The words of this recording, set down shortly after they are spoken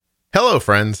Hello,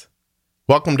 friends.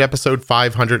 Welcome to episode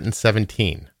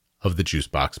 517 of the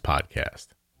Juicebox Podcast.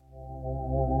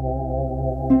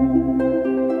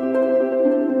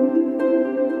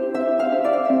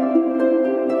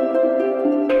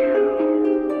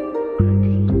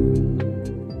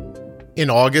 In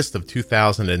August of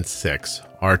 2006,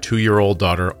 our 2-year-old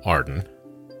daughter, Arden,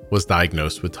 was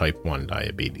diagnosed with type 1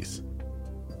 diabetes.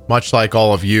 Much like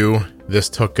all of you, this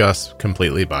took us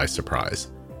completely by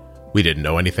surprise. We didn't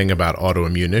know anything about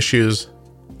autoimmune issues,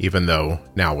 even though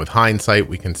now with hindsight,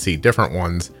 we can see different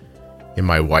ones in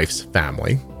my wife's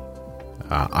family.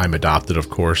 I'm adopted, of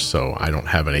course, so I don't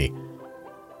have any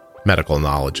medical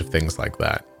knowledge of things like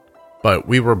that. But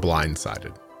we were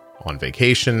blindsided on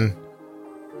vacation,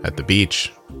 at the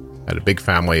beach, at a big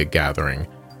family gathering.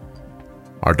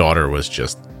 Our daughter was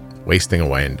just wasting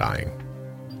away and dying.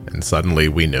 And suddenly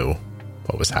we knew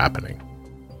what was happening.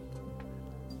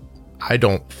 I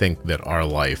don't think that our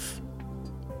life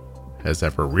has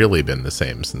ever really been the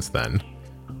same since then.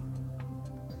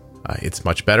 It's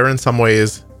much better in some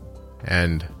ways,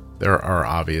 and there are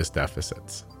obvious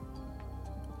deficits.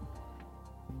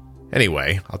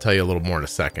 Anyway, I'll tell you a little more in a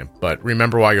second, but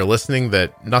remember while you're listening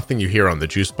that nothing you hear on the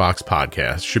Juicebox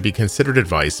Podcast should be considered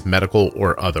advice, medical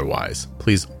or otherwise.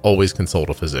 Please always consult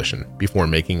a physician before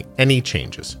making any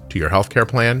changes to your healthcare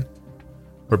plan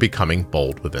or becoming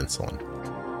bold with insulin.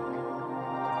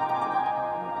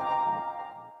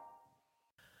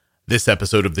 This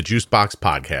episode of the Juicebox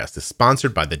Podcast is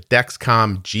sponsored by the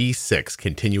Dexcom G6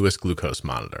 continuous glucose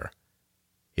monitor.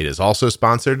 It is also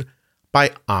sponsored by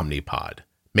Omnipod,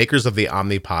 makers of the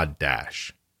Omnipod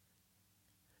Dash.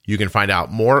 You can find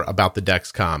out more about the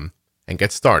Dexcom and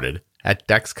get started at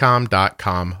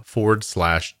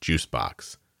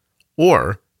dexcom.com/juicebox.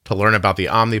 Or to learn about the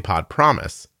Omnipod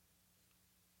Promise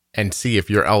and see if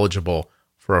you're eligible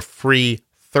for a free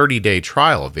 30-day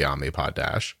trial of the Omnipod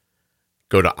Dash,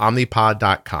 go to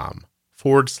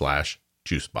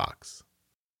omnipod.com/juicebox.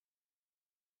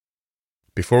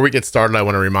 Before we get started, I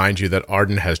want to remind you that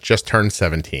Arden has just turned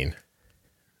 17.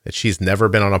 That she's never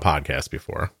been on a podcast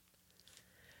before,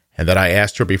 and that I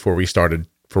asked her before we started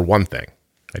for one thing.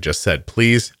 I just said,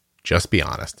 please just be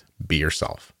honest, be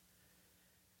yourself.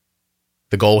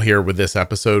 The goal here with this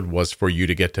episode was for you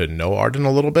to get to know Arden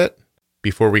a little bit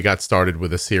before we got started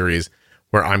with a series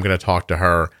where I'm going to talk to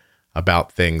her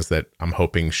about things that I'm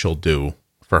hoping she'll do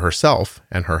for herself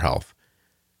and her health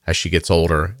as she gets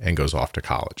older and goes off to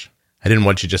college. I didn't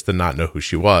want you just to not know who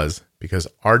she was, because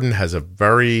Arden has a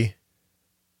very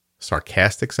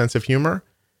sarcastic sense of humor.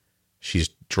 She's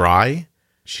dry.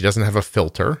 She doesn't have a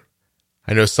filter.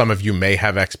 I know some of you may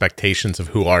have expectations of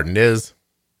who Arden is,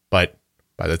 but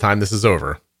by the time this is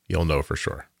over, you'll know for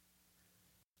sure.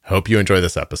 I hope you enjoy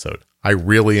this episode. I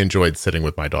really enjoyed sitting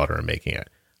with my daughter and making it.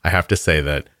 I have to say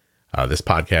that this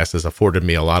podcast has afforded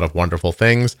me a lot of wonderful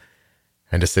things,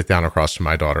 and to sit down across from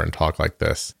my daughter and talk like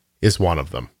this is one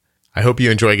of them. I hope you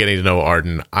enjoy getting to know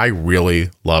Arden. I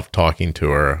really love talking to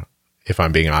her. If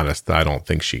I'm being honest, I don't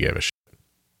think she gave a shit.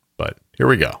 But here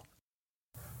we go.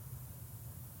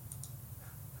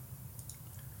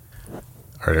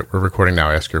 All right, we're recording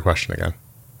now. Ask your question again.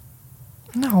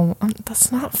 No, that's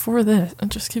not for this.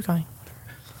 Just keep going.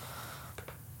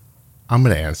 I'm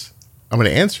going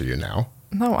to answer you now.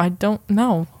 No, I don't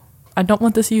know. I don't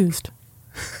want this used.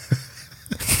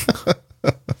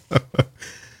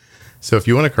 So if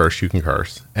you want to curse, you can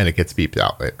curse, and it gets beeped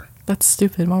out later. That's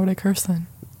stupid. Why would I curse then?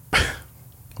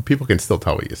 People can still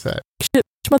tell what you said. Shit,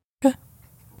 motherfucker.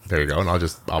 There you go, and I'll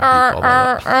beep all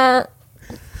that up.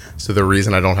 So the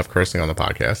reason I don't have cursing on the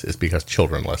podcast is because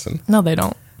children listen. No, they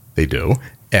don't. They do,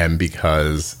 and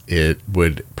because it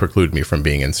would preclude me from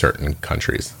being in certain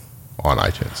countries on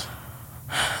iTunes.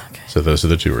 Okay. So those are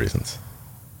the two reasons.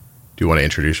 Do you want to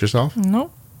introduce yourself?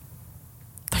 No.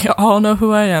 They all know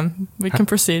who I am. We can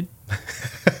proceed.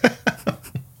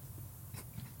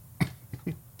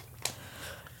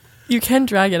 You can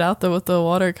drag it out, though, with the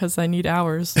water, because I need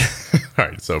hours. All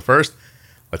right, so first,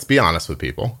 let's be honest with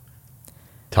people.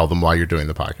 Tell them why you're doing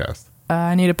the podcast.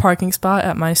 I need a parking spot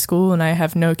at my school, and I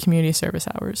have no community service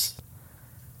hours.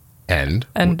 And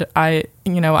I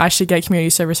should get community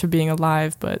service for being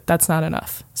alive, but that's not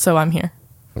enough. So I'm here.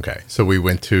 Okay, so we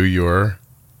went to your...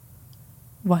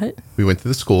 What? We went to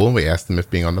the school, and we asked them if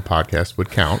being on the podcast would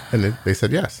count, and they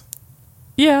said yes.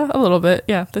 Yeah, a little bit.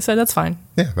 Yeah, they said that's fine.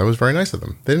 Yeah, that was very nice of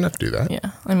them. They didn't have to do that.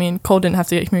 Yeah, I mean, Cole didn't have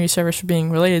to get community service for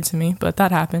being related to me, but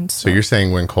that happened. So you're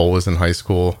saying when Cole was in high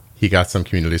school, he got some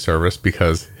community service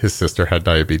because his sister had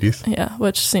diabetes? Yeah,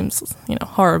 which seems,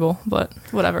 horrible, but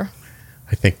whatever.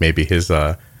 I think maybe his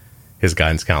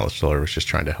guidance counselor was just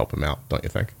trying to help him out, don't you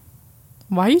think?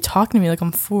 Why are you talking to me like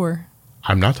I'm 4?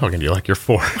 I'm not talking to you like you're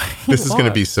 4. This is going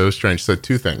to be so strange. So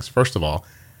 2 things. First of all,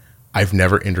 I've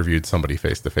never interviewed somebody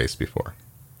face to face before.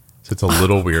 So it's a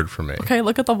little weird for me. Okay,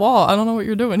 look at the wall. I don't know what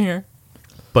you're doing here.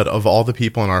 But of all the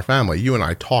people in our family, you and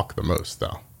I talk the most,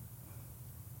 though.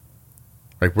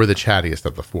 Like, we're the chattiest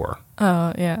of the 4.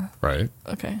 Oh, yeah. Right?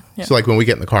 Okay. Yeah. So, like, when we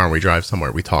get in the car and we drive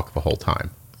somewhere, we talk the whole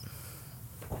time.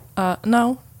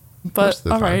 No. But,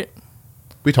 all right.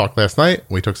 We talked last night.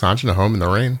 We took Sanjana home in the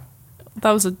rain.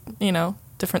 That was a,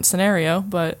 different scenario,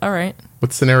 but all right.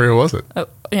 What scenario was it?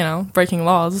 Breaking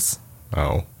laws.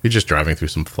 Oh, you're just driving through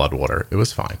some flood water. It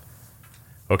was fine.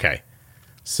 Okay.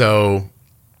 So,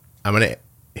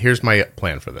 here's my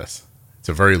plan for this. It's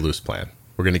a very loose plan.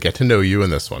 We're going to get to know you in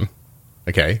this one.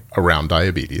 Okay, around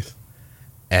diabetes.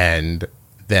 And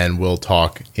then we'll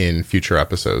talk in future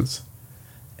episodes.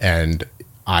 And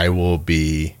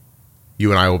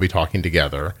you and I will be talking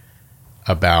together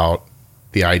about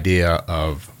the idea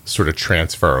of sort of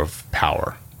transfer of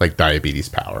power, like diabetes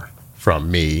power,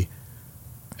 from me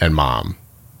and mom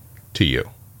to you,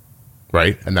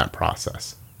 right? And that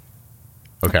process.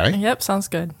 Okay? Yep, sounds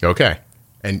good. Okay.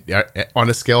 And on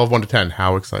a scale of 1 to 10,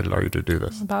 how excited are you to do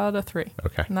this? About a 3.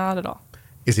 Okay. Not at all.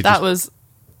 That was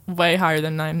way higher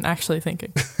than I'm actually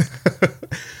thinking.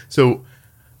 So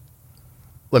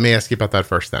let me ask you about that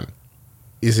first then.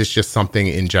 Is this just something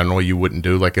in general you wouldn't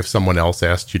do? Like if someone else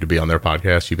asked you to be on their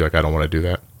podcast, you'd be like, I don't want to do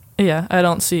that? Yeah, I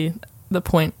don't see the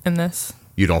point in this.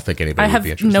 You don't think anybody would be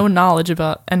interested? I have no knowledge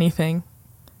about anything.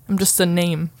 I'm just a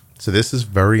name. So this is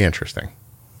very interesting,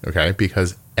 okay?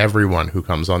 Because everyone who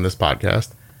comes on this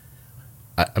podcast,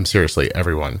 I'm seriously,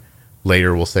 everyone,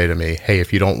 later will say to me, hey,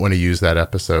 if you don't want to use that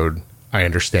episode, I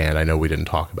understand. I know we didn't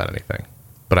talk about anything.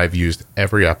 But I've used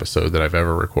every episode that I've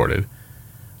ever recorded,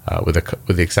 with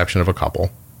the exception of a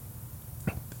couple,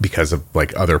 because of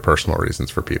like other personal reasons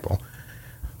for people.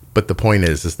 But the point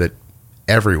is that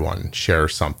everyone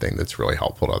shares something that's really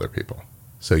helpful to other people.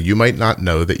 So you might not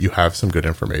know that you have some good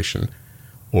information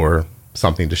or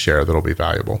something to share that'll be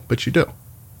valuable, but you do.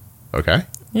 Okay?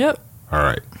 Yep. All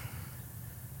right.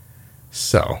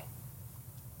 So,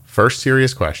 first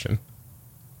serious question.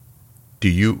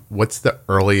 What's the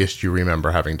earliest you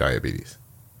remember having diabetes?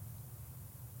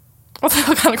 What the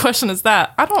hell kind of question is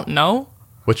that? I don't know.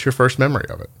 What's your first memory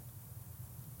of it?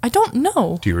 I don't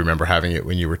know. Do you remember having it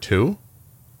when you were 2?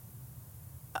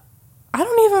 I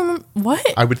don't even remember.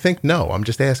 What? I would think no. I'm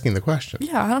just asking the question.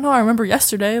 Yeah, I don't know. I remember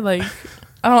yesterday. Like,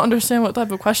 I don't understand what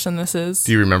type of question this is.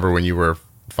 Do you remember when you were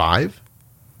 5?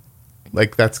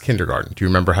 Like, that's kindergarten. Do you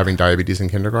remember having diabetes in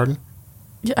kindergarten?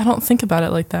 Yeah, I don't think about it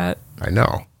like that. I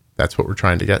know. That's what we're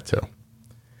trying to get to.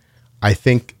 I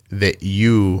think that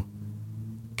you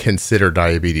consider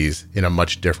diabetes in a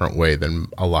much different way than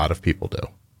a lot of people do.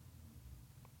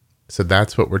 So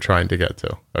that's what we're trying to get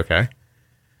to, okay?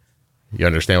 You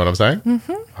understand what I'm saying?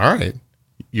 Mm-hmm. All right.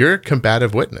 You're a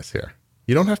combative witness here.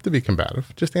 You don't have to be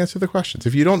combative. Just answer the questions.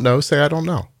 If you don't know, say I don't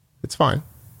know. It's fine.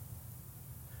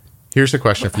 Here's a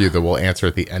question for you that we'll answer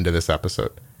at the end of this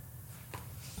episode.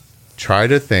 Try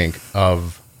to think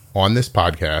of, on this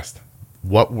podcast,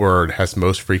 what word has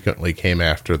most frequently came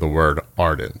after the word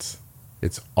Ardens.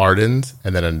 It's Ardens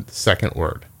and then a second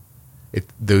word.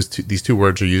 These two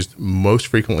words are used most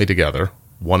frequently together,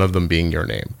 one of them being your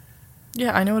name.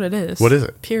 Yeah, I know what it is. What is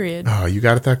it? Period. Oh, you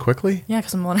got it that quickly? Yeah,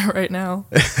 because I'm on it right now.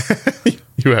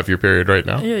 You have your period right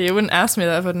now? Yeah, you wouldn't ask me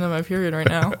that if I didn't have my period right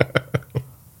now.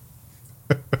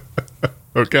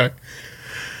 Okay.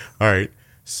 All right.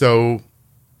 So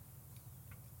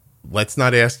let's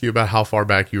not ask you about how far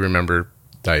back you remember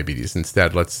diabetes.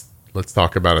 Instead, let's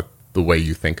talk about it the way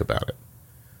you think about it.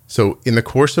 So in the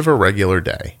course of a regular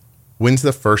day, when's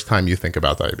the first time you think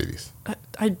about diabetes?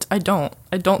 I don't.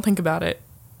 I don't think about it.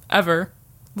 Ever.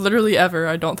 Literally ever.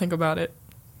 I don't think about it.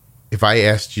 If I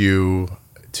asked you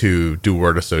to do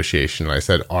word association and I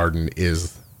said Arden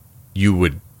you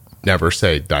would never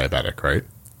say diabetic, right?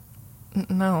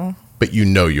 No. But you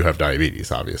know you have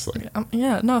diabetes, obviously.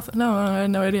 Yeah, no, I had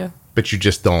no idea. But you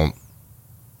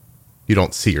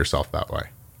don't see yourself that way.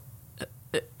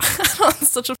 That's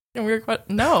such a fucking weird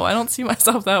question. No, I don't see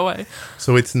myself that way.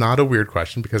 So it's not a weird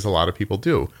question because a lot of people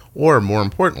do. Or more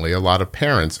importantly, a lot of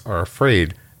parents are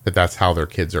afraid that that's how their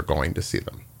kids are going to see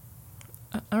them.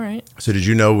 All right. So did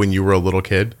you know when you were a little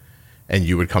kid and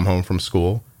you would come home from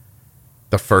school,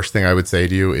 the first thing I would say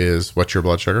to you is, what's your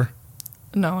blood sugar?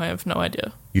 No, I have no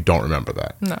idea. You don't remember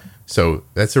that? No. So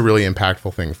that's a really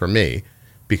impactful thing for me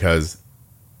because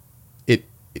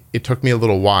it took me a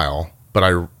little while, but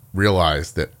I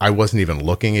realized that I wasn't even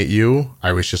looking at you.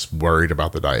 I was just worried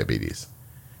about the diabetes.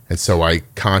 And so I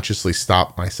consciously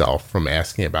stopped myself from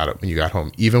asking about it when you got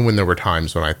home, even when there were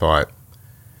times when I thought,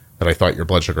 that I thought your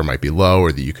blood sugar might be low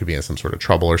or that you could be in some sort of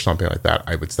trouble or something like that,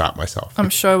 I would stop myself. I'm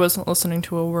sure I wasn't listening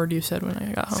to a word you said when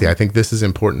I got home. See, I think this is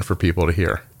important for people to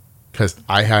hear because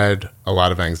I had a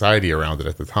lot of anxiety around it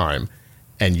at the time.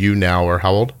 And you now are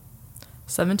how old?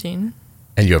 17.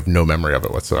 And you have no memory of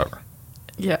it whatsoever.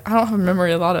 Yeah, I don't have a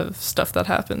memory of a lot of stuff that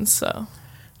happens, so.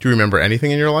 Do you remember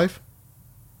anything in your life?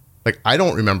 Like, I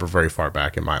don't remember very far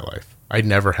back in my life. I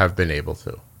never have been able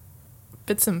to.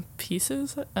 Bits and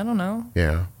pieces? I don't know.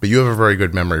 Yeah. But you have a very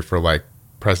good memory for, like,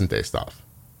 present day stuff.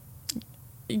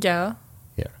 Yeah.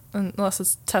 Yeah. Unless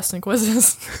it's tests and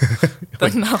quizzes.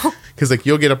 Then no. Because, like,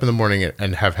 you'll get up in the morning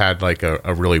and have had, like,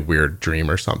 a really weird dream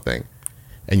or something.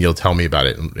 And you'll tell me about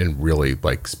it in really,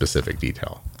 like, specific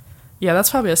detail. Yeah,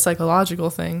 that's probably a psychological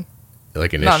thing.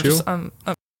 Like an No, issue? I'm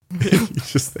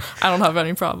Just, I don't have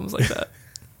any problems like that.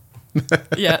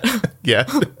 Yet. yeah.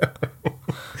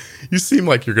 You seem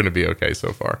like you're going to be okay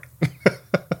so far.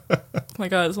 Oh my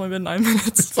God, it's only been 9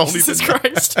 minutes. It's only Jesus been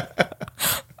Christ.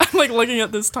 I'm like looking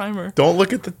at this timer. Don't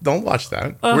watch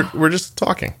that. We're just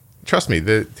talking. Trust me,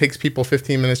 it takes people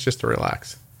 15 minutes just to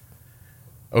relax.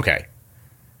 Okay.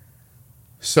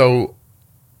 So,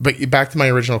 but back to my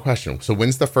original question. So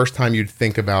when's the first time you'd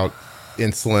think about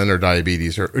insulin or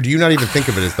diabetes? Or do you not even think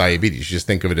of it as diabetes? You just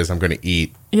think of it as I'm going to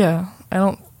eat. Yeah, I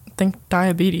don't think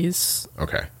diabetes.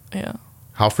 Okay. Yeah.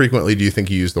 How frequently do you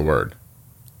think you use the word?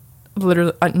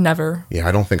 Literally, never. Yeah,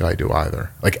 I don't think I do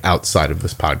either. Like outside of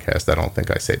this podcast, I don't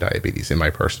think I say diabetes in my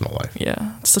personal life.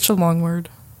 Yeah, it's such a long word.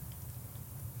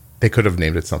 They could have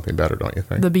named it something better, don't you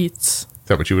think? The beats. Is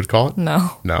that what you would call it?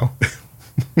 No. No?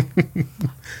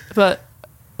 But,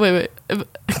 wait.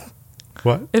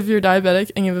 What? If you're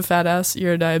diabetic and you have a fat ass,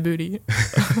 you're a diabetes.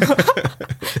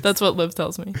 That's what Liv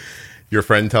tells me. Your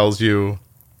friend tells you?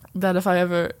 That if I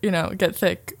ever, get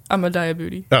thick, I'm a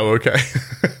diabetes. Oh, okay.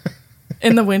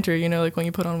 In the winter, like when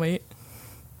you put on weight.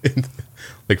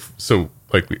 Like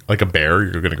a bear,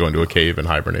 you're going to go into a cave and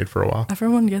hibernate for a while?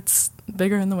 Everyone gets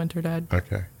bigger in the winter, Dad.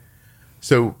 Okay.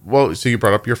 So you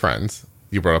brought up your friends.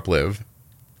 You brought up Liv.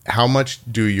 How much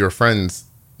do your friends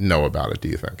know about it, do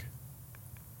you think?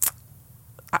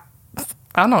 I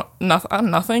don't know.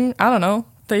 Nothing. I don't know.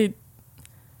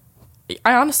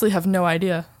 I honestly have no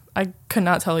idea. I could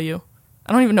not tell you.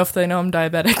 I don't even know if they know I'm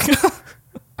diabetic.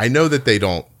 I know that they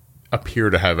don't appear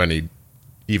to have any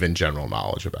even general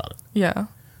knowledge about it. Yeah.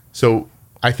 So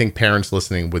I think parents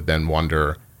listening would then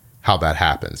wonder how that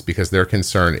happens because their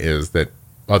concern is that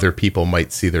other people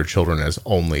might see their children as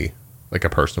only like a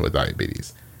person with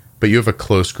diabetes. But you have a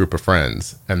close group of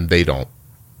friends and they don't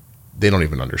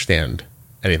even understand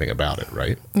anything about it,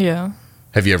 right? Yeah.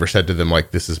 Have you ever said to them,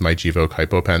 like, this is my Gvoke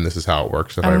HypoPen, this is how it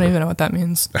works? I don't even know what that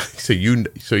means. So you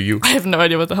I have no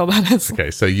idea what the hell that is.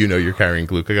 Okay, so you're carrying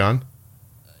glucagon?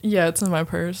 Yeah, it's in my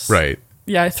purse. Right.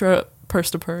 Yeah, I throw it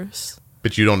purse to purse.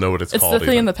 But you don't know what it's called. It's the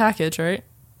thing in the package, right?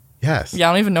 Yes. Yeah,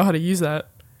 I don't even know how to use that.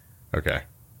 Okay.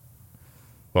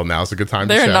 Well, now's a good time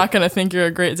to They're check. not going to think you're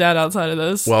a great dad outside of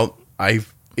this. Well,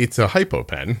 it's a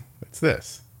HypoPen. It's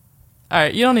this. All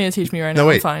right, you don't need to teach me right now. No,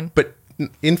 wait. I'm fine. But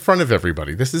in front of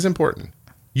everybody, this is important.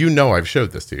 You know I've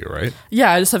showed this to you, right?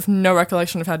 Yeah, I just have no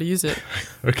recollection of how to use it.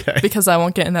 Okay. Because I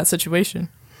won't get in that situation.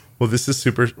 Well, this is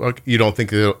super... You don't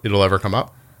think it'll ever come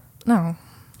up? No.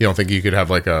 You don't think you could have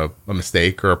like a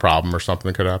mistake or a problem or something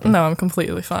that could happen? No, I'm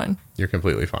completely fine. You're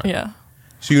completely fine. Yeah.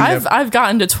 So I've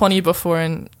gotten to 20 before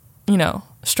and,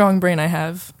 strong brain I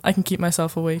have. I can keep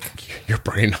myself awake. Your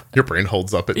brain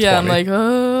holds up at 20. Yeah, I'm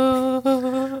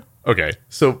like, Okay.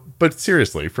 So, but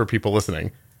seriously, for people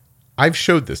listening, I've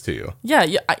showed this to you. Yeah.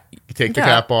 You take the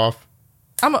cap off.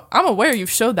 I'm aware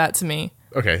you've showed that to me.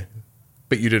 Okay.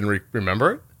 But you didn't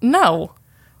remember it? No.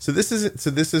 So this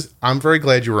is, I'm very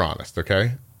glad you were honest,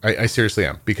 okay? I seriously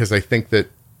am, because I think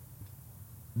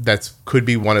that's could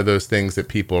be one of those things that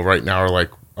people right now are like,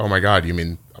 oh my God, you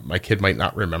mean my kid might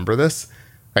not remember this?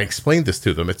 I explained this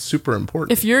to them. It's super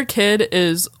important. If your kid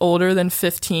is older than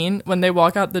 15, when they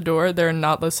walk out the door, they're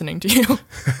not listening to you.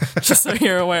 Just so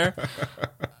you're aware.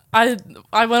 I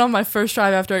went on my first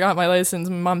drive after I got my license.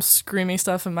 My mom's screaming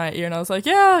stuff in my ear, and I was like,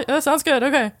 yeah, that sounds good.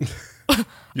 Okay.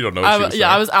 You don't know what she was saying.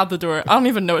 I was out the door. I don't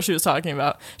even know what she was talking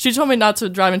about. She told me not to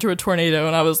drive into a tornado,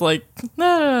 and I was like,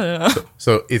 no.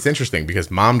 So it's interesting because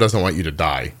mom doesn't want you to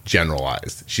die,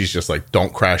 generalized. She's just like,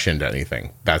 don't crash into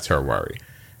anything. That's her worry.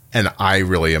 And I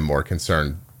really am more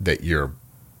concerned that you're...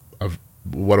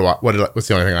 What's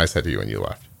the only thing I said to you when you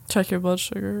left? Check your blood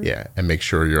sugar. Yeah, and make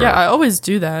sure you're... Yeah, I always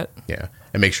do that. Yeah,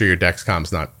 and make sure your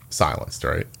Dexcom's not silenced,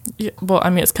 right? Yeah, well, I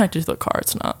mean, it's connected to the car.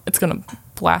 It's not. It's going to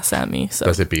blast at me. So.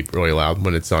 Does it beep really loud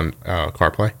when it's on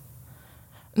CarPlay?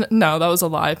 No, that was a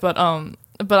lie. But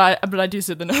I do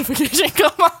see the notification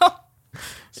come up.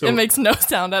 So, it makes no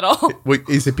sound at all. wait,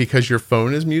 is it because your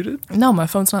phone is muted? No, my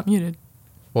phone's not muted.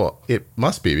 Well, it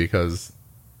must be because...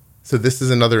 So this is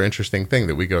another interesting thing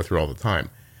that we go through all the time.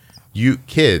 You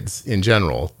kids, in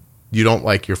general, you don't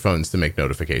like your phones to make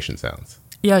notification sounds.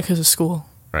 Yeah, because of school.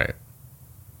 Right.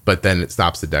 But then it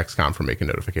stops the Dexcom from making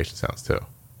notification sounds, too.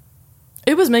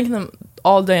 It was making them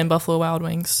all day in Buffalo Wild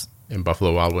Wings. In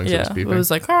Buffalo Wild Wings, Yeah, it was beeping? it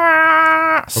was like,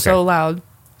 "Ah," so loud.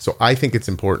 So I think it's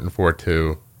important for it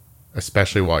to,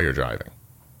 especially while you're driving.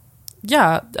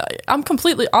 Yeah,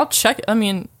 I'll check it. I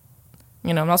mean,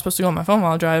 I'm not supposed to go on my phone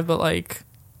while I drive, but like,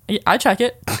 I check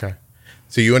it. Okay.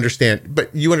 So you understand,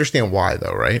 but you understand why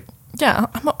though, right? Yeah,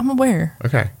 I'm aware.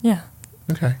 Okay. Yeah.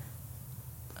 Okay.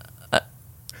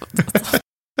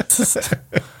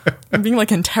 I'm being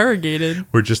like interrogated.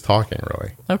 We're just talking,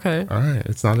 really. Okay. All right.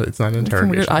 It's not an Making interrogation.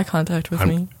 weird eye contact with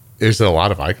me. There's a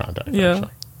lot of eye contact. Yeah.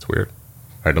 Actually. It's weird. All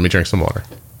right. Let me drink some water.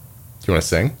 Do you want to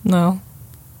sing? No.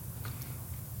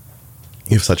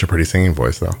 You have such a pretty singing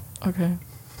voice, though. Okay.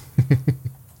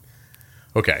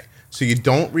 Okay. So you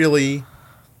don't really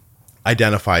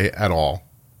identify at all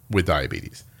with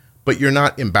diabetes, but you're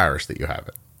not embarrassed that you have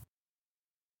it.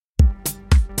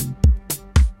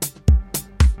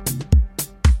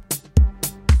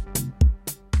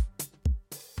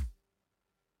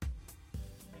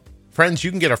 Friends, you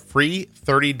can get a free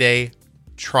 30-day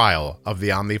trial of the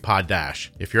Omnipod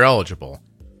Dash if you're eligible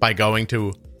by going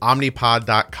to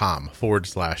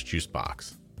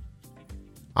omnipod.com/juicebox.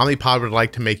 Omnipod would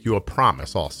like to make you a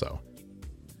promise also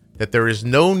that there is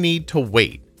no need to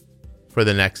wait for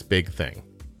the next big thing.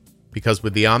 Because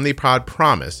with the Omnipod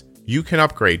promise, you can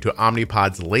upgrade to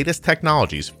Omnipod's latest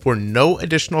technologies for no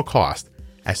additional cost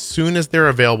as soon as they're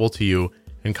available to you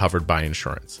and covered by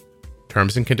insurance.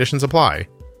 Terms and conditions apply.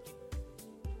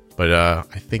 But I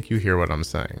think you hear what I'm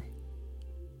saying.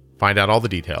 Find out all the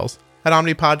details at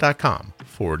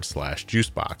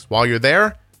omnipod.com/juicebox. While you're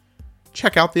there,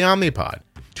 check out the Omnipod.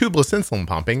 Tubeless insulin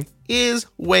pumping is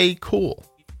way cool.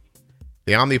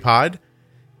 The Omnipod,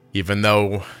 even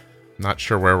though I'm not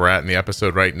sure where we're at in the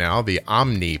episode right now, the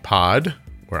Omnipod,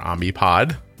 or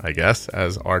Omnipod, I guess,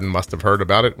 as Arden must have heard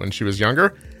about it when she was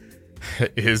younger,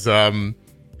 is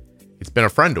it's been a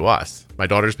friend to us. My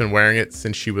daughter's been wearing it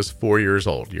since she was 4 years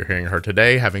old. You're hearing her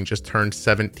today, having just turned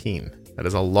 17. That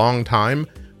is a long time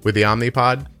with the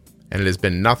Omnipod, and it has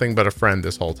been nothing but a friend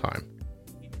this whole time.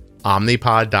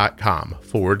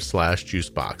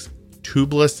 Omnipod.com/juicebox.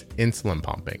 Tubeless insulin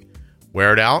pumping.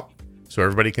 Wear it out so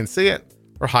everybody can see it,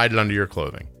 or hide it under your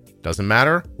clothing. Doesn't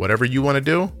matter. Whatever you want to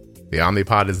do, the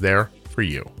Omnipod is there for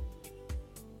you.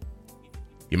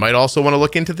 You might also want to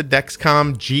look into the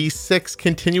Dexcom G6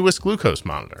 continuous glucose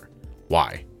monitor.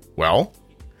 Why? Well,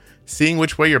 seeing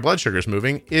which way your blood sugar is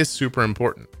moving is super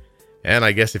important. And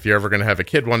I guess if you're ever going to have a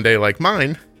kid one day like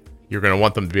mine, you're going to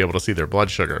want them to be able to see their blood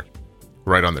sugar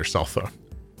right on their cell phone.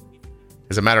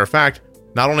 As a matter of fact,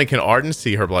 not only can Arden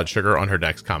see her blood sugar on her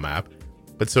Dexcom app,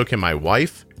 but so can my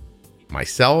wife,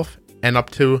 myself, and up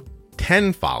to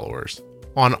 10 followers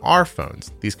on our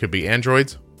phones. These could be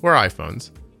Androids or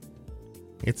iPhones.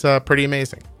 It's pretty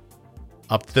amazing.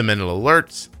 Up-to-the-minute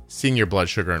alerts, seeing your blood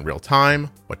sugar in real time,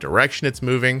 what direction it's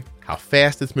moving, how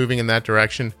fast it's moving in that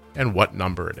direction, and what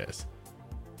number it is.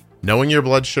 Knowing your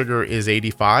blood sugar is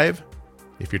 85,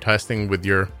 if you're testing with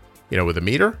your, with a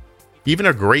meter, even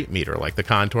a great meter like the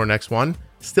Contour X1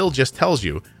 still just tells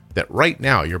you that right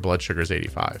now your blood sugar is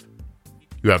 85.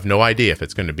 You have no idea if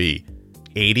it's going to be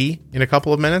 80 in a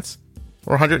couple of minutes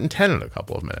or 110 in a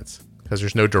couple of minutes because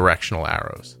there's no directional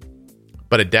arrows.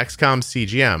 But a Dexcom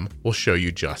CGM will show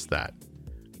you just that.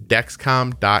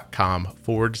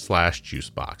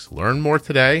 Dexcom.com/juicebox. Learn more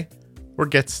today or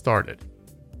get started.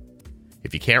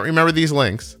 If you can't remember these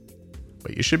links,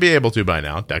 but you should be able to by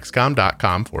now,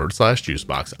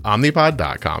 Dexcom.com/juicebox,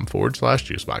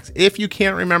 Omnipod.com/juicebox. If you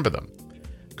can't remember them,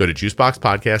 go to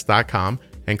juiceboxpodcast.com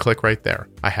and click right there.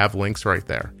 I have links right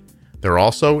there. They're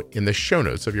also in the show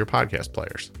notes of your podcast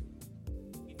players.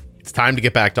 It's time to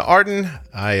get back to Arden.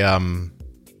 I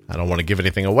don't want to give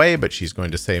anything away, but she's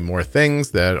going to say more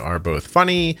things that are both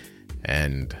funny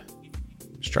and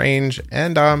strange.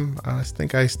 And I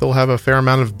think I still have a fair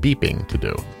amount of beeping to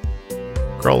do.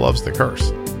 Girl loves the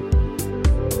curse.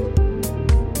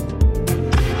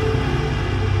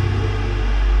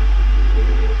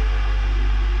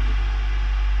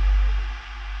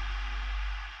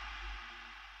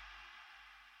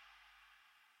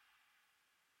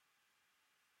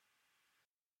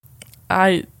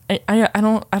 I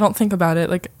don't think about it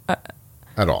like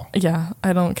At all. Yeah,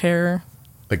 I don't care.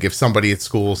 Like if somebody at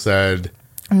school said,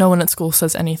 no one at school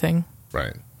says anything.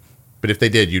 right. But if they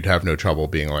did, you'd have no trouble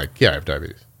being like, yeah, I have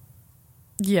diabetes.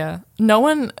 Yeah. No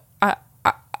one,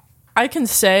 I can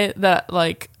say that,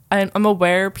 like, I'm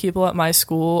aware people at my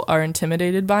school are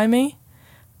intimidated by me.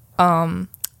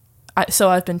 So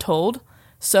I've been told.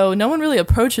 So no one really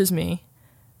approaches me.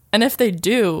 And if they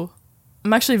do,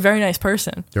 I'm actually a very nice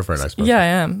person. You're a very nice person. Yeah, I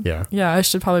am. Yeah. Yeah, I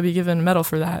should probably be given a medal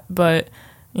for that. But,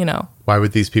 you know. Why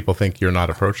would these people think you're not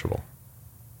approachable?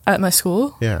 At my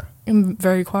school? Yeah. I'm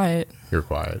very quiet. You're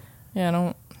quiet. Yeah, I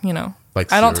don't, you know.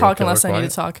 Like I don't serial talk unless killer I need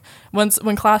to talk.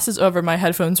 When class is over, my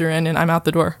headphones are in and I'm out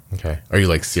the door. Okay. Are you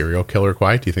like serial killer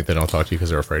quiet? Do you think they don't talk to you because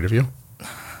they're afraid of you?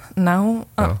 No.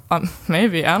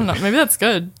 Maybe. I don't know. Maybe that's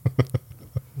good.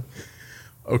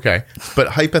 Okay. But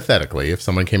hypothetically, if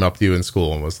someone came up to you in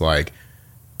school and was like,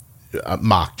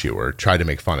 mocked you or tried to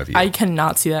make fun of you. I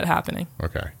cannot see that happening.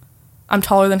 Okay. I'm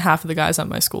taller than half of the guys at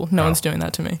my school. No one's doing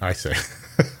that to me. I see.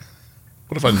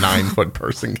 What if a 9-foot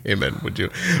person came in? Would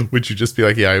you just be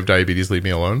like, yeah, I have diabetes, leave me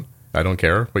alone? I don't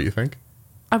care what you think?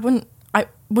 I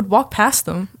would walk past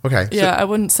them. Okay. Yeah, I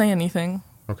wouldn't say anything.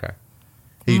 Okay.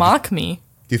 Mock me.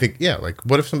 Do you think, yeah, like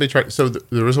what if somebody tried, so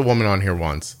there was a woman on here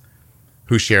once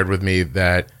who shared with me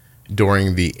that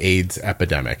during the AIDS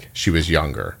epidemic, she was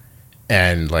younger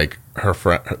and like her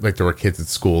friend, like there were kids at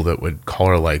school that would call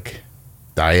her like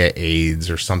Dia AIDS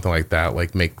or something like that,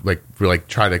 like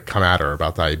try to come at her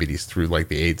about diabetes through like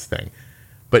the AIDS thing.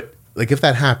 But like if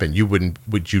that happened,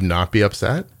 would you not be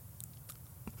upset?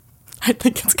 I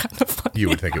think it's kind of funny. You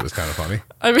would think it was kind of funny.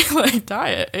 I mean, like,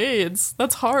 diet, AIDS.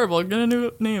 That's horrible. Get a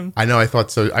new name. I know, I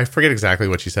thought so. I forget exactly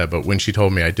what she said, but when she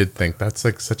told me, I did think that's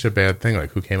like such a bad thing.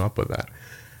 Like, who came up with that?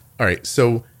 All right,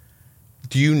 so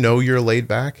do you know you're laid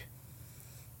back?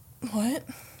 What?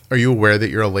 Are you aware that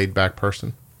you're a laid back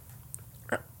person?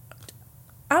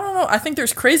 I don't know. I think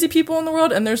there's crazy people in the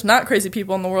world and there's not crazy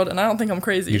people in the world, and I don't think I'm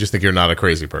crazy. You just think you're not a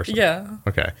crazy person? Yeah.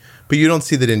 Okay. But you don't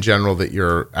see that in general that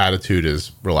your attitude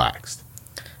is relaxed?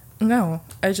 No.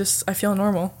 I feel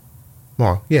normal.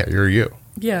 Well, yeah, you're you.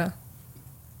 Yeah.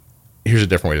 Here's a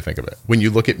different way to think of it. When you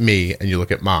look at me and you look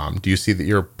at Mom, do you see that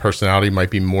your personality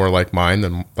might be more like mine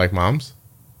than like Mom's?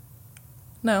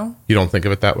 No. You don't think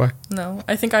of it that way? No.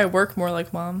 I think I work more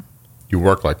like Mom. You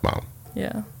work like Mom?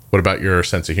 Yeah. What about your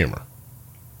sense of humor?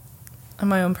 I'm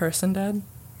my own person, Dad.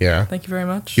 Yeah. Thank you very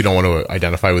much. You don't want to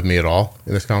identify with me at all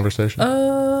in this conversation?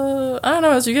 I don't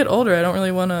know. As you get older, I don't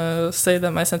really want to say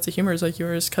that my sense of humor is like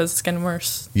yours because it's getting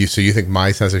worse. So you think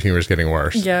my sense of humor is getting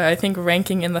worse? Yeah, I think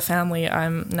ranking in the family,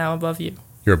 I'm now above you.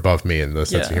 You're above me in the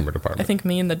sense of humor department. I think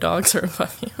me and the dogs are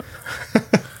above you.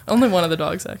 Only one of the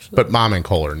dogs, actually. But Mom and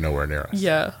Cole are nowhere near us.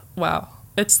 Yeah. Wow.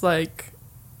 It's like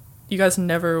you guys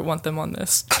never want them on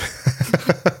this.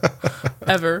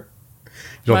 Ever.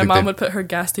 My mom would put her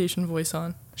gas station voice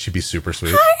on. She'd be super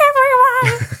sweet.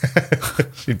 Hi,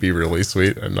 everyone. She'd be really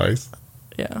sweet and nice.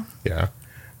 Yeah. Yeah.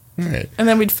 All right. And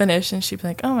then we'd finish and she'd be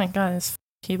like, oh my God, it's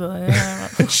people.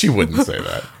 She wouldn't say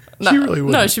that. No, she really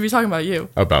wouldn't. No, she'd be talking about you.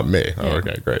 About me. Oh, Yeah.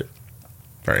 okay, great.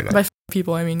 Very nice. By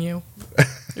people, I mean you.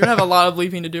 You're going to have a lot of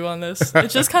bleeping to do on this. It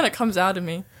just kind of comes out of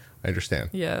me. I understand.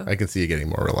 Yeah. I can see you getting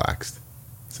more relaxed.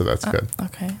 So that's good.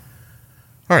 Okay.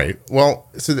 All right. Well,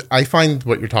 so I find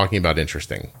what you're talking about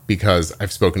interesting because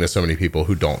I've spoken to so many people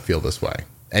who don't feel this way.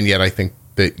 And yet I think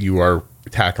that you are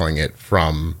tackling it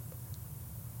from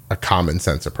a common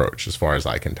sense approach as far as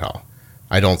I can tell.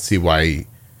 I don't see why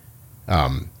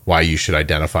you should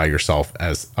identify yourself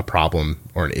as a problem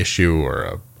or an issue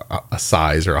or a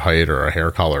size or a height or a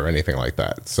hair color or anything like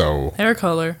that. So Hair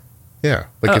color. yeah.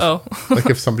 Like Uh-oh. like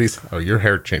if somebody's, your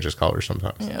hair changes color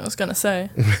sometimes. Yeah, I was going to say.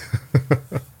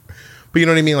 But you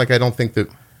know what I mean? Like, I don't think that,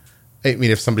 I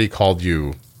mean, if somebody called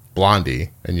you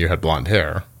Blondie and you had blonde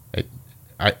hair,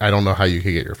 I don't know how you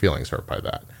could get your feelings hurt by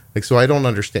that. Like, so I don't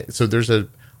understand. So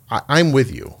I'm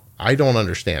with you. I don't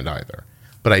understand either.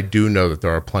 But I do know that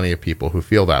there are plenty of people who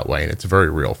feel that way and it's very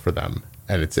real for them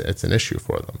and it's an issue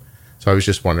for them. So I was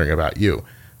just wondering about you.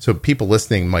 So people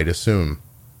listening might assume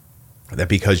that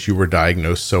because you were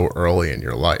diagnosed so early in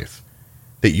your life,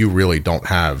 that you really don't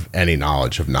have any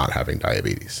knowledge of not having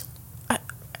diabetes.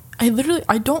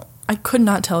 I could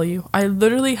not tell you. I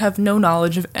literally have no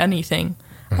knowledge of anything.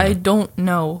 Mm-hmm. I don't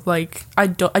know. Like, I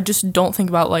just don't think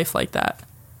about life like that.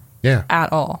 Yeah.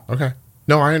 At all. Okay.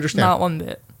 No, I understand. Not one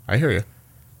bit. I hear you.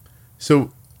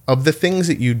 So, of the things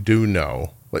that you do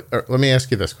know, let me ask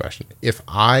you this question. If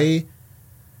I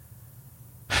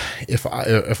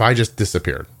just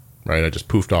disappeared, right? I just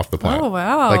poofed off the planet. Oh,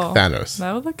 wow. Like Thanos.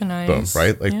 That would look nice. Boom,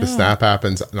 right? Like the snap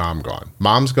happens and I'm gone.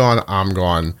 Mom's gone, I'm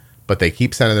gone, but they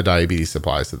keep sending the diabetes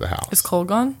supplies to the house. Is Cole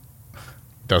gone?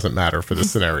 Doesn't matter for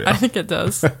this scenario. I think it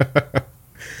does.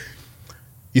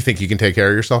 You think you can take care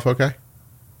of yourself okay?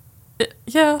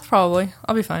 Yeah, probably.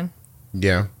 I'll be fine.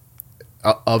 Yeah.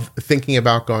 of thinking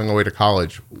about going away to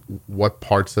college, what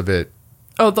parts of it?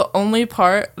 Oh, the only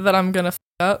part that I'm gonna f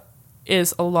up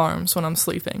is alarms when I'm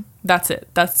sleeping. That's it.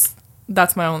 That's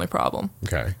my only problem.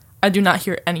 Okay. I do not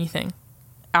hear anything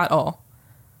at all.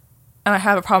 And I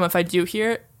have a problem if I do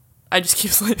hear it, I just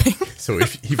keep sleeping. So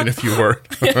even if you were,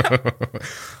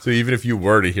 so even if you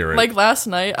were to hear it, like last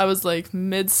night, I was like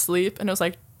mid sleep and it was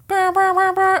like, burr, burr,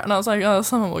 burr, burr, and I was like, oh,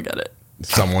 someone will get it.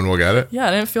 someone will get it. Yeah,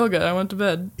 I didn't feel good. I went to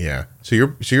bed. Yeah. So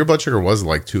your blood sugar was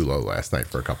like too low last night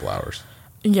for a couple hours.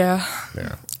 Yeah.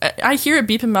 Yeah. I hear it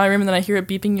beep in my room and then I hear it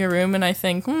beeping your room and I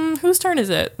think, whose turn is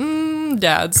it?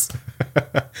 Dad's.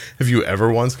 Have you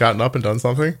ever once gotten up and done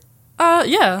something?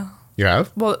 Yeah. You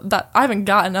have? Well, I haven't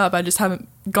gotten up. I just haven't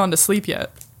gone to sleep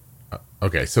yet.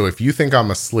 Okay. So if you think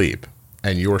I'm asleep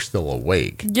and you're still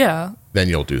awake, Yeah. then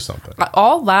you'll do something.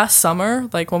 All last summer,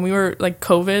 like when we were like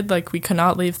COVID, like we could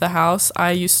not leave the house.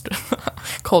 I used to,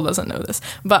 Cole doesn't know this,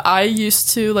 but I used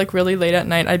to like really late at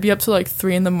night. I'd be up to like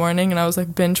 3 a.m. and I was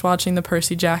like binge watching the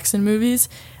Percy Jackson movies.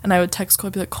 And I would text Cole,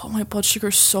 I'd be like, Cole, my blood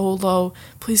sugar's so low.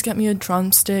 Please get me a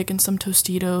drumstick and some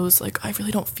Tostitos. Like I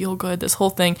really don't feel good, this whole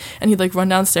thing. And he'd like run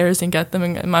downstairs and get them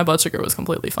and my blood sugar was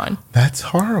completely fine. That's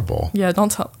horrible. Yeah,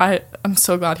 don't tell. I'm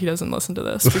so glad he doesn't listen to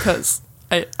this because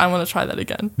I want to try that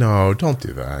again. No, don't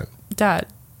do that. Dad,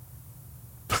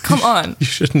 come on. You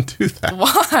shouldn't do that.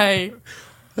 Why?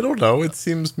 I don't know. It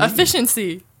seems mean.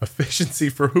 Efficiency. Efficiency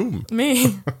for whom?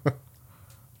 Me.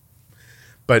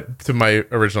 But to my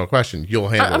original question, you'll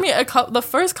handle I mean, the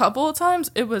first couple of times,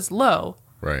 it was low.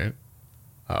 right?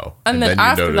 Oh. And then you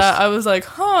after noticed- that, I was like,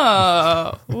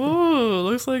 huh. Ooh,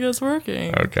 looks like it's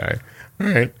working. Okay. All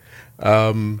right.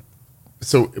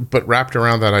 So, but wrapped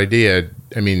around that idea,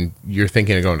 I mean, you're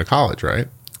thinking of going to college, right?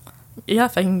 Yeah,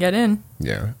 if I can get in.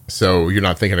 Yeah. So you're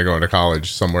not thinking of going to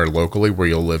college somewhere locally where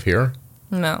you'll live here?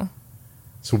 No.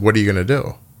 So what are you going to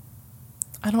do?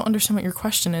 I don't understand what your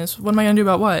question is. What am I going to do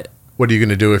about what? What are you going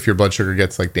to do if your blood sugar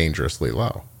gets like dangerously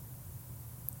low?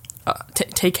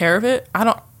 Take care of it? I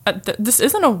don't... this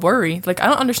isn't a worry. Like, I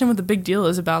don't understand what the big deal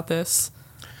is about this.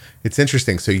 It's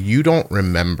interesting. So you don't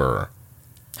remember...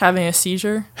 Having a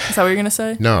seizure? Is that what you're going to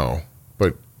say? No,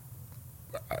 but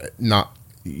not.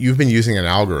 You've been using an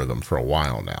algorithm for a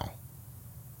while now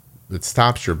that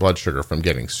stops your blood sugar from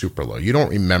getting super low. You don't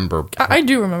remember. I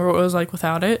do remember what it was like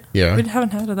without it. Yeah. We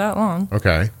haven't had it that long.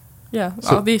 Okay. Yeah,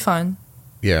 So- I'll be fine.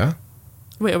 Yeah.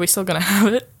 Wait, are we still going to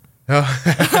have it?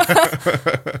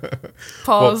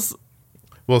 Pause.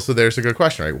 Well, so there's a good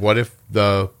question, right? What if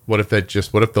the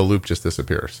loop just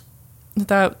disappears?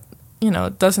 That,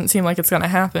 it doesn't seem like it's going to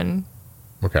happen.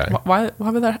 Okay. Why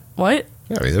would that... What?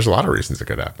 Yeah, I mean, there's a lot of reasons it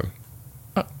could happen.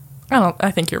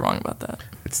 I think you're wrong about that.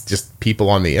 It's just people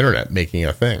on the internet making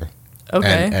a thing.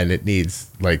 Okay. And it needs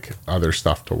like other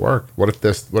stuff to work. What if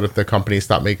the companies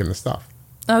stop making the stuff?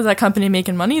 How's that company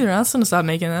making money? They're not going to stop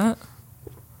making that.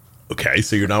 Okay,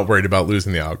 so you're not worried about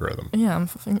losing the algorithm. Yeah,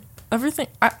 everything...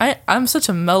 I'm such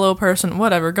a mellow person.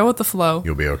 Whatever, go with the flow.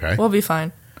 You'll be okay. We'll be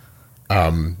fine.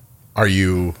 Do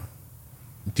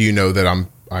you know that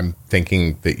I'm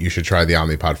thinking that you should try the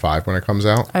Omnipod 5 when it comes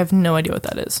out? I have no idea what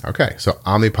that is. Okay, so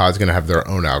Omnipod's going to have their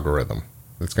own algorithm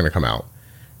that's going to come out.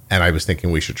 And I was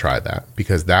thinking we should try that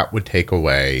because that would take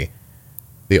away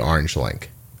the orange link.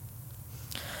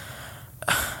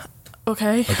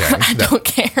 Okay. Okay, I don't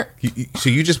care.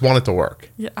 So you just want it to work.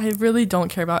 Yeah, I really don't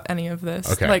care about any of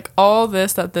this. Okay. Like all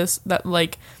this, that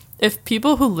like, if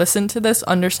people who listen to this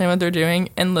understand what they're doing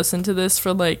and listen to this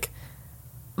for like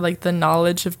the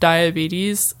knowledge of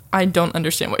diabetes, I don't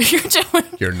understand what you're doing.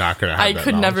 You're not going to have I that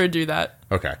could knowledge. never do that.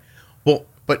 Okay. Well,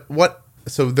 but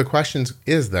so the question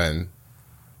is then,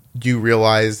 do you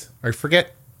realize, I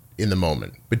forget in the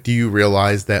moment, but do you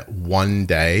realize that one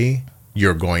day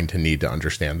you're going to need to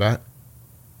understand that?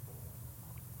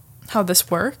 How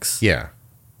this works? Yeah.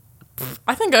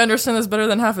 I think I understand this better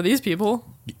than half of these people.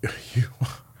 You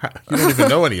don't even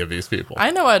know any of these people.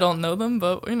 I know I don't know them,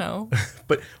 but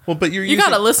But you're you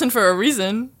gotta listen for a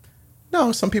reason.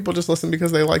 No, some people just listen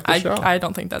because they like the show. I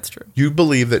don't think that's true. You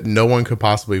believe that no one could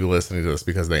possibly be listening to this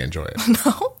because they enjoy it.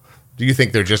 No. Do you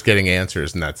think they're just getting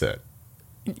answers and that's it?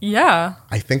 Yeah.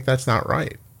 I think that's not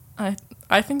right.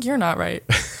 I think you're not right.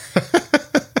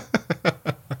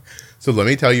 So let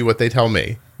me tell you what they tell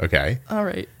me, okay? All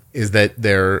right. Is that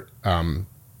there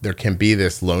can be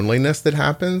this loneliness that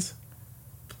happens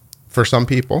for some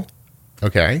people,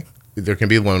 okay? There can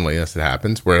be loneliness that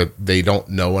happens where they don't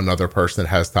know another person that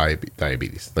has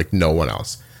diabetes, like no one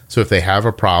else. So if they have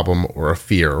a problem or a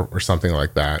fear or something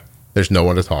like that, there's no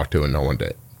one to talk to and no one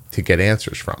to get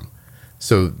answers from.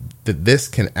 So that this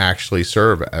can actually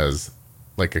serve as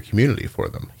like a community for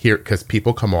them here, because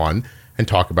people come on and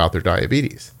talk about their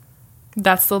diabetes.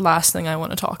 That's the last thing I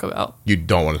want to talk about. You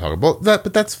don't want to talk about that,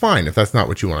 but that's fine if that's not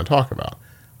what you want to talk about.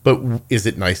 But is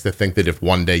it nice to think that if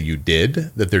one day you did,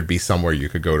 that there'd be somewhere you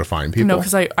could go to find people? No,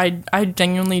 because I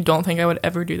genuinely don't think I would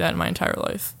ever do that in my entire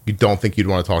life. You don't think you'd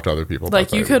want to talk to other people about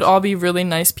Like, you could all be really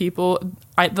nice people.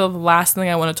 The last thing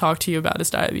I want to talk to you about is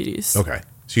diabetes. Okay.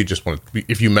 So you just want to,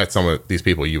 if you met some of these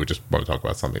people, you would just want to talk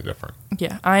about something different.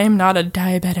 Yeah, I am not a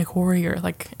diabetic warrior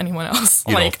like anyone else.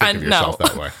 You like, don't think of yourself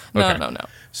that way. Okay. No.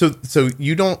 So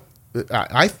you don't.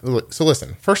 So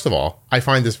listen. First of all, I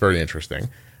find this very interesting.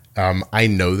 I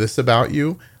know this about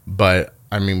you, but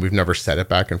I mean, we've never said it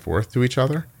back and forth to each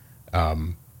other. I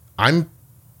mean,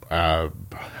 I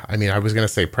was going to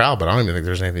say proud, but I don't even think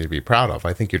there's anything to be proud of.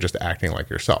 I think you're just acting like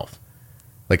yourself.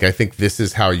 Like, I think this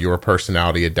is how your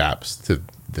personality adapts to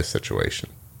this situation.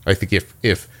 I think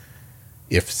if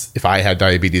I had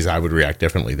diabetes, I would react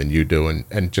differently than you do,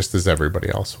 and just as everybody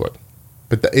else would.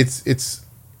 But it's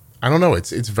I don't know.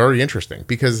 It's very interesting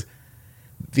because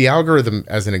the algorithm,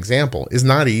 as an example, is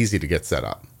not easy to get set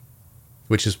up,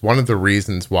 which is one of the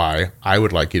reasons why I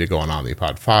would like you to go on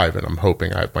Omnipod 5, and I'm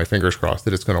hoping, I have my fingers crossed,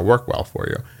 that it's going to work well for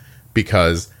you,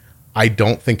 because I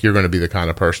don't think you're going to be the kind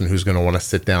of person who's going to want to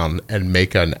sit down and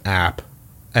make an app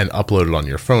and upload it on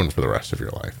your phone for the rest of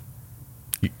your life.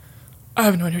 I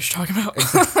have no idea what you're talking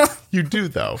about. You do,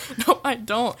 though. No, I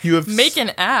don't. You have make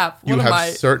an app. You have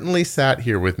certainly sat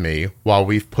here with me while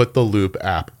we've put the Loop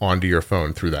app onto your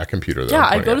phone through that computer. Yeah,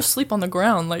 I go to sleep on the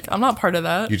ground. Like, I'm not part of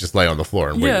that. You just lay on the floor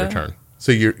and wait your turn.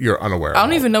 So you're unaware. I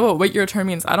don't even know what wait your turn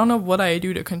means. I don't know what I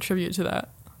do to contribute to that.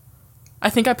 I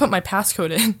think I put my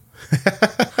passcode in.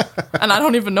 And I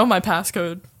don't even know my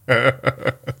passcode.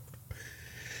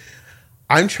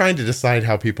 I'm trying to decide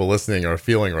how people listening are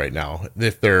feeling right now.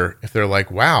 If they're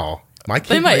like, wow, my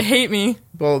kid they might hate me.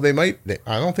 Well, they might.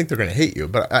 I don't think they're going to hate you.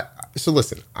 But so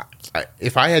listen,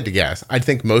 if I had to guess, I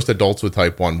think most adults with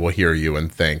type 1 will hear you and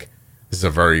think this is a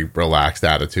very relaxed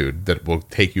attitude that will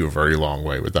take you a very long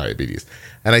way with diabetes.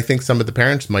 And I think some of the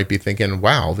parents might be thinking,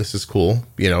 wow, this is cool,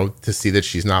 to see that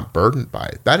she's not burdened by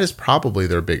it. That is probably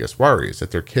their biggest worry, is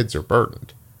that their kids are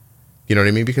burdened. You know what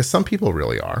I mean? Because some people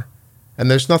really are. And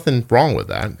there's nothing wrong with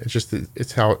that. It's just,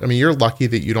 it's how, I mean, you're lucky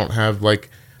that you don't have like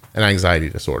an anxiety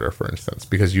disorder, for instance,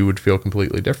 because you would feel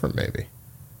completely different maybe.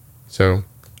 So.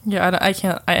 Yeah, I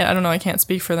can't, I don't know. I can't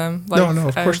speak for them. Like, no,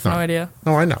 of course not. I have no idea.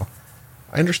 No, I know.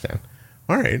 I understand.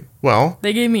 All right. Well.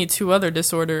 They gave me 2 other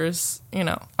disorders.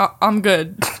 I'm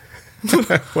good.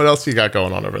 What else you got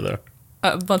going on over there?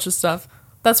 A bunch of stuff.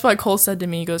 That's why Cole said to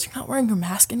me, he goes, "You're not wearing your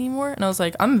mask anymore?" And I was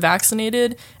like, I'm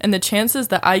vaccinated, and the chances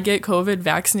that I get COVID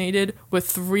vaccinated with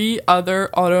 3 other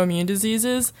autoimmune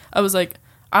diseases, I was like,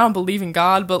 I don't believe in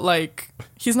God, but like,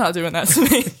 he's not doing that to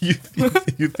me.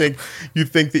 you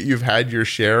think that you've had your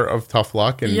share of tough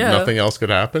luck and nothing else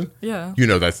could happen? Yeah.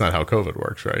 That's not how COVID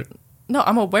works, right? No,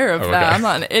 I'm aware of that. I'm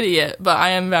not an idiot, but I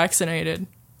am vaccinated.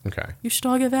 Okay. You should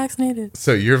all get vaccinated.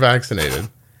 So you're vaccinated.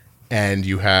 And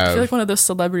you have... I feel like one of those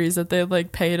celebrities that they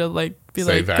like pay to like be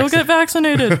like, go get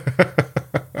vaccinated.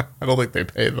 I don't think they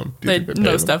pay them. They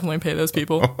most definitely pay those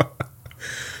people.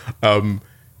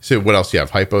 So what else do you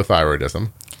have? Hypothyroidism.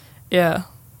 Yeah.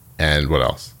 And what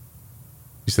else?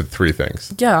 You said 3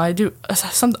 things. Yeah, I do.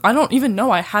 I don't even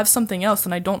know. I have something else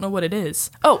and I don't know what it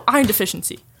is. Oh, iron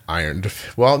deficiency.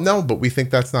 Well, no, but we think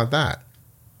that's not that.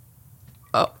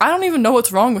 I don't even know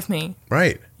what's wrong with me.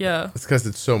 Right. Yeah. It's because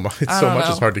it's so much. It's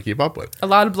hard to keep up with. A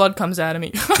lot of blood comes out of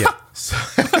me. Yeah.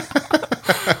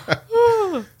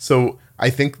 So I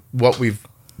think what we've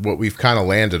kind of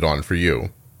landed on for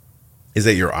you is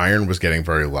that your iron was getting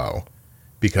very low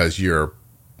because your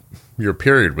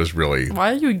period was really.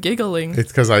 Why are you giggling?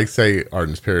 It's because I say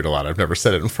Arden's period a lot. I've never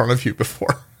said it in front of you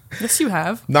before. Yes, you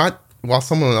have. Not while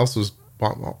someone else was.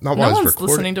 Well, not no while one's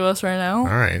listening to us right now. All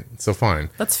right, so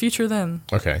fine. That's future them.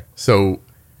 Okay, so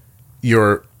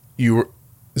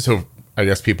so I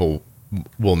guess people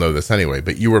will know this anyway,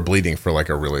 but you were bleeding for like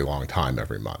a really long time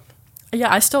every month.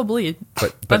 Yeah, I still bleed,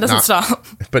 but that doesn't stop.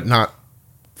 But not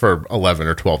for 11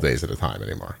 or 12 days at a time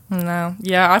anymore. No,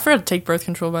 yeah, I forgot to take birth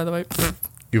control, by the way.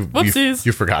 Whoopsies.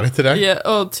 You forgot it today? Yeah.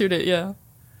 Oh, 2 days. Yeah.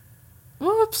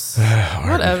 Whoops.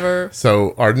 Whatever.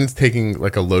 So Arden's taking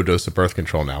like a low dose of birth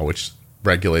control now, which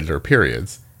regulated her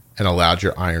periods and allowed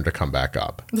your iron to come back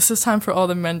up. This is time for all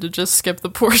the men to just skip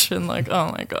the portion. Like,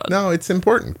 oh my God. No, it's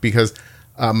important because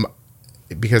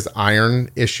iron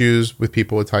issues with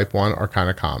people with type 1 are kind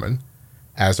of common,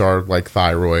 as are like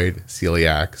thyroid,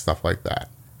 celiac, stuff like that.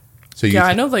 So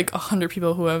I know like 100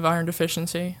 people who have iron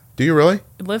deficiency. Do you really?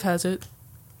 Liv has it.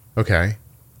 Okay.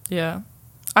 Yeah.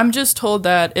 I'm just told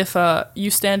that if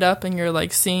you stand up and you're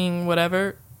like seeing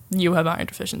whatever, you have iron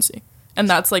deficiency. And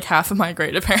that's like half of my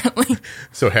grade, apparently.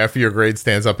 So half of your grade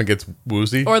stands up and gets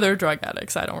woozy? Or they're drug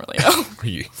addicts. I don't really know.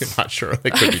 You're not sure. They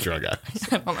could be drug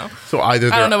addicts. I don't know. So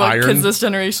either I don't know their what kids iron, this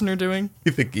generation are doing.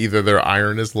 you think either their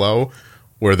iron is low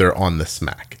or they're on the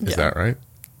smack. Is Yeah. that right?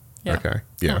 Yeah. Okay.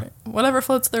 Yeah. All right. Whatever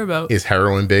floats their boat. Is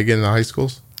heroin big in the high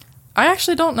schools? I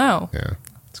actually don't know. Yeah.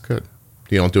 It's good.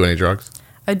 You don't do any drugs?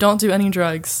 I don't do any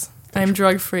drugs. I'm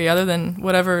drug free other than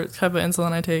whatever type of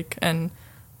insulin I take and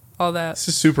all that. This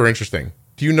is super interesting.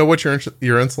 Do you know what your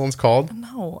insulin's called?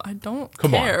 No, I don't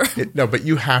Come care. on. No, but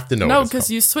you have to know No, what it's because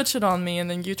called. you switch it on me and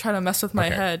then you try to mess with my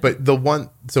Okay. head. But the one,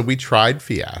 so we tried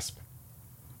Fiasp.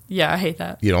 Yeah, I hate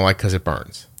that. You don't like because it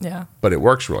burns, Yeah, but it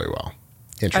works really well.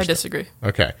 I Interesting. disagree.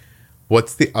 Okay.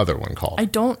 What's the other one called? I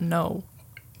don't know.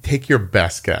 Take your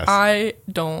best guess. I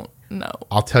don't know.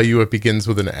 I'll tell you it begins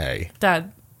with an A.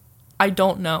 Dad, I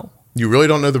don't know. You really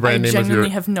don't know the I brand name of your... genuinely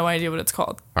have no idea what it's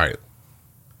called. All right.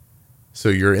 So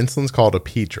your insulin's called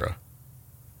Apidra.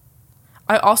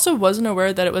 I also wasn't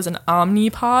aware that it was an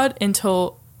Omnipod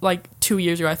until like 2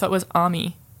 years ago. I thought it was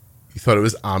Ami. You thought it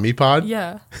was Omnipod?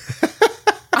 Yeah.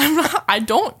 I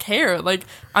don't care. Like,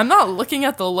 I'm not looking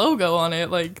at the logo on it.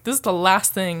 Like, this is the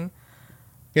last thing.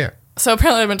 Yeah. So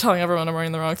apparently I've been telling everyone I'm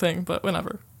wearing the wrong thing, but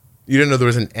whatever. You didn't know there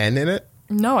was an N in it?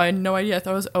 No, I had no idea. I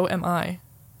thought it was OMI. I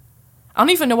don't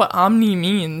even know what Omni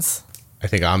means. I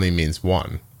think Omni means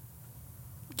one.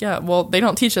 Yeah, well, they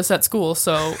don't teach us at school,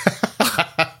 so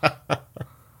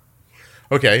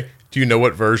Okay. Do you know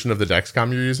what version of the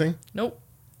Dexcom you're using? nope.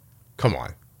 Come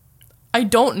on. I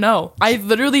don't know. I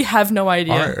literally have no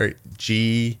idea. All right.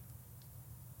 G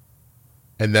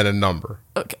and then a number.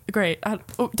 Okay, great.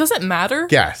 Does it matter?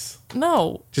 Guess.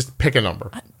 No. Just pick a number.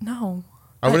 No.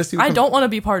 I want to see what I comes- don't want to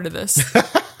be part of this.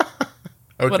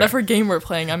 Okay. Whatever game we're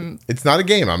playing, It's not a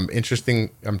game. I'm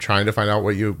trying to find out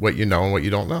what you know and what you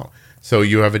don't know. So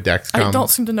you have a Dexcom. I don't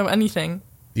seem to know anything.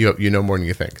 You know more than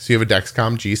you think. So you have a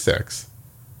Dexcom G6.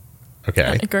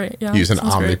 Okay. Great. Yeah. Use an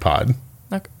sounds great. Omnipod.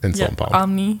 Okay. insulin pump.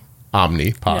 Yeah.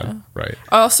 Omnipod. Right.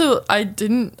 Also,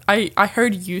 I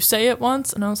heard you say it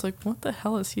once, and I was like, what the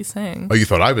hell is he saying? Oh, you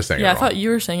thought I was saying it Yeah, I wrong. thought you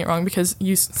were saying it wrong because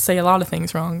you say a lot of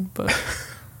things wrong, but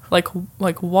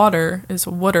like water is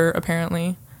water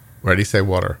apparently. Ready? Say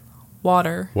water.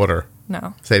 Water. Water.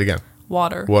 No. Say it again.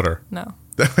 Water. Water. No.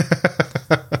 All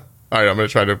right. I'm going to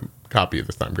try to copy you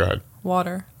this time. Go ahead.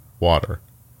 Water. Water.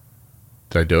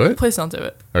 Did I do it? Please don't do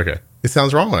it. Okay. It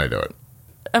sounds wrong when I do it.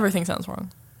 Everything sounds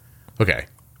wrong. Okay.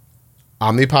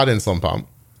 Omnipod insulin pump.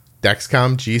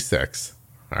 Dexcom G6.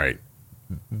 All right.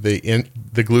 The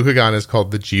glucagon is called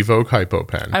the Gvoke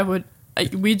HypoPen.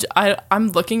 I'm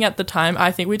looking at the time.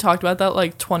 I think we talked about that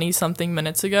like 20 something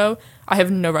minutes ago. I have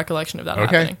no recollection of that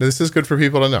Okay. happening. This is good for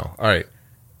people to know. All right.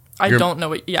 I Your- don't know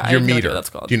what. Yeah, I Your have no idea meter. what that's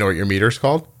called. Do you know what your meter's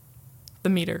called? The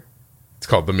meter. It's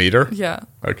called the meter? Yeah.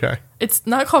 Okay. It's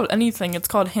not called anything. It's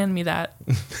called hand me that.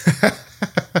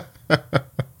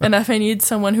 And if I need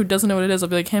someone who doesn't know what it is, I'll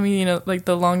be like, hand me, like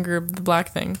the black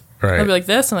thing. Right. I'll be like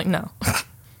this. I'm like, no.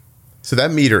 So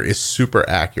that meter is super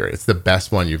accurate. It's the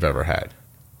best one you've ever had.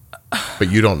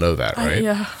 But you don't know that, right?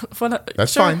 Yeah.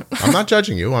 That's sure. fine. I'm not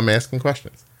judging you. I'm asking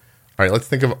questions. All right, let's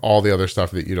think of all the other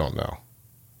stuff that you don't know. All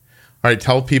right,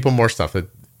 tell people more stuff.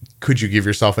 Could you give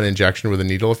yourself an injection with a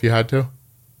needle if you had to?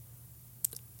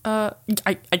 I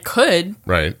could.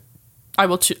 Right.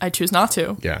 I choose not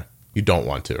to. Yeah. You don't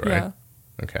want to, right? Yeah.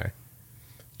 Okay.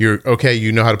 You're okay.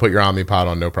 You know how to put your Omnipod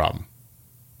on, no problem.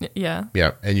 Yeah.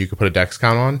 Yeah. And you could put a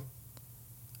Dexcom on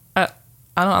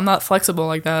I'm not flexible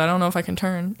like that. I don't know if I can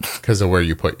turn. because of where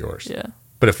you put yours. Yeah.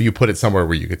 But if you put it somewhere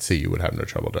where you could see, you would have no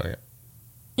trouble doing it.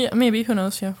 Yeah, maybe. Who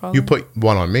knows? Yeah, probably. You put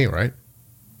one on me, right?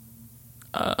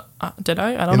 Did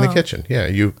I? I don't In know. the kitchen. Yeah.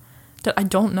 I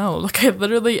don't know. Like, I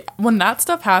literally, when that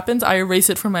stuff happens, I erase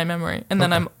it from my memory. And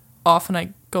then I'm off and I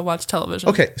go watch television.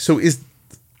 Okay.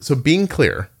 So being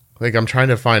clear, like I'm trying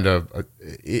to find are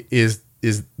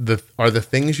the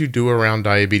things you do around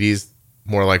diabetes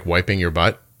more like wiping your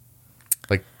butt?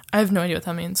 I have no idea what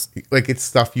that means. Like it's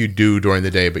stuff you do during the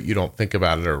day, but you don't think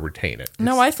about it or retain it.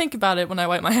 No, I think about it when I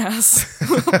wipe my ass.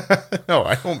 No,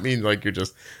 I don't mean like you're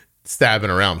just stabbing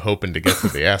around hoping to get to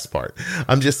the ass part.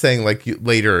 I'm just saying like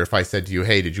later, if I said to you,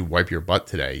 hey, did you wipe your butt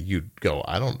today? You'd go,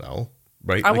 I don't know.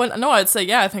 Right? I wouldn't. No, I'd say,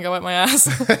 yeah, I think I wiped my ass.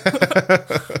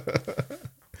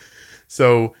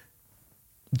 So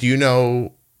do you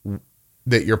know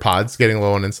that your pod's getting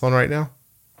low on insulin right now?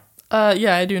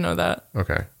 Yeah, I do know that.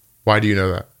 Okay. Why do you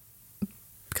know that?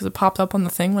 Because it popped up on the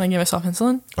thing when I gave myself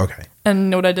insulin. Okay. And you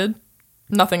know what I did?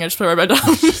 Nothing. I just put it right back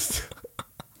down.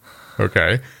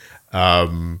 Okay.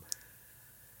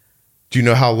 Do you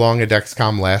know how long a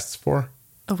Dexcom lasts for?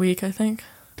 A week, I think.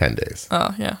 10 days.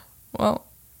 Oh, yeah. Well,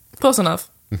 Close enough.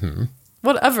 Mm-hmm.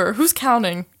 Whatever. Who's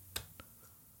counting?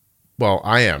 Well,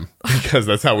 I am, because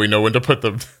that's how we know when to put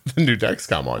the new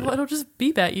Dexcom on you. Well, it'll just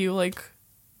beep at you. Like,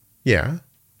 yeah,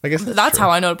 I guess that's true. how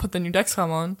I know to put the new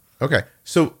Dexcom on. Okay,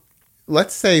 so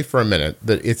let's say for a minute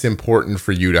that it's important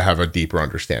for you to have a deeper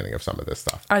understanding of some of this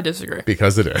stuff. I disagree.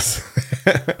 Because it is.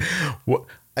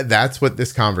 That's what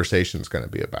this conversation is going to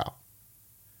be about.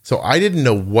 So I didn't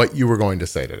know what you were going to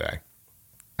say today.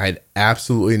 I had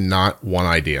absolutely not one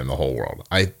idea in the whole world.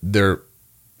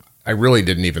 I really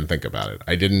didn't even think about it.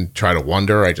 I didn't try to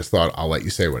wonder. I just thought, I'll let you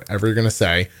say whatever you're going to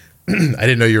say. I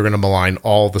didn't know you were going to malign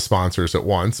all the sponsors at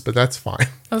once, but that's fine.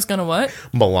 I was going to what?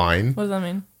 Malign. What does that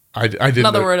mean? I didn't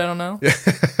Another word I don't know.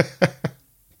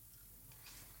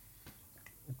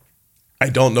 I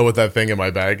don't know what that thing in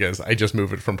my bag is. I just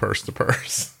move it from purse to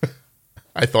purse.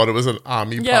 I thought it was an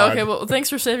Omnipod. Yeah, okay, well, thanks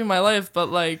for saving my life,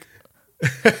 but like,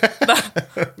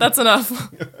 that's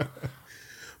enough.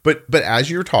 But as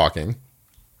you're talking,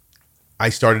 I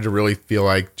started to really feel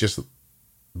like just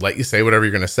let you say whatever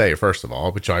you're going to say, first of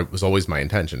all, which was always my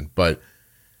intention, but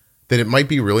that it might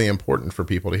be really important for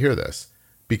people to hear this,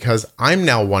 because I'm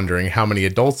now wondering how many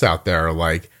adults out there are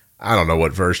like, I don't know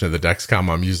what version of the Dexcom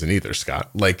I'm using either, Scott.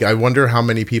 Like, I wonder how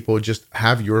many people just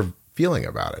have your feeling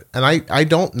about it. And I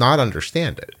don't not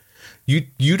understand it.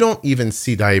 You don't even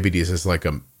see diabetes as like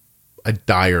a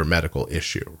dire medical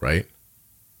issue, right?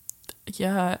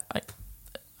 Yeah,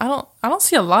 I don't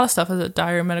see a lot of stuff as a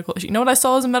dire medical issue. You know what I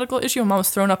saw as a medical issue? When Mom was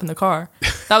thrown up in the car.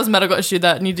 That was a medical issue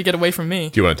that needed to get away from me.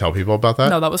 Do you want to tell people about that?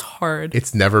 No, that was hard.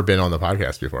 It's never been on the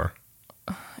podcast before.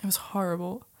 It was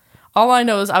horrible. All I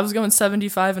know is I was going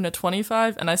 75 and a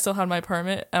 25, and I still had my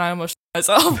permit, and I almost shit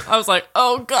myself. I was like,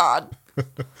 oh, God.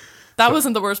 That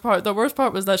wasn't the worst part. The worst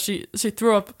part was that she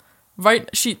threw up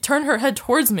she turned her head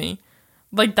towards me.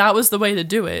 Like, that was the way to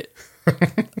do it.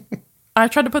 I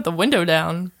tried to put the window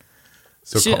down.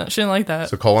 So she didn't like that.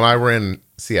 So Cole and I were in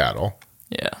Seattle.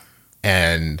 Yeah.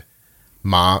 And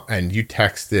you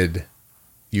texted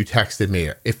me.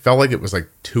 It felt like it was like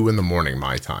 2 a.m.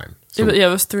 my time. So, it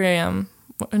was 3 a.m.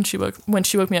 when she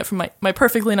woke me up from my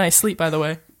perfectly nice sleep, by the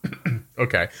way.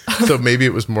 Okay. So maybe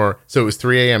it was more, so it was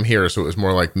 3 a.m. here, so it was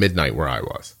more like midnight where I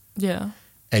was. Yeah.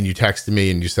 And you texted me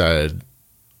and you said,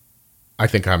 I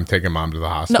think I'm taking Mom to the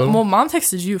hospital. No, well, Mom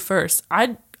texted you first.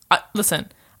 Listen,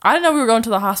 I didn't know we were going to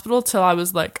the hospital till I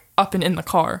was like up and in the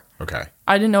car. Okay.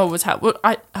 I didn't know what was happening.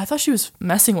 I thought she was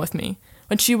messing with me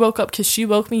when she woke up, because she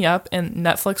woke me up and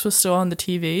Netflix was still on the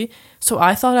TV. So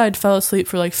I thought I'd fell asleep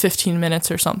for like 15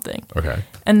 minutes or something. Okay.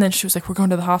 And then she was like, we're going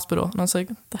to the hospital. And I was like,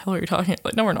 what the hell are you talking about?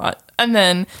 Like, no, we're not. And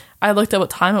then I looked at what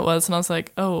time it was and I was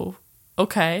like, oh,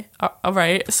 okay. All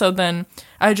right. So then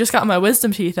I just got my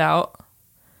wisdom teeth out.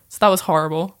 So that was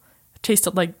horrible. It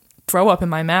tasted like throw up in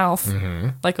my mouth. Mm-hmm.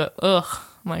 Like ugh,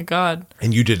 my God.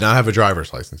 And you did not have a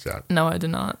driver's license yet? No, I did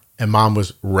not. And Mom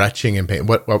was retching in pain.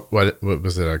 What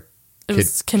was it?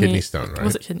 Kidney stone, right?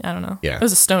 Was it kidney? I don't know. Yeah. It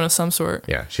was a stone of some sort.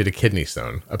 Yeah. She had a kidney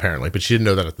stone, apparently, but she didn't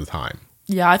know that at the time.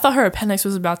 Yeah, I thought her appendix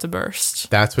was about to burst.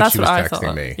 That's what she was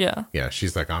texting me. Yeah. Yeah.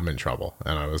 She's like, I'm in trouble.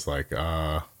 And I was like,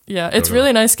 Yeah, it's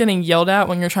really nice getting yelled at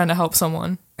when you're trying to help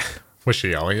someone. Was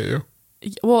she yelling at you?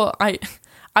 Well,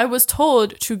 I was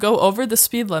told to go over the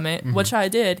speed limit, mm-hmm. which I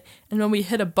did. And when we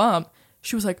hit a bump,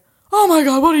 she was like, oh my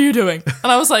God, what are you doing?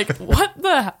 And I was like, what?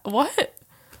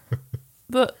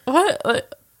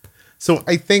 So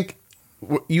I think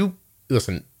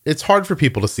listen, it's hard for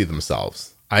people to see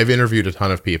themselves. I've interviewed a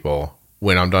ton of people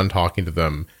when I'm done talking to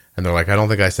them and they're like, I don't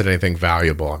think I said anything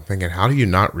valuable. I'm thinking, how do you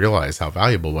not realize how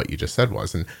valuable what you just said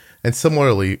was? And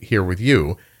similarly here with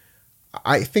you,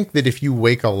 I think that if you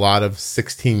wake a lot of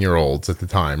 16-year-olds at the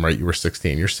time, right? You were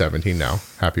 16, you're 17 now.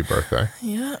 Happy birthday.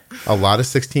 Yeah. A lot of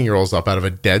 16-year-olds up out of a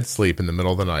dead sleep in the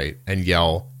middle of the night and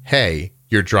yell, hey,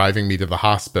 you're driving me to the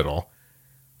hospital.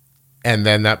 And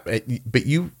then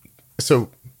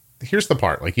so here's the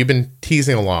part. Like, you've been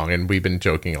teasing along and we've been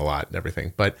joking a lot and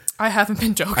everything, but I haven't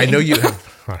been joking. I know you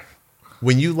have.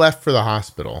 When you left for the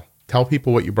hospital, tell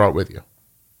people what you brought with you.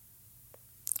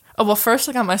 Oh, well, first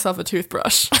I got myself a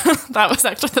toothbrush. That was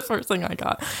actually the first thing I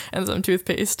got. And some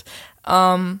toothpaste.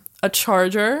 A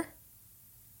charger.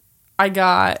 I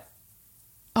got...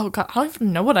 Oh, God. I don't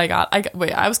even know what I got.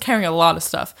 I was carrying a lot of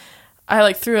stuff.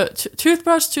 I threw a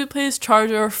toothbrush, toothpaste,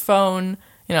 charger, phone,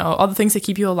 all the things that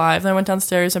keep you alive. Then I went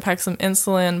downstairs and packed some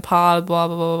insulin, pod, blah,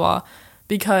 blah, blah, blah,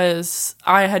 because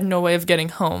I had no way of getting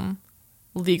home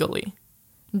legally.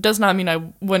 Does not mean I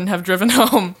wouldn't have driven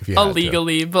home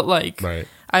illegally, but right.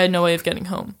 I had no way of getting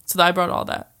home. So I brought all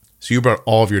that. So you brought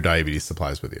all of your diabetes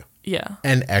supplies with you? Yeah.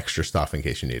 And extra stuff in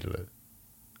case you needed it?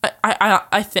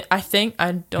 I think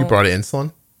I don't... You brought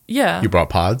insulin? Yeah. You brought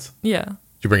pods? Yeah.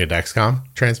 you bring a Dexcom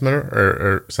transmitter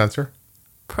or sensor?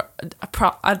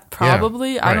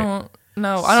 Probably. Yeah, I right. don't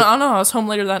know. I don't know. I was home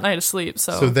later that night asleep.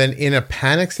 So then in a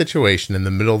panic situation in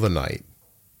the middle of the night,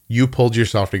 you pulled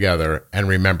yourself together and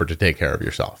remembered to take care of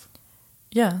yourself.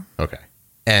 Yeah. Okay.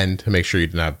 And to make sure you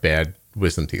didn't have bad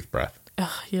wisdom teeth breath. Ugh,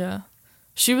 yeah.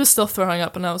 She was still throwing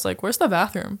up, and I was like, where's the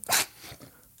bathroom? I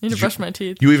need to brush my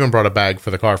teeth. You even brought a bag for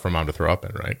the car for Mom to throw up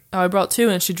in, right? Oh, I brought 2,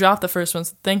 and she dropped the first one.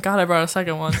 So thank God I brought a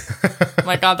second one.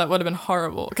 My God, that would have been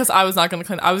horrible. Because I was not going to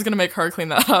clean. I was going to make her clean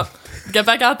that up. Get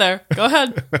back out there. Go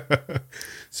ahead.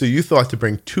 So you thought to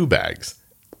bring 2 bags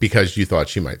because you thought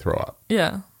she might throw up.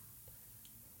 Yeah.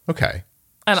 Okay.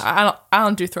 And I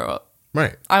don't do throw up.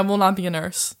 Right. I will not be a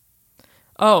nurse.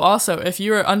 Oh, also, if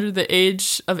you are under the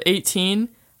age of 18,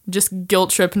 just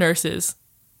guilt trip nurses.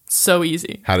 So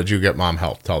easy. How did you get Mom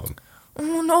help? Tell them.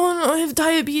 Oh, no, I have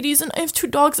diabetes and I have 2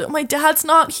 dogs. My dad's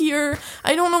not here.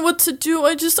 I don't know what to do.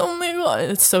 Oh my God.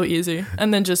 It's so easy.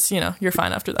 And then just, you're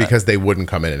fine after that. Because they wouldn't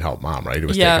come in and help Mom, right? It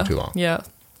was taking too long. Yeah.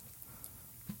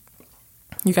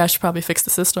 You guys should probably fix the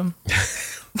system.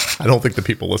 I don't think the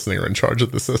people listening are in charge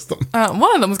of the system.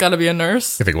 One of them's got to be a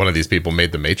nurse. I think one of these people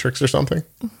made the Matrix or something.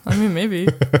 I mean, maybe.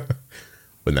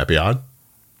 Wouldn't that be odd?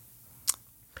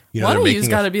 One of you's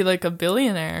got to be like a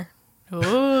billionaire.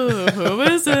 Oh, who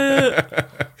is it?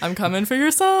 I'm coming for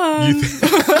your son.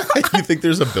 You think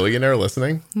there's a billionaire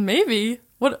listening? Maybe.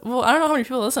 What? Well, I don't know how many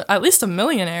people listen. At least a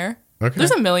millionaire. Okay.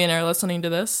 There's a millionaire listening to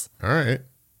this. All right.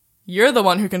 You're the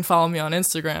one who can follow me on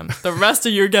Instagram. The rest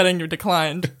of you are getting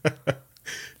declined.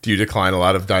 Do you decline a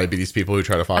lot of diabetes people who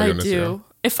try to follow you on Instagram? I do.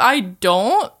 If I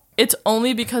don't, it's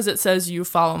only because it says you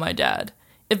follow my dad.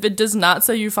 If it does not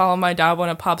say you follow my dad when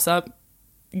it pops up,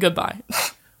 goodbye.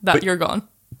 You're gone.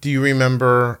 Do you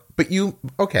remember? But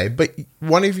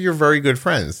one of your very good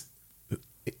friends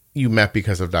you met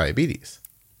because of diabetes.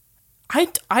 I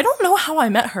don't know how I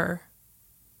met her.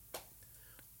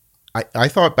 I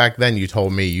thought back then you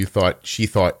told me she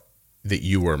thought that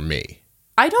you were me.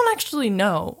 I don't actually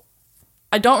know.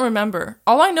 I don't remember.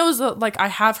 All I know is that I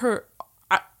have her.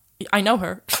 I know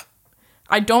her.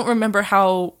 I don't remember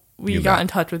how we got in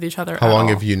touch with each other. How long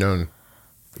have you known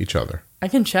each other? I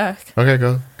can check. Okay,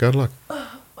 go look.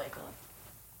 Oh my God.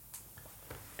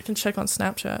 I can check on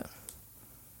Snapchat.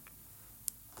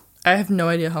 I have no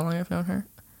idea how long I've known her.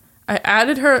 I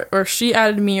added her, or she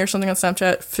added me or something on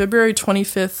Snapchat, February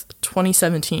 25th,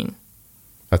 2017.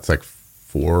 That's like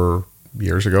 4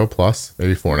 years ago plus,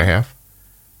 maybe 4.5.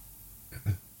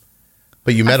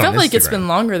 But you met on Instagram. I feel like it's been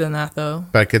longer than that, though.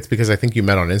 But it's because I think you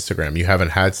met on Instagram. You haven't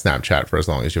had Snapchat for as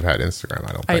long as you've had Instagram,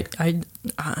 I don't think.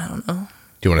 I don't know.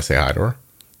 Do you want to say hi to her?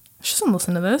 She doesn't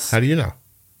listen to this. How do you know?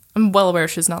 I'm well aware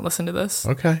she's not listening to this.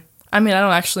 Okay. I mean, I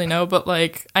don't actually know, but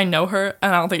I know her,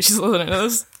 and I don't think she's listening to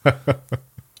this.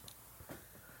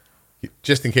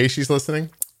 Just in case she's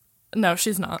listening? No,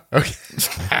 she's not. Okay.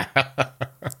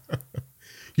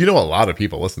 You know a lot of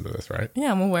people listen to this, right?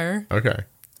 Yeah, I'm aware. Okay.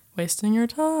 Wasting your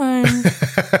time.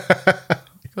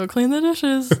 Go clean the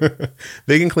dishes.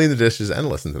 They can clean the dishes and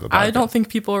listen to the podcast. I don't think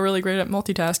people are really great at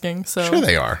multitasking. So sure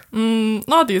they are.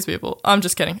 Not these people. I'm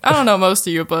just kidding. I don't know most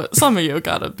of you, but some of you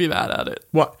gotta be bad at it.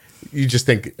 What? You just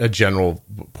think a general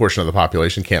portion of the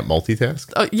population can't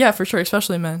multitask? Oh, yeah, for sure,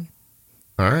 especially men.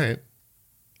 All right.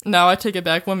 No, I take it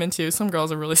back. Women too. Some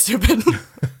girls are really stupid.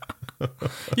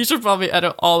 You should probably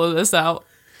edit all of this out.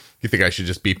 You think I should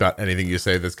just beep out anything you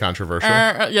say that's controversial?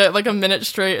 Yeah, like a minute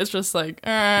straight. It's just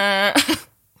and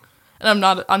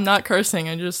I'm not cursing.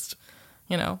 I just,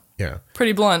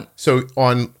 pretty blunt. So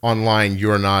online,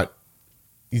 you're not.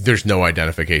 There's no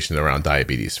identification around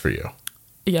diabetes for you.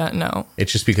 Yeah, no.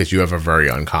 It's just because you have a very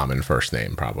uncommon first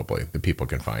name, probably, that people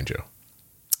can find you.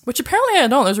 Which apparently I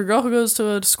don't. There's a girl who goes to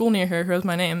a school near here who has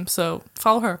my name, so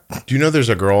follow her. Do you know there's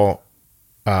a girl,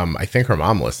 I think her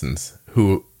mom listens,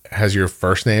 who has your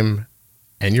first name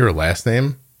and your last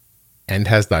name and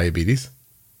has diabetes?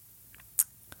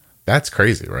 That's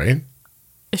crazy, right?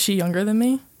 Is she younger than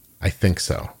me? I think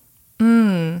so.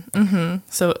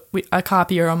 So I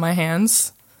copy her on my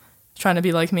hands, trying to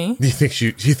be like me. Do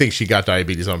you think she got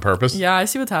diabetes on purpose? Yeah, I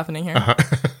see what's happening here.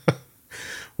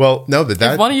 Well, no,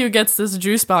 if one of you gets this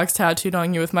juice box tattooed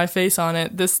on you with my face on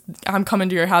it, I'm coming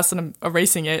to your house and I'm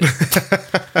erasing it.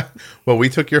 Well, we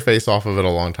took your face off of it a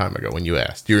long time ago when you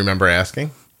asked. Do you remember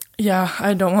asking? Yeah,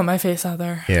 I don't want my face out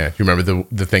there. Yeah. Do you remember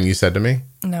the thing you said to me?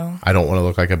 No. I don't want to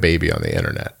look like a baby on the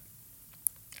internet.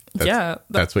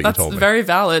 That's what you told me. That's very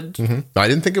valid. Mm-hmm. I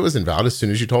didn't think it was invalid. As soon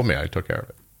as you told me, I took care of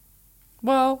it.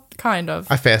 Well, kind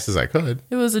of. As fast as I could.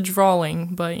 It was a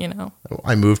drawing, but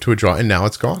I moved to a draw, and now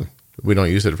it's gone. We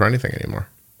don't use it for anything anymore.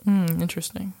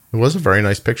 Interesting. It was a very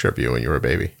nice picture of you when you were a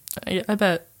baby. I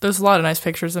bet. There's a lot of nice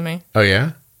pictures of me. Oh,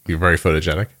 yeah? You're very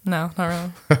photogenic? No,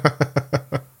 not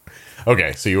really.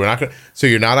 Okay, so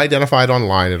you're not identified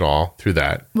online at all through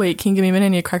that. Wait, can you give me a minute? I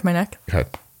need to crack my neck. Okay.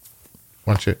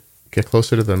 Why don't you get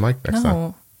closer to the mic next time?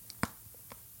 No.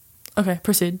 Okay,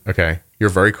 proceed. Okay. You're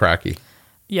very cracky.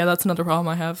 Yeah, that's another problem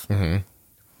I have.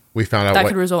 We found out That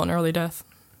could result in early death.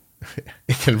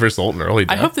 it can result in early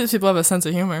death. I hope these people have a sense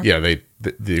of humor. Yeah, you're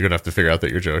going to have to figure out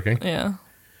that you're joking. Yeah.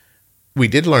 We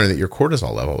did learn that your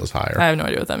cortisol level was higher, I have no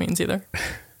idea what that means either.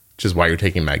 which is why you're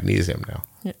taking magnesium now.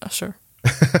 Yeah, sure.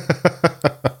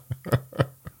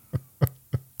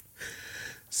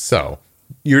 So,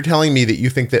 you're telling me that you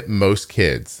think that most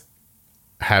kids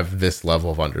have this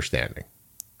level of understanding.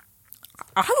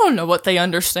 I don't know what they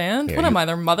understand. Yeah, what am I,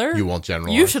 their mother? You won't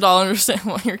generalize. You should all understand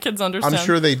what your kids understand. I'm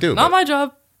sure they do. Not my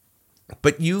job.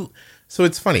 But so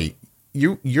it's funny.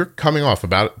 You're coming off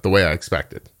about the way I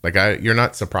expected. Like you're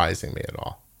not surprising me at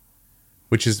all,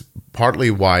 which is partly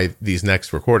why these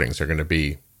next recordings are going to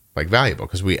be like valuable,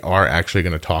 because we are actually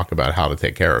going to talk about how to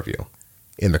take care of you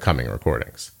in the coming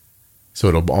recordings. So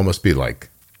it'll almost be like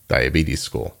diabetes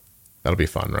school. That'll be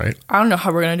fun, right? I don't know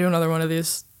how we're going to do another one of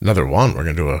these. Another one. We're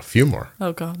going to do a few more.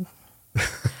 Oh, God.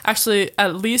 Actually,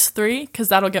 at least 3, because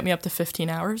that'll get me up to 15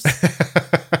 hours.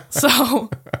 So.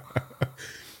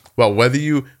 Well, whether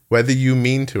you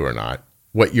mean to or not,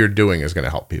 what you're doing is going to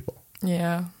help people.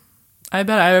 Yeah. I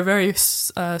bet I have a very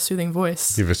soothing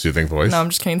voice. You have a soothing voice? No, I'm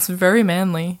just kidding. It's very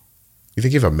manly. You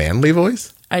think you have a manly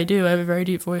voice? I do. I have a very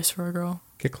deep voice for a girl.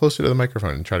 Get closer to the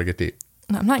microphone and try to get deep.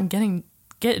 No, I'm not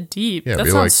get deep. Yeah, that be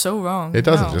sounds like, so wrong. It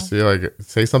doesn't. No. Just like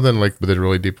say something like with a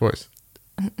really deep voice.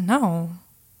 No.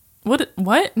 What?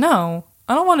 No.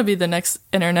 I don't want to be the next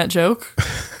internet joke.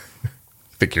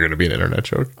 Think you're going to be an internet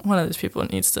joke? One of those people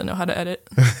needs to know how to edit.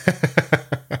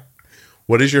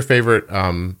 What is your favorite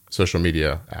social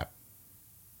media app?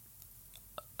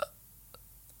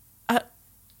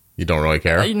 You don't really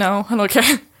care? No, I don't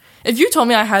care. If you told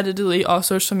me I had to delete all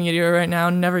social media right now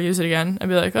and never use it again, I'd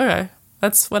be like, okay,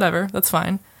 that's whatever. That's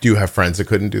fine. Do you have friends that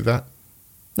couldn't do that?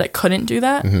 That couldn't do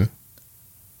that?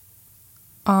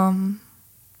 Mm-hmm.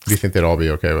 Do you think they'd all be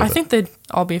okay with it? I think they'd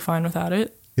all be fine without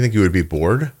it. You think you would be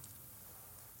bored?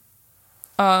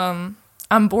 I'm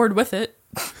bored with it.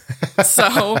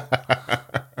 So,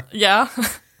 yeah.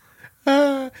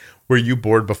 Were you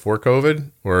bored before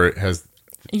COVID, or has...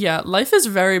 Yeah, life is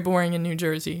very boring in New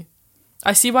Jersey.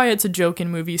 I see why it's a joke in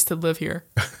movies to live here.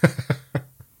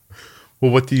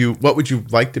 Well, what would you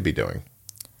like to be doing?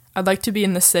 I'd like to be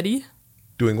in the city.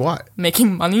 Doing what?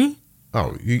 Making money.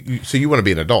 Oh, so you want to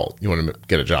be an adult. You want to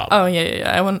get a job. Oh,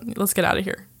 yeah. Let's get out of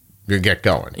here. You're going to get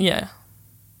going. Yeah.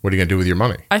 What are you going to do with your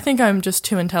money? I think I'm just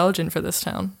too intelligent for this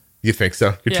town. You think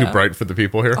so? You're too bright for the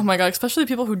people here? Oh my God, especially the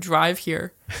people who drive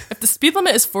here. If the speed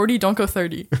limit is 40, don't go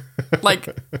 30.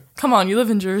 Like, come on, you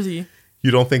live in Jersey. You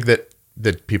don't think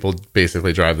that people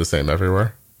basically drive the same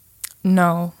everywhere?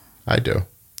 No. I do.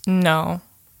 No.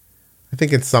 I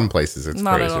think in some places it's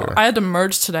Not crazier. at all. I had to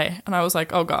merge today, and I was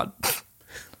like, oh God.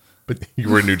 But you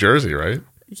were in New Jersey, right?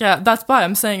 Yeah, that's why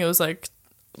I'm saying it was like,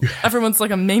 everyone's like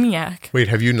a maniac. Wait,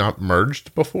 have you not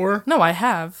merged before? No, I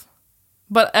have.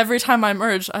 But every time I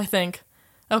merge, I think,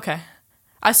 okay.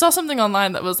 I saw something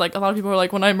online that was like, a lot of people were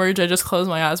like, when I merge, I just close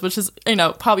my eyes, which is, you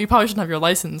probably shouldn't have your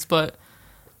license, but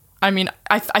I mean,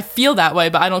 I feel that way,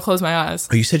 but I don't close my eyes.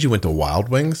 Oh, you said you went to Wild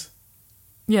Wings?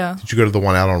 Yeah. Did you go to the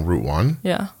one out on Route 1?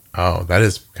 Yeah. Oh, that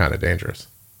is kind of dangerous.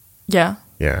 Yeah.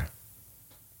 Yeah.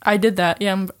 I did that.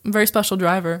 Yeah, I'm a very special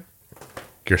driver.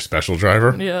 You're a special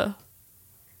driver? Yeah.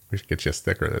 We should get you a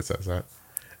sticker that says that.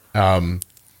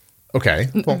 Okay.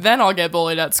 Well, Then I'll get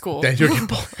bullied at school. then you'll get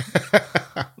bullied.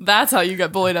 That's how you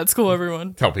get bullied at school,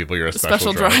 everyone. Tell people you're a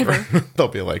special driver. They'll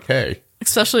be like, hey.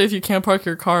 Especially if you can't park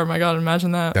your car. My God,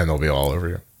 imagine that. Then they'll be all over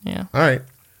you. Yeah. All right.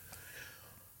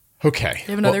 Okay.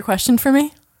 You have another question for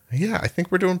me? Yeah, I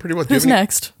think we're doing pretty well. Who's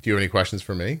next? Do you have any questions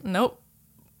for me? Nope.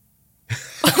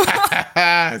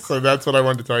 So that's what I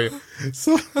wanted to tell you.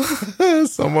 So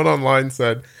someone online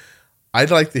said, I'd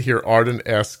like to hear Arden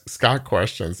ask Scott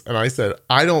questions. And I said,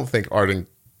 I don't think Arden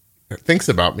thinks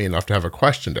about me enough to have a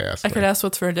question to ask I me. could ask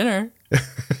what's for dinner.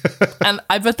 And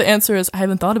I bet the answer is I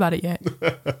haven't thought about it yet.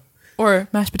 Or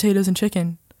mashed potatoes and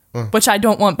chicken. Which I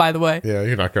don't want, by the way. Yeah,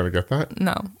 you're not going to get that?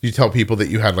 No. You tell people that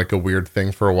you had like a weird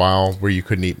thing for a while where you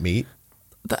couldn't eat meat?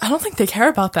 I don't think they care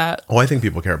about that. Oh, I think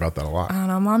people care about that a lot. I don't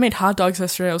know. Mom made hot dogs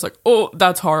yesterday. I was like, oh,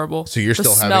 that's horrible. So you're the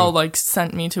still smell having... like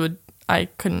sent me to I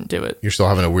couldn't do it. You're still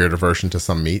having a weird aversion to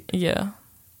some meat? Yeah.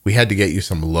 We had to get you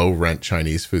some low-rent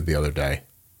Chinese food the other day.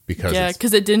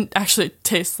 Because it didn't actually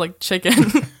taste like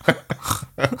chicken.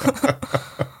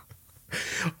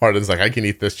 Arden's like, I can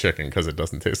eat this chicken because it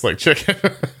doesn't taste like chicken.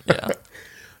 Yeah.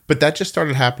 But that just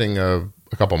started happening a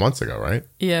couple months ago, right?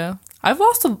 Yeah. I've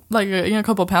lost a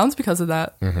couple pounds because of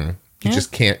that. You Yeah.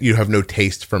 just can't, you have no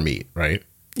taste for meat, right?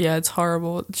 Yeah, it's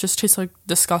horrible. It just tastes like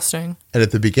disgusting. And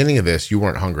at the beginning of this, you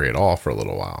weren't hungry at all for a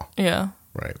little while, Yeah.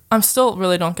 right? I'm still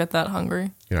really don't get that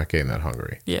hungry. You're not getting that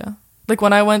hungry. Yeah. Like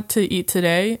when I went to eat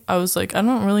today, I was like, I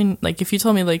don't really, like if you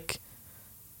told me like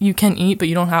you can eat, but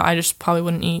you don't have, I just probably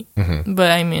wouldn't eat.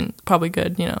 But I mean, probably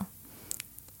good, you know.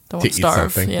 Don't To want to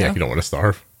starve. eat something. Yeah. You don't want to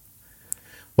starve.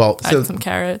 Well, I so had some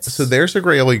carrots. So there's a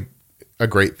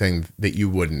great thing that you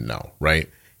wouldn't know, right?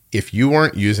 If you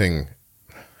weren't using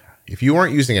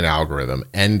an algorithm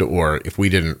and or if we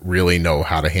didn't really know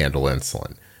how to handle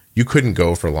insulin, you couldn't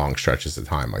go for long stretches of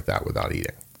time like that without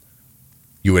eating.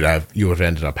 You would have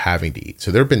ended up having to eat.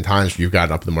 So there have been times where you've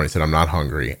gotten up in the morning and said, I'm not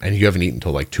hungry, and you haven't eaten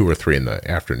until like 2 or 3 in the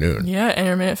afternoon. Yeah,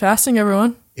 intermittent fasting,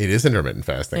 everyone. It is intermittent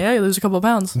fasting. Yeah, you lose a couple of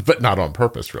pounds. But not on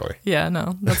purpose, really. Yeah,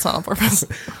 no, that's not on purpose.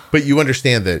 But you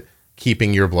understand that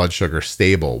keeping your blood sugar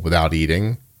stable without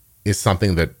eating is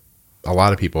something that a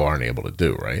lot of people aren't able to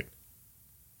do, right?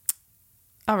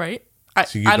 All right.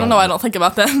 So you I don't know. I don't think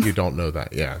about that. You don't know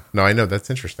that. Yeah. No, I know. That's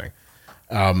interesting.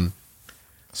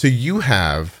 So you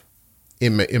have,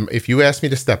 if you ask me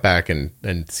to step back and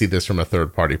see this from a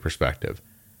third party perspective,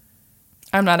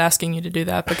 I'm not asking you to do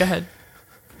that, but go ahead.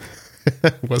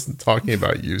 I wasn't talking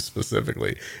about you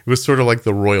specifically. It was sort of like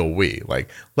the royal we. Like,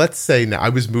 let's say now I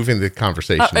was moving the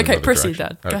conversation. in Okay, another proceed,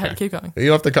 direction. Dad. Go ahead, keep going. You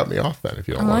don't have to cut me off then if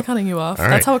you don't I'm not want. cutting you off. All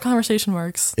That's right. how a conversation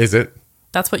works. Is it?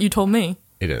 That's what you told me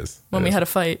It is. when we had a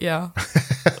fight. Yeah.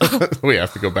 We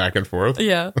have to go back and forth.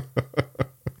 Yeah.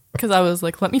 Because I was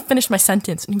like, let me finish my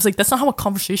sentence. And he was like, that's not how a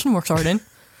conversation works, Arden.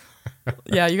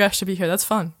 Yeah, you guys should be here. That's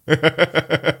fun.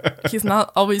 He's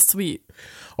not always sweet.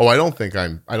 Oh, I don't think.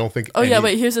 Oh, yeah,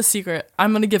 wait, here's a secret.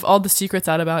 I'm going to give all the secrets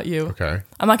out about you. Okay.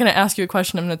 I'm not going to ask you a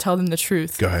question. I'm going to tell them the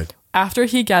truth. Go ahead. After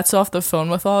he gets off the phone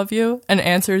with all of you and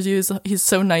answers you, he's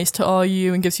so nice to all of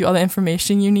you and gives you all the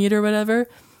information you need or whatever,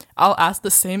 I'll ask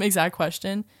the same exact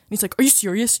question. And he's like, are you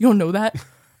serious? You don't know that?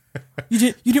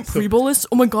 You didn't pre-bolus?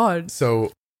 Oh my God.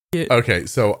 So, okay,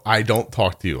 so I don't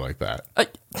talk to you like that.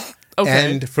 Okay.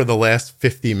 And for the last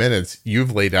 50 minutes,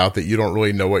 you've laid out that you don't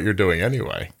really know what you're doing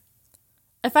anyway.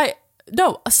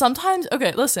 Sometimes,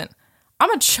 okay, listen,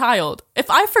 I'm a child. If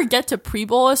I forget to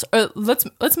pre-bolus, or let's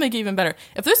make it even better.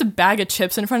 If there's a bag of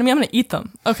chips in front of me, I'm going to eat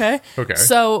them, okay? Okay.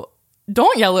 So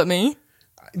don't yell at me.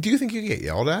 Do you think you get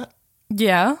yelled at?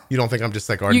 Yeah. You don't think I'm just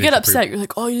like, You get upset. You're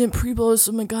like, oh, you didn't pre-bolus.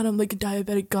 Oh my God, I'm like a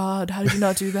diabetic god. How did you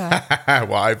not do that?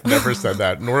 Well, I've never said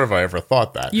that, nor have I ever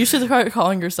thought that. You should start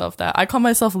calling yourself that. I call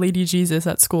myself Lady Jesus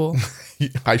at school.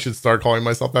 I should start calling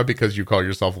myself that because you call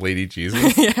yourself Lady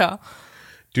Jesus? Yeah.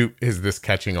 Is this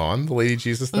catching on, the Lady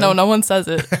Jesus thing? No one says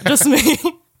it. Just me.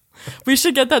 We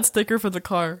should get that sticker for the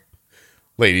car.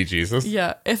 Lady Jesus?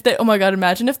 Yeah. Oh my God,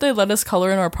 imagine if they let us color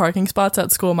in our parking spots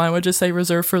at school. Mine would just say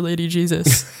reserved for Lady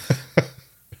Jesus.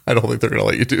 I don't think they're going to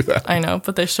let you do that. I know,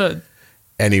 but they should.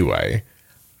 Anyway,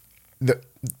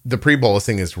 the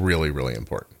pre-bolusing is really, really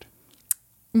important.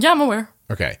 Yeah, I'm aware.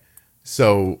 Okay.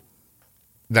 So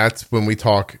that's when we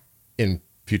talk in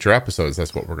future episodes,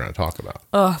 that's what we're going to talk about.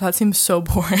 Oh, that seems so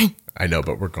boring. I know,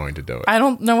 but we're going to do it. I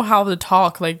don't know how to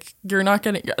talk. Like, you're not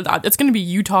going to... It's going to be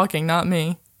you talking, not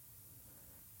me.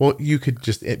 Well, you could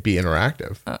just be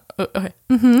interactive. Okay.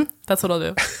 Mm-hmm. That's what I'll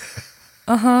do.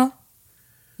 Uh-huh.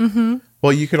 Mm-hmm.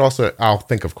 Well, you could also... I'll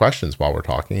think of questions while we're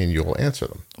talking, and you'll answer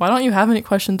them. Why don't you have any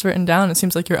questions written down? It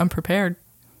seems like you're unprepared.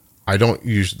 I don't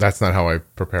usually... That's not how I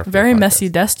prepare for Very the podcast. messy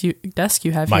desk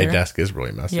you have My here. desk is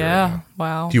really messy right Yeah. now.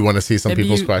 Wow. Do you want to see some Maybe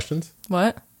people's questions?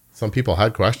 What? Some people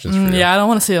had questions for you. Yeah, I don't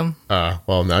want to see them.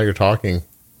 Well, now you're talking,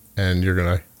 and you're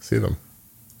going to see them.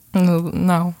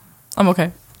 No. I'm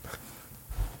okay.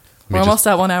 We're almost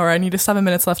at 1 hour. I need 7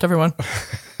 minutes left, everyone.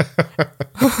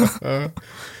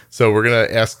 So we're going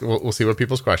to ask... We'll see what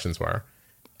people's questions were,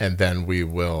 and then we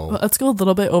will... Well, let's go a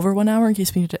little bit over 1 hour in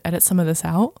case we need to edit some of this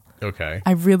out. Okay.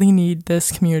 I really need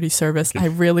this community service. I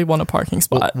really want a parking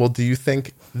spot. Well, do you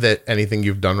think that anything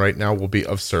you've done right now will be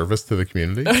of service to the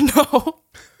community? No.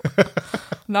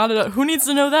 Not at all. Who needs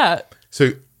to know that?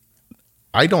 So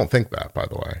I don't think that, by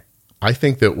the way. I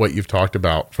think that what you've talked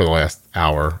about for the last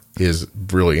hour is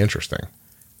really interesting.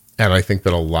 And I think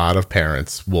that a lot of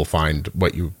parents will find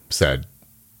what you said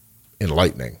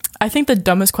enlightening. I think the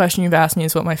dumbest question you've asked me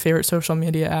is what my favorite social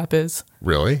media app is.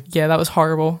 Really? Yeah, that was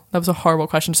horrible. That was a horrible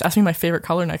question. Just ask me my favorite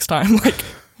color next time. Like,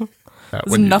 That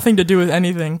it's one nothing to do with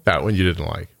anything. That one you didn't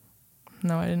like.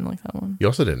 No, I didn't like that one. You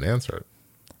also didn't answer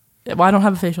it. Well, I don't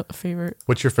have a favorite.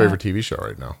 What's your favorite TV show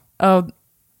right now? Oh,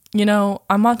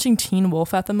 I'm watching Teen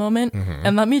Wolf at the moment,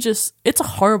 and it's a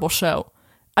horrible show.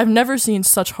 I've never seen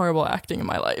such horrible acting in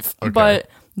my life. Okay. But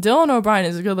Dylan O'Brien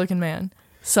is a good looking man.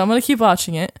 So I'm going to keep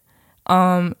watching it.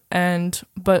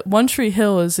 But One Tree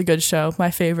Hill is a good show, my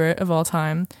favorite of all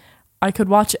time. I could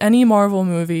watch any Marvel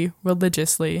movie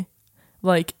religiously.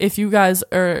 Like, if you guys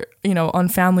are, on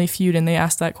Family Feud and they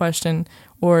ask that question,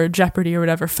 or Jeopardy or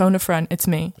whatever, phone a friend, it's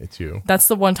me. It's you. That's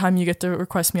the one time you get to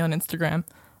request me on Instagram.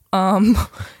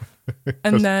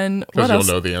 And then what else?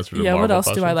 You'll know the answer to yeah, Marvel what else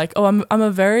questions. do I like? Oh, I'm a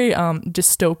very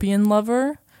dystopian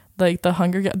lover. Like the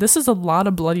Hunger Games. This is a lot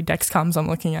of bloody Dexcoms I'm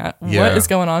looking at. Yeah. What is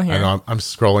going on here? And I'm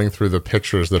scrolling through the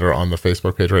pictures that are on the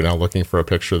Facebook page right now, looking for a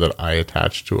picture that I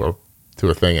attached to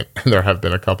a thing. And there have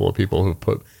been a couple of people who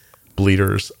put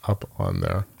bleeders up on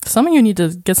Some of you need to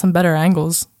get some better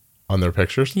angles. on their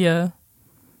pictures. Yeah.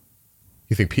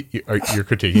 You think you're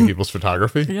critiquing people's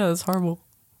photography? Yeah, that's horrible.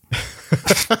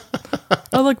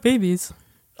 Oh, look, babies.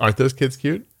 Aren't those kids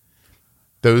cute?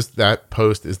 That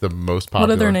post is the most popular.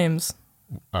 What are their names?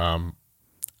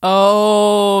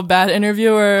 Oh, bad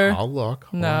interviewer. I'll look.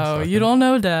 Hold on a No, second. you don't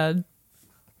know, Dad.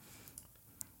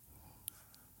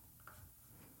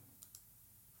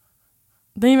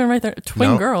 They even write their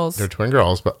twin No, girls. They're twin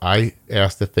girls, but I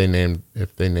asked if they named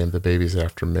the babies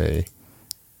after me,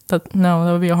 No,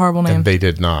 that would be a horrible name. and they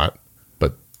did not.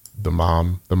 But the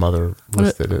mother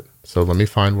listed it. So let me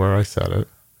find where I said it.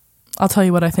 I'll tell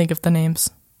you what I think of the names.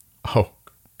 Oh,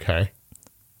 okay.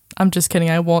 I'm just kidding.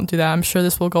 I won't do that. I'm sure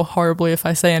this will go horribly if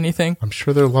I say anything. I'm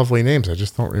sure they're lovely names. I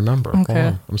just don't remember. Hold Okay.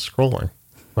 on. I'm scrolling.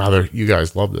 Rather, you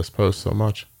guys love this post so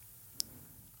much.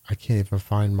 I can't even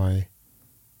find my.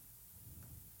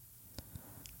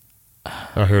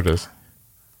 Oh, here it is.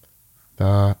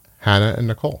 Hannah and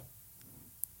Nicole.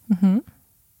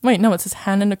 Wait, no, it says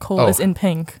Hannah Nicole Oh. is in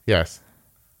pink. Yes.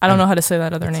 I don't know how to say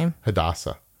that other name.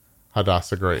 Hadassah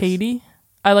Grace. Haiti?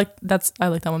 I like that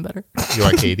one better. You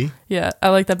like Haiti? Yeah, I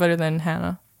like that better than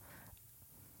Hannah.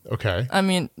 Okay. I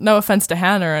mean, no offense to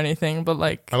Hannah or anything, but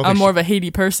I don't I'm think more of a Haiti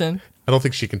person. I don't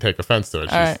think she can take offense to it.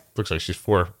 She All right. looks like she's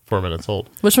four minutes old.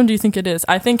 Which one do you think it is?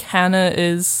 I think Hannah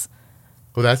is.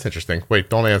 Oh, that's interesting. Wait,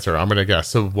 don't answer. I'm going to guess.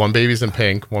 So one baby's in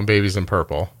pink, one baby's in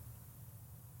purple.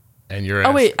 And you're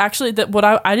Oh wait, actually,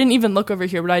 I didn't even look over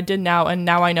here, but I did now, and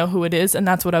now I know who it is, and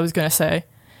that's what I was gonna say.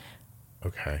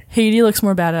 Okay. Haiti looks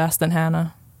more badass than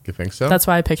Hannah. You think so? That's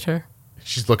why I picked her.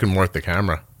 She's looking more at the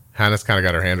camera. Hannah's kind of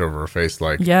got her hand over her face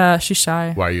like, Yeah, she's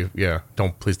shy. why you,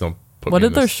 please don't put What me did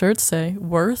in their this. shirts say?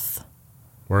 Worth?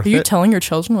 Worth Are you it? telling your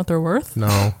children what they're worth? No,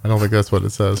 I don't think that's what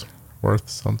it says. Worth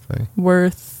something.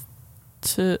 Worth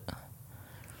to.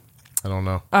 I don't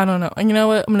know. I don't know. And you know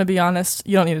what? I'm gonna be honest.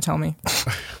 You don't need to tell me.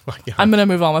 Yeah. I'm gonna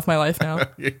move on with my life now.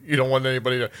 You don't want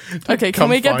anybody to Okay, can come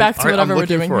we get find- back to All right, whatever I'm we're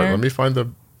looking doing for it. here? Let me find the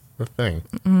thing.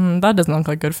 That doesn't look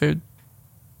like good food.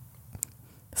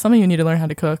 Some of you need to learn how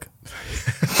to cook.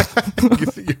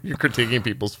 You're critiquing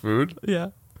people's food. Yeah.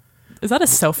 Is that a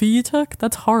selfie you took?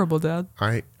 That's horrible, Dad.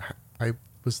 I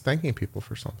was thanking people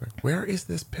for something. Where is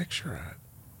this picture at?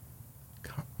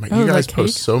 God, Oh, you guys that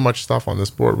post cake? so much stuff on this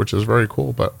board, which is very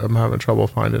cool, but I'm having trouble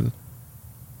finding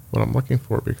what I'm looking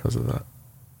for because of that.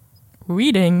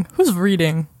 Reading? Who's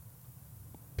reading?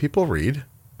 People read.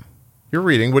 You're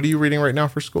reading. What are you reading right now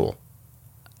for school?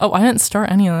 Oh, I didn't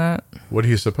start any of that. What are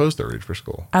you supposed to read for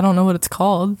school? I don't know what it's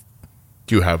called.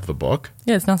 Do you have the book?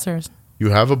 Yeah, it's downstairs. You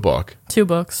have a book. 2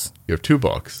 books. You have 2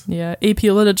 books. Yeah, AP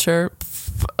Literature.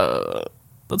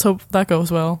 Let's hope that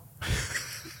goes well.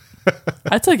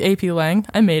 I took AP Lang.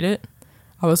 I made it.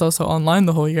 I was also online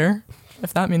the whole year,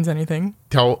 if that means anything.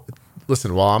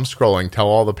 Listen, while I'm scrolling, tell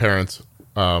all the parents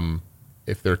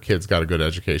if their kids got a good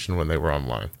education when they were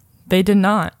online. They did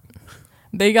not.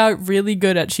 They got really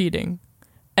good at cheating.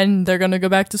 And they're going to go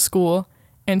back to school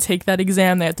and take that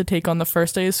exam they have to take on the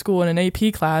first day of school in an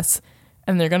AP class.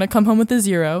 And they're going to come home with a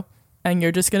 0. And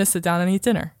you're just going to sit down and eat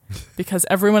dinner. Because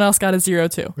everyone else got a 0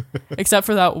 too. Except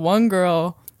for that one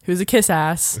girl who's a kiss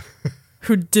ass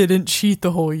who didn't cheat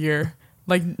the whole year.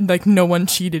 Like no one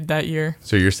cheated that year.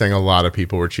 So you're saying a lot of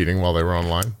people were cheating while they were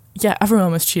online? Yeah,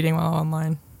 everyone was cheating while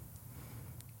online.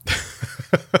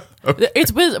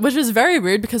 Which is very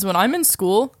weird because when I'm in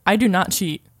school, I do not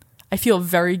cheat. I feel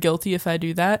very guilty if I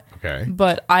do that. Okay.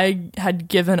 But I had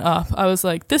given up. I was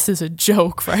like, this is a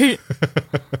joke, right?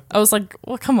 I was like,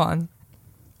 well, come on.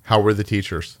 How were the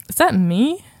teachers? Is that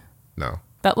me? No.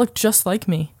 That looked just like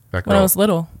me That when I girl. was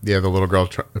little. Yeah, the little girl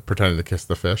pretended to kiss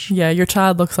the fish. Yeah, your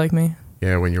child looks like me.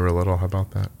 Yeah, when you were little. How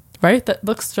about that? Right? That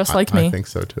looks just like me. I think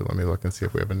so too. Let me look and see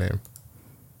if we have a name.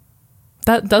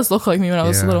 That does look like me when I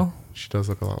was little. She does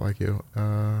look a lot like you.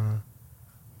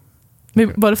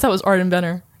 Maybe, What if that was Arden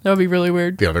Benner? That would be really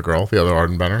weird. The other girl, the other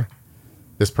Arden Benner.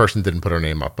 This person didn't put her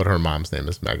name up, but her mom's name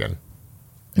is Megan.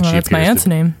 And Well, that's my aunt's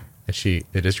name. And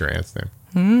it is your aunt's name.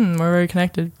 We're very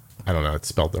connected. I don't know. It's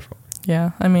spelled differently.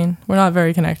 Yeah, I mean, we're not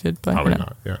very connected, but Probably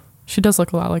not. Yeah. She does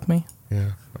look a lot like me.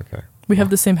 Yeah. Okay. We have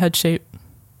the same head shape.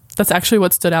 That's actually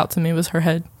what stood out to me was her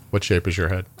head. What shape is your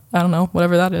head? I don't know,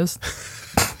 whatever that is.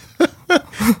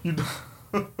 You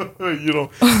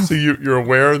don't. So you're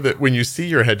aware that when you see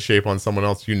your head shape on someone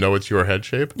else, you know it's your head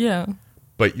shape, Yeah.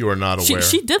 but you are not aware.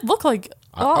 She did look like.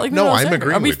 Oh, like no, when I was I'm younger.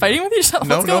 agreeing Are we with you. fighting with each other?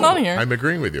 What's going on here? I'm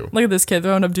agreeing with you. Look at this kid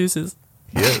throwing up deuces.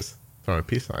 He is throwing a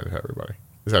peace sign at everybody.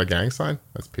 Is that a gang sign?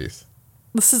 That's peace.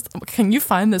 This is. Can you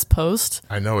find this post?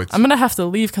 I know it's. I'm gonna have to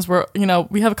leave because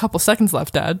we have a couple seconds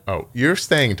left, Dad. Oh, you're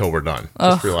staying until we're done.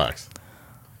 Just relax.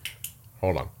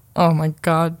 Hold on. Oh my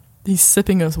God, he's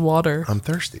sipping his water. I'm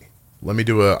thirsty. Let me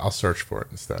I'll search for it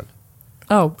instead.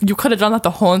 Oh, you could have done that the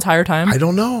whole entire time. I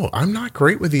don't know. I'm not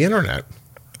great with the internet.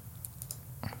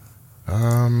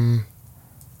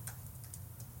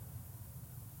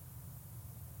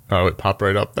 Oh, it popped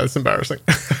right up. That's embarrassing.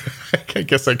 I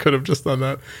guess I could have just done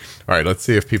that. All right, let's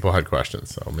see if people had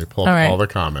questions. So let me pull up all the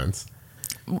comments.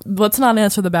 Let's not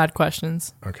answer the bad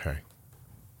questions. Okay.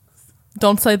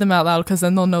 Don't say them out loud because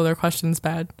then they'll know their question's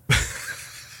bad.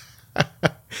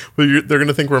 Well, they're going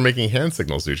to think we're making hand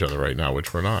signals to each other right now,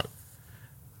 which we're not.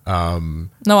 No,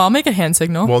 I'll make a hand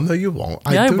signal. Well, no, you won't.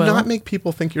 Yeah, I do will. not make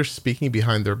people think you're speaking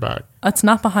behind their back. It's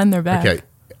not behind their back. Okay.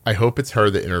 I hope it's her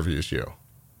that interviews you.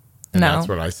 And No. that's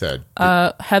what I said.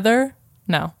 Heather?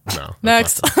 No. No.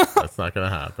 Next. That's not going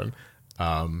to happen.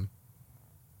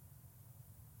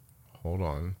 Hold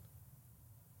on.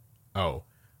 Oh.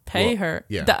 Pay well, her.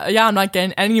 Yeah. Yeah, I'm not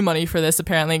getting any money for this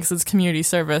apparently because it's community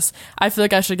service. I feel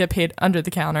like I should get paid under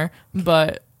the counter,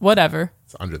 but whatever.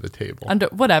 It's under the table.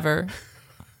 Whatever.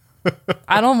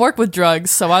 I don't work with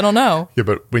drugs, so I don't know. Yeah,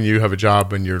 but when you have a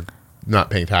job and you're not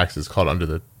paying taxes, it's called under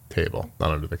the table,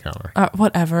 not under the counter.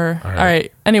 Whatever. All right. All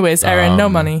right. Anyways, Aaron, no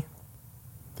money.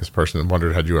 This person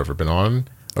wondered, had you ever been on?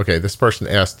 Okay, this person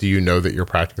asked, do you know that you're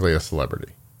practically a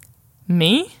celebrity?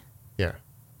 Me? Yeah.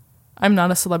 I'm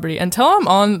not a celebrity. Until I'm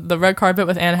on the red carpet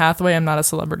with Anne Hathaway, I'm not a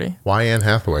celebrity. Why Anne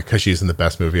Hathaway? Because she's in the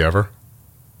best movie ever.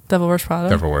 Devil Wears Prada?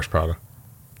 Devil Wears Prada.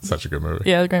 Such a good movie.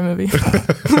 Yeah, great movie.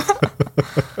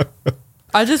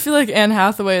 I just feel like Anne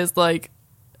Hathaway is like,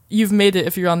 you've made it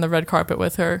if you're on the red carpet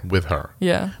with her. With her.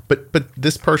 Yeah. But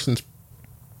this person's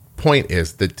point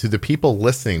is that to the people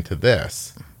listening to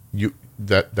this, you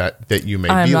that you may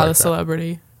I am be not like a that.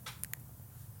 celebrity.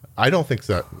 I don't think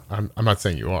so. I'm not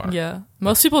saying you are. Yeah.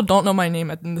 Most people don't know my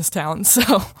name in this town,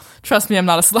 so trust me, I'm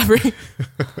not a celebrity.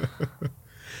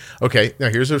 Okay, now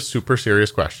here's a super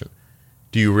serious question.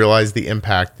 Do you realize the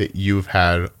impact that you've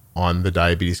had on the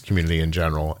diabetes community in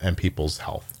general and people's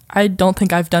health? I don't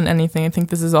think I've done anything. I think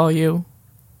this is all you.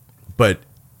 But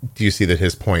do you see that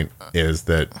his point is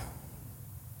that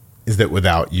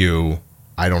without you,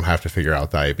 I don't have to figure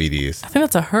out diabetes? I think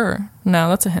that's a her. No,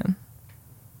 that's a him.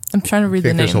 I'm trying to read the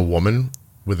Think name. there's a woman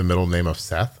with a middle name of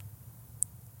Seth?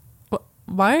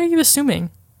 Why are you assuming?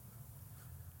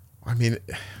 I mean,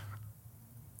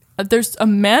 There's a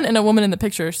man and a woman in the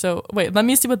picture. So wait, let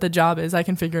me see what the job is. I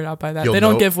can figure it out by that. You'll They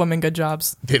don't know- give women good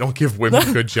jobs. they don't give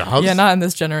women good jobs? Yeah, not in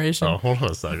this generation. Oh, hold on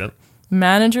a second.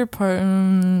 Manager,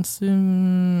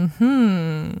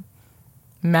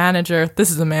 manager.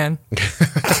 This is a man.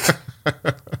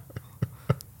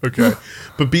 Okay.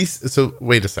 But so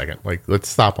wait a second. Like, let's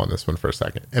stop on this one for a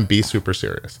second and be super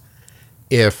serious.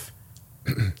 If,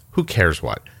 who cares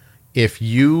what? If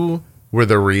you were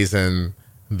the reason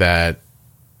that,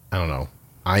 I don't know,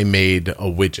 I made a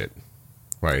widget,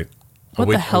 right? What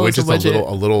the hell is a widget's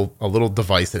widget? a little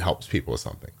device that helps people with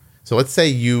something. So let's say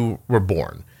you were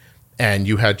born and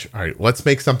you had, all right, let's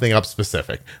make something up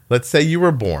specific. Let's say you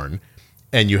were born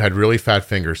and you had really fat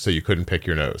fingers so you couldn't pick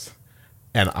your nose.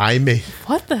 And I made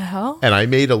What the hell? a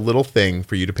little thing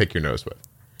for you to pick your nose with.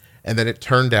 And then it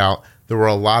turned out there were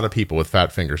a lot of people with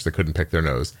fat fingers that couldn't pick their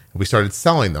nose. And we started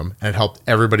selling them and it helped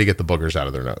everybody get the boogers out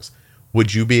of their nose.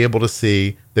 Would you be able to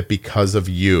see that because of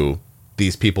you,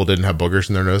 these people didn't have boogers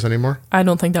in their nose anymore? I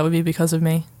don't think that would be because of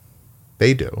me.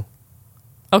 They do.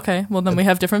 Okay, well then we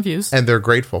have different views. And they're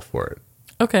grateful for it.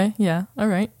 Okay, yeah, all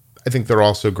right. I think they're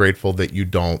also grateful that you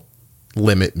don't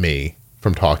limit me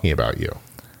from talking about you.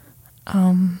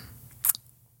 I'm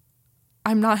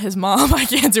not his mom. I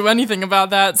can't do anything about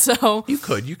that. So You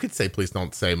could say, please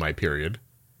don't say my period.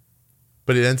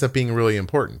 But it ends up being really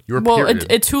important. Your well, period.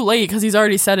 it's too late because he's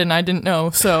already said it and I didn't know.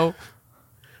 So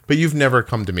But you've never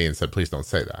come to me and said, please don't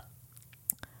say that.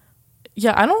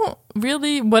 yeah, I don't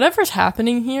really. Whatever's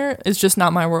happening here is just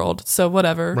not my world. So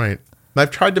whatever. Right. And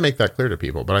I've tried to make that clear to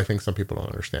people, but I think some people don't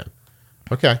understand.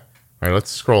 Okay. All right,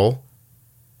 let's scroll.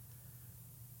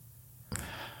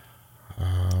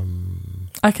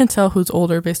 I can tell who's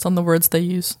older based on the words they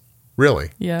use. Really?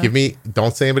 Yeah.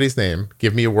 Don't say anybody's name.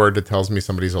 Give me a word that tells me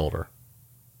somebody's older.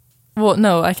 Well,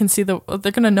 no, I can see they're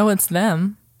going to know it's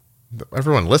them.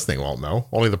 Everyone listening won't know.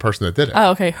 Only the person that did it. Oh,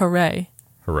 okay. Hooray.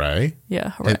 Hooray. Yeah,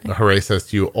 hooray. And hooray says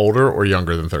to you, older or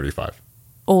younger than 35?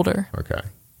 Older. Okay.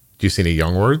 Do you see any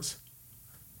young words?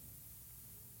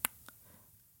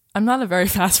 I'm not a very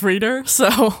fast reader, so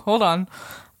hold on.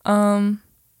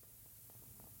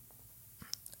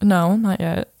 No, not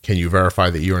yet. Can you verify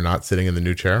that you are not sitting in the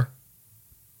new chair?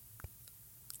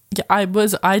 Yeah,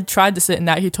 I tried to sit in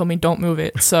that. He told me don't move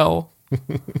it. So,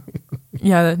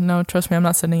 yeah, no, trust me, I'm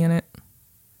not sitting in it.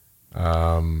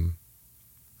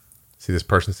 See, this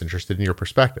person's interested in your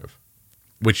perspective,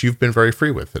 which you've been very free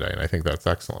with today, and I think that's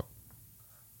excellent.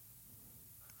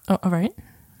 Oh, all right.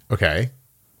 Okay.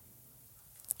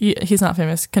 He's not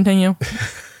famous. Continue.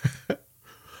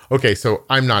 Okay, so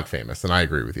I'm not famous, and I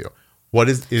agree with you. What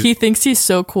is he thinks he's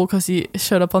so cool because he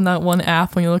showed up on that one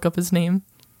app when you look up his name.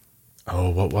 Oh,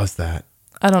 what was that?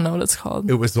 I don't know what it's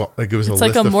called. It was like it's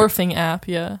like a morphing app.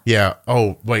 Yeah. Yeah.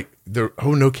 Oh, wait.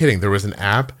 No kidding. There was an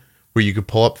app where you could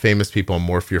pull up famous people and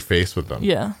morph your face with them.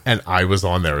 Yeah. And I was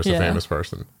on there as a famous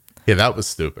person. Yeah, that was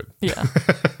stupid. Yeah.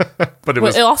 But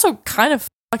it also kind of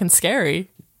fucking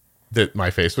scary. That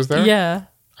my face was there? Yeah.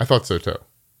 I thought so too.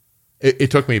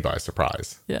 It took me by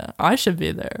surprise. Yeah, I should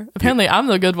be there. Apparently, I'm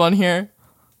the good one here.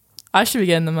 I should be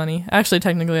getting the money. Actually,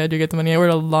 technically, I do get the money. I wear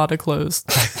a lot of clothes.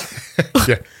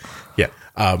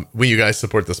 Yeah. When you guys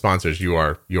support the sponsors, you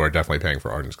are definitely paying for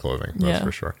Arden's clothing. That's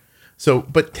for sure. So,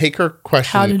 but take her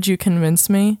question. How did you convince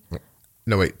me?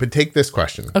 No, wait. But take this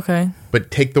question. Okay.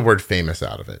 But take the word famous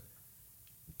out of it.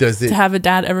 Does it to have a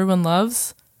dad everyone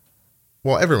loves?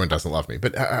 Well, everyone doesn't love me,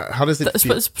 but how does it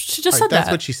feel? She just said that.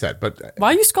 That's what she said, but... Why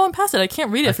are you scrolling past it? I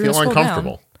can't read it if you're going to scroll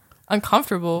down.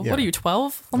 Uncomfortable? Yeah. What are you,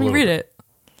 12? Let me read it.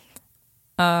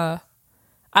 I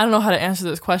don't know how to answer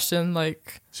this question.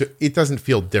 So it doesn't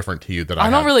feel different to you that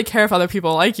I don't really care if other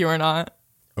people like you or not.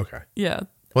 Okay. Yeah.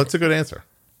 Well, that's a good answer.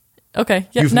 Okay.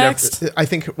 Yeah, next. I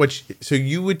think so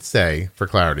you would say, for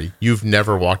clarity, you've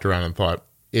never walked around and thought,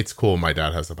 it's cool my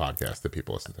dad has a podcast that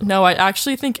people listen to. No, I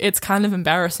actually think it's kind of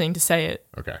embarrassing to say it.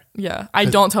 Okay. Yeah. I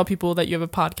don't tell people that you have a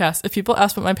podcast. If people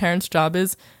ask what my parents' job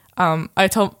is, I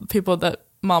tell people that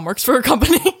mom works for a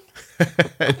company.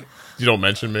 You don't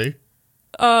mention me?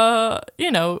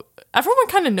 Everyone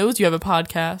kind of knows you have a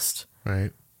podcast.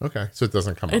 Right. Okay. So it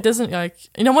doesn't come up. It doesn't,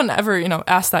 no one ever,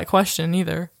 asked that question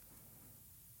either.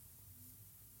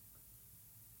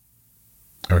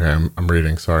 Okay. I'm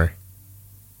reading. Sorry.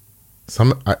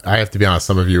 I have to be honest,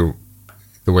 some of you,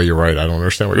 the way you write, I don't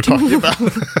understand what you're talking about.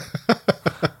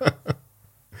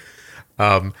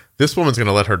 This woman's going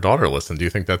to let her daughter listen. Do you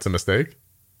think that's a mistake?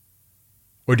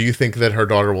 Or do you think that her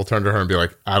daughter will turn to her and be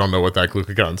like, I don't know what that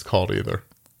glucagon's called either?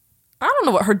 I don't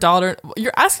know what her daughter...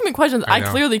 You're asking me questions I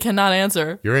clearly cannot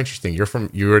answer. You're interesting.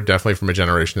 You're definitely from a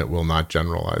generation that will not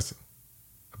generalize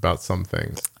about some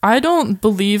things. I don't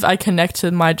believe I connect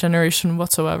to my generation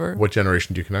whatsoever. What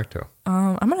generation do you connect to?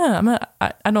 I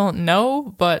don't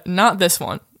know, but not this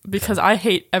one, because I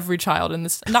hate every child in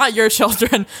this. Not your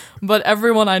children, but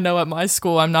everyone I know at my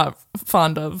school. I'm not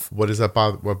fond of. What does that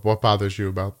bother? What bothers you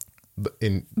about?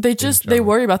 They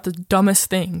worry about the dumbest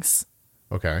things.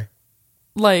 Okay.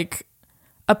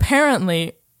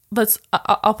 Apparently,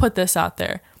 I'll put this out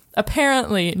there.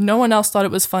 Apparently, no one else thought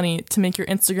it was funny to make your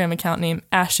Instagram account name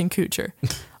Ashton Kutcher.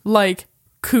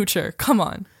 Kutcher. Come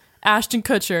on. Ashton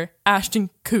Kutcher.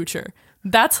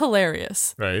 That's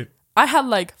hilarious. Right. I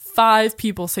had 5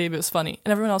 people say it was funny,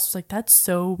 and everyone else was like, that's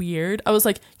so weird. I was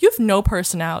like, you have no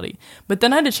personality. But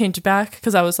then I had to change it back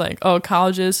because I was like, oh,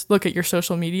 colleges, look at your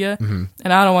social media, and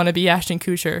I don't want to be Ashton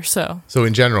Kutcher. So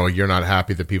in general, you're not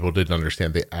happy that people didn't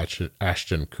understand the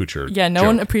Ashton Kutcher Yeah, no joke.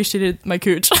 one appreciated my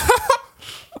cooch.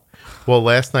 Well,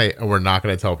 last night, and we're not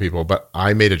going to tell people, but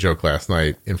I made a joke last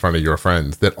night in front of your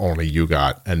friends that only you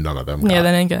got and none of them got. Yeah,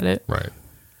 they didn't get it. Right.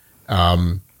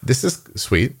 This is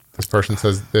sweet. This person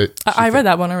says that... I read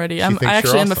that one already. I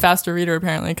actually am a awesome. faster reader,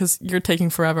 apparently, because you're taking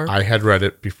forever. I had read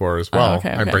it before as well. Okay.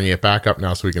 I'm bringing it back up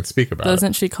now so we can speak about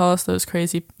Doesn't she call us those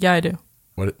crazy... Yeah, I do.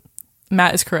 What?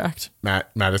 Matt is correct.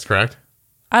 Matt is correct?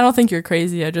 I don't think you're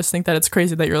crazy. I just think that it's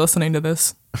crazy that you're listening to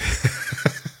this.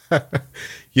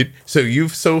 So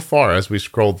you've so far, as we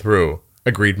scrolled through,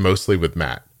 agreed mostly with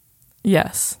Matt.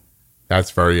 Yes.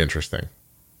 That's very interesting.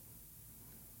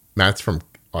 Matt's from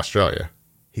Australia.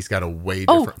 He's got a way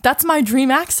different... Oh, that's my dream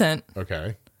accent.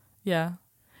 Okay. Yeah.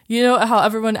 You know how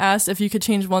everyone asked if you could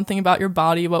change one thing about your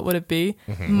body, what would it be?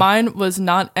 Mine was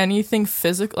not anything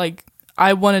physical. Like,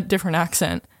 I want a different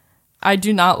accent. I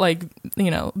do not like,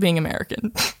 being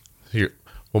American.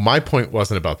 Well, my point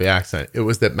wasn't about the accent. It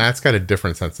was that Matt's got a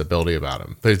different sensibility about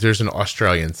him. There's an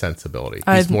Australian sensibility.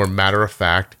 He's more matter of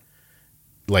fact,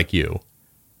 like you.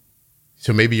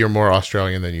 So maybe you're more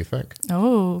Australian than you think.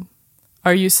 Oh.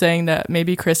 Are you saying that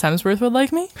maybe Chris Hemsworth would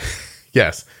like me?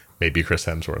 Yes. Maybe Chris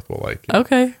Hemsworth will like you.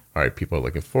 Okay. All right. People are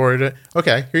looking forward to it.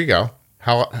 Okay. Here you go.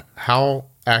 How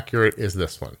accurate is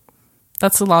this one?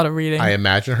 That's a lot of reading. I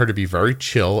imagine her to be very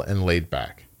chill and laid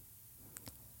back.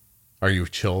 Are you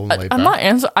chill and laid back?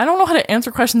 I don't know how to answer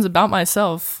questions about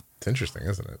myself. It's interesting,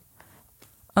 isn't it?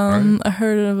 Right. I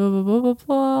heard of blah, blah, blah, blah,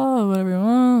 blah, whatever you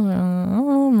want.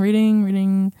 I'm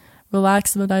reading.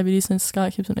 Relax about diabetes since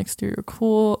Scott keeps an exterior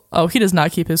cool. Oh, he does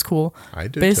not keep his cool. I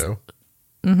do too.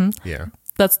 Mm-hmm. Yeah.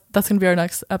 That's gonna be our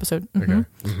next episode. Mm-hmm. Okay.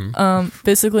 Mm-hmm.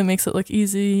 Basically makes it look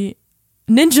easy.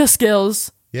 Ninja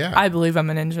skills. Yeah. I believe I'm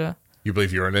a ninja. You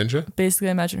believe you're a ninja? Basically,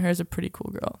 I imagine her as a pretty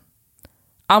cool girl.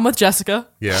 I'm with Jessica.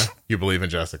 Yeah. You believe in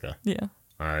Jessica? Yeah.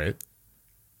 All right.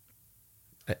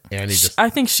 Annie I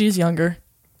think she's younger.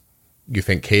 You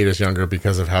think Kate is younger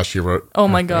because of how she wrote? Oh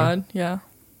my God. Yeah.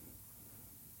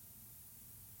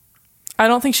 I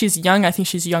don't think she's young. I think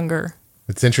she's younger.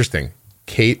 It's interesting.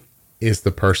 Kate is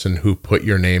the person who put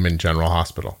your name in General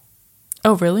Hospital.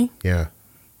 Oh, really? Yeah.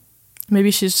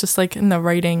 Maybe she's just like in the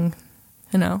writing,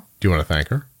 Do you want to thank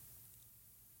her?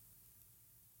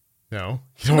 No.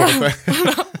 You don't want to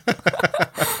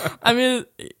thank I mean,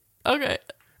 okay.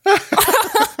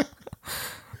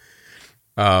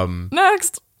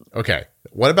 Next. Okay.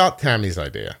 What about Tammy's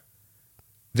idea?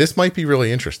 This might be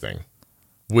really interesting.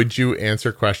 Would you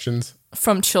answer questions?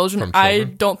 From children? I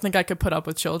don't think I could put up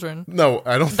with children. No,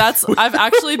 I don't. I've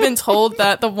actually been told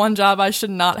that the one job I should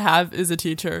not have is a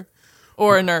teacher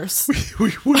or a nurse.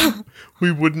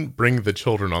 We wouldn't bring the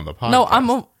children on the podcast.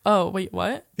 No, oh, wait,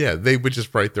 what? Yeah, they would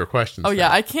just write their questions. Oh,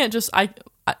 yeah, I can't just,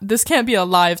 this can't be a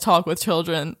live talk with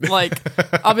children. Like,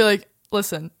 I'll be like,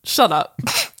 listen, shut up.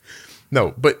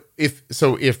 No, but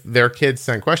if their kids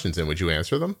sent questions in, would you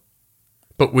answer them?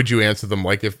 But would you answer them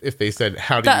like if they said,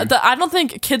 how do you... I don't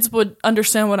think kids would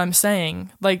understand what I'm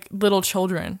saying, like little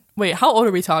children. Wait, how old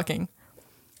are we talking?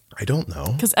 I don't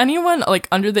know. Because anyone like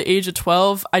under the age of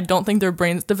 12, I don't think their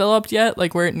brain's developed yet,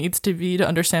 like where it needs to be to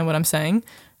understand what I'm saying.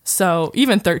 So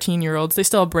even 13-year-olds, they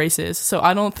still have braces. So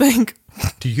I don't think...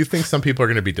 Do you think some people are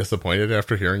going to be disappointed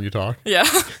after hearing you talk? Yeah.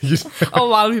 A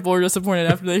lot of people are disappointed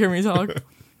after they hear me talk.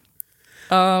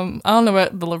 I don't know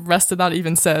what the rest of that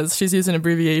even says. She's using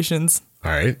abbreviations.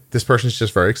 All right. This person's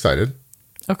just very excited.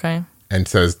 Okay. And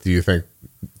says, do you think...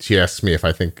 She asks me if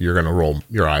I think you're going to roll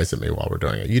your eyes at me while we're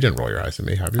doing it. You didn't roll your eyes at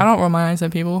me, have you? I don't roll my eyes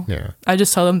at people. Yeah. I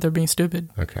just tell them they're being stupid.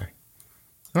 Okay.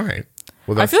 All right.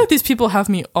 Well, I feel like these people have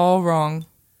me all wrong.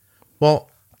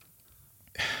 Well,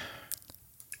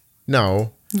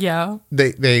 no. Yeah.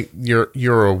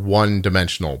 You're a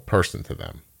one-dimensional person to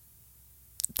them.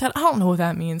 I don't know what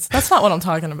that means. That's not what I'm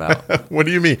talking about. What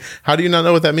do you mean? How do you not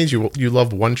know what that means? You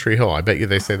love One Tree Hill. I bet you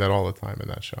they say that all the time in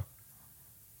that show.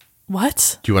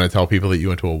 What? Do you want to tell people that you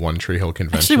went to a One Tree Hill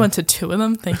convention? I actually went to 2 of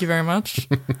them. Thank you very much.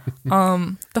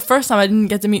 The first time I didn't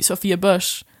get to meet Sophia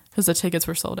Bush because the tickets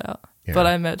were sold out. Yeah. But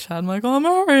I met Chad Michael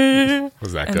Murray.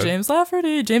 Was that and good? James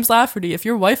Lafferty. James Lafferty, if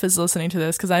your wife is listening to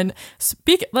this,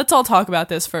 let's all talk about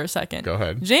this for a second. Go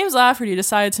ahead. James Lafferty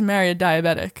decided to marry a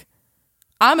diabetic.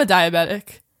 I'm a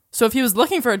diabetic. So if he was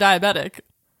looking for a diabetic,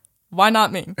 why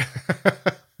not me?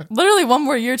 Literally 1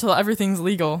 more year till everything's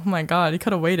legal. Oh my God, he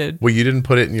could have waited. Well, you didn't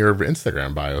put it in your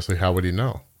Instagram bio, so how would he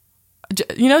know?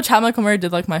 Chad Michael Murray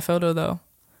did like my photo though.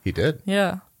 He did?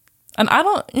 Yeah. And I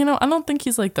don't think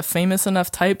he's like the famous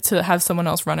enough type to have someone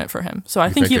else run it for him. So I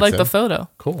think he liked the photo.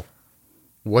 Cool.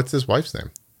 What's his wife's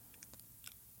name?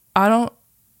 I don't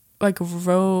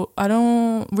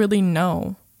really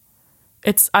know.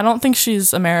 I don't think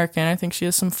she's American. I think she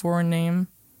has some foreign name.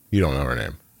 You don't know her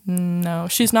name? No,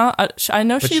 she's not. I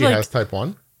know she has type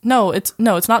 1? No, it's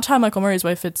not Chad Michael Murray's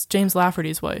wife. It's James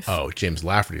Lafferty's wife. Oh, James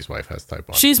Lafferty's wife has type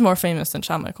 1. She's more famous than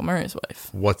Chad Michael Murray's wife.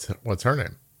 What's her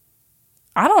name?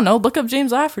 I don't know. Look up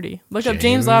James Lafferty. Look up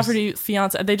James Lafferty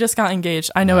fiance. They just got engaged.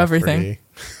 I know everything.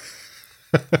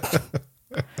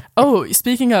 Oh,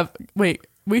 speaking of, wait,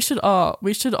 we should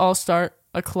all start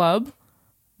a club.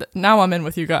 Now I'm in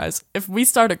with you guys. If we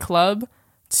start a club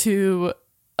to,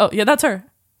 oh yeah, that's her,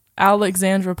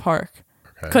 Alexandra Park.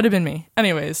 Okay. Could have been me.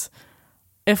 Anyways,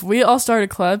 if we all start a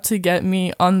club to get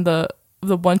me on the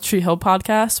One Tree Hill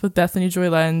podcast with Bethany Joy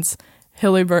Lenz,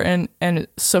 Hilary Burton, and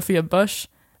Sophia Bush,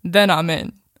 then I'm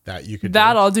in. That you could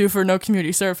That do? I'll do for no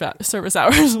community service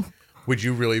hours. Would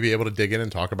you really be able to dig in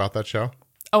and talk about that show?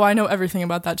 Oh, I know everything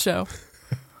about that show.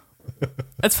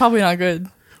 It's probably not good.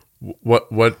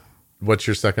 What's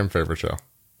your second favorite show?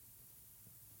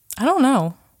 I don't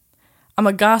know. I'm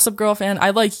a Gossip Girl fan. I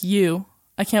like You.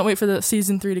 I can't wait for the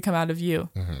season 3 to come out of You.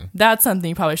 That's something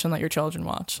you probably shouldn't let your children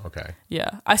watch. Okay.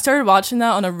 Yeah. I started watching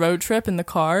that on a road trip in the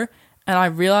car, and I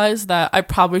realized that I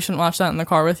probably shouldn't watch that in the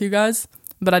car with you guys,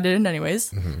 but I did it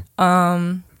anyways.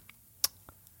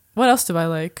 What else do I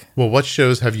like? Well, what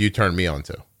shows have you turned me on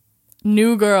to?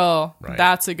 New Girl. Right.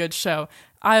 That's a good show.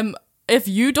 If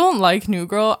you don't like New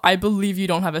Girl, I believe you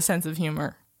don't have a sense of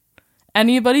humor.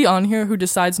 Anybody on here who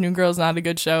decides New Girl is not a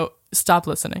good show, stop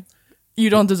listening. You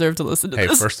don't deserve to listen to Hey,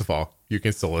 this. first of all, you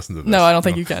can still listen to this. No, I don't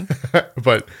think you can.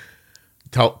 But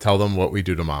tell them what we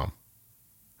do to Mom.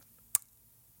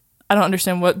 I don't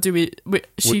understand. What do we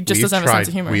she just doesn't have a sense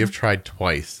of humor. We have tried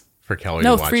twice for Kelly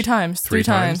No, to watch. 3 times. Three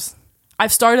 3 times.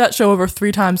 I've started that show over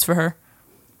 3 times for her.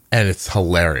 And it's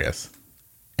hilarious.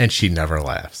 And she never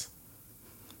laughs.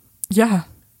 Yeah.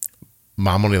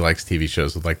 Mom only likes TV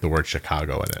shows with like the word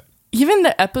Chicago in it. Even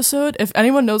the episode, if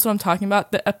anyone knows what I'm talking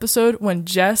about, the episode when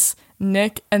Jess,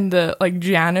 Nick, and the like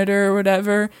janitor or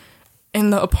whatever in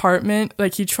the apartment,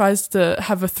 like he tries to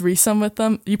have a threesome with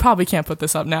them. You probably can't put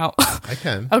this up now. I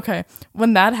can. Okay.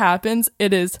 When that happens,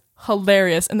 it is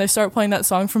hilarious. And they start playing that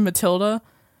song from Matilda.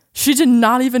 She did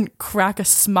not even crack a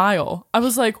smile. I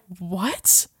was like,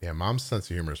 what? Yeah, Mom's sense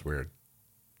of humor is weird.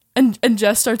 And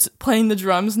Jess starts playing the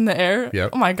drums in the air.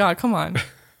 Yep. Oh my God, come on.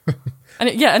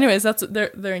 Anyways,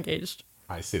 they're engaged.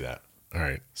 I see that. All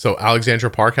right. So Alexandra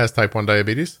Park has type 1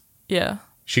 diabetes. Yeah.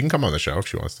 She can come on the show if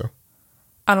she wants to.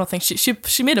 I don't think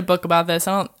she made a book about this.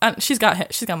 She's got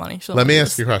money. Let me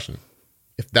ask you a question.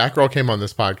 If that girl came on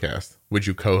this podcast, would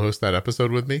you co-host that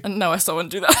episode with me? No, I still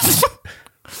wouldn't do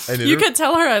that. You could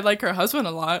tell her I like her husband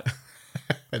a lot.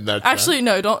 And that's actually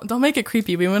no, don't make it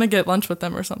creepy. We want to get lunch with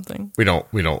them or something. We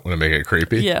don't want to make it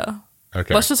creepy. Yeah.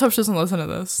 Okay. Let's just hope she doesn't listen to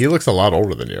this. He looks a lot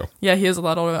older than you. Yeah, he is a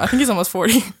lot older. I think he's almost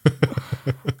 40. You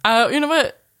know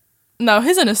what? No,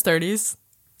 he's in his 30s.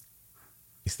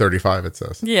 He's 35, it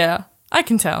says. Yeah, I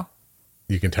can tell.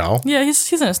 You can tell? Yeah,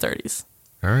 he's in his 30s.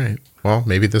 All right. Well,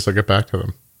 maybe this will get back to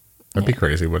them. That'd be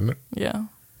crazy, wouldn't it? Yeah.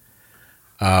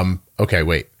 Okay,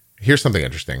 wait. Here's something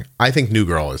interesting. I think New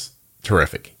Girl is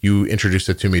terrific. You introduced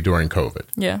it to me during COVID.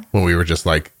 Yeah. When we were just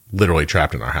like literally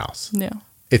trapped in our house. Yeah.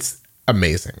 It's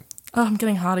amazing. Oh, I'm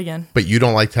getting hot again. But you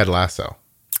don't like Ted Lasso.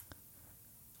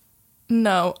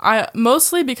 No,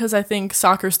 mostly because I think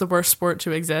soccer's the worst sport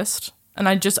to exist, and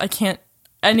I can't.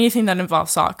 Anything that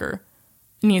involves soccer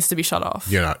needs to be shut off.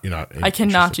 You're not. I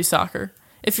cannot do soccer.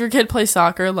 If your kid plays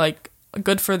soccer, like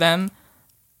good for them.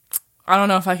 I don't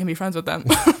know if I can be friends with them.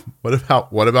 What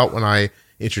about when I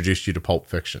introduced you to Pulp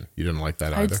Fiction? You didn't like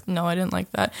that either? No, I didn't like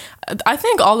that. I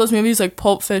think all those movies like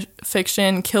Pulp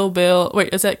Fiction, Kill Bill.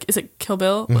 Wait, is it Kill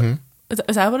Bill? Mm-hmm.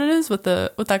 Is that what it is with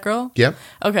that girl? Yep.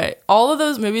 Okay, all of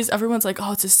those movies, everyone's like,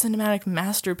 oh, it's a cinematic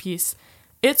masterpiece.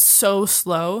 It's so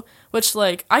slow, which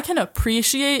like I can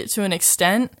appreciate to an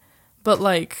extent, but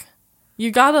like you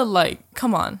gotta like,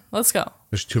 come on, let's go.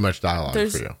 There's too much dialogue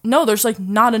for you. No, there's like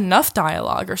not enough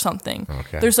dialogue or something.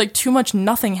 Okay. There's like too much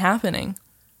nothing happening.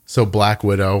 So Black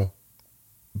Widow,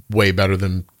 way better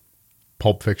than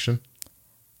Pulp Fiction?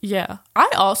 Yeah.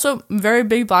 I also very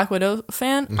big Black Widow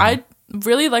fan. Mm-hmm. I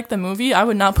really like the movie. I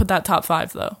would not put that top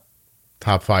 5 though.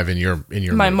 Top 5 in your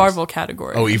My movies. Marvel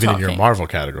category. Oh, even in your talking. Marvel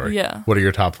category. Yeah. What are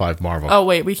your top 5 Marvel? Oh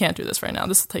wait, we can't do this right now.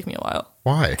 This will take me a while.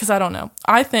 Why? Because I don't know.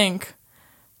 I think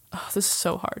this is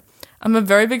so hard. I'm a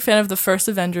very big fan of the first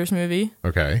Avengers movie,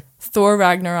 Okay. Thor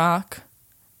Ragnarok,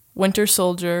 Winter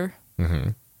Soldier,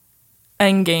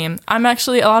 Endgame. I'm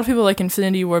actually, a lot of people like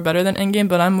Infinity War better than Endgame,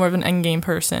 but I'm more of an Endgame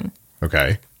person.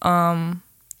 Okay. I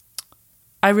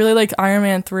really like Iron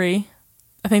Man 3.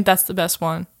 I think that's the best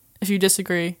one. If you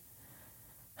disagree.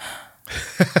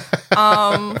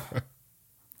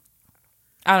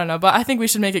 I don't know, but I think we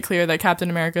should make it clear that Captain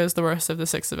America is the worst of the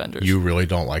 6 Avengers. You really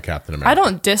don't like Captain America. I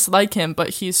don't dislike him, but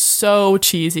he's so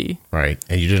cheesy. Right.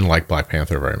 And you didn't like Black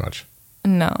Panther very much.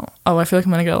 No. Oh, I feel like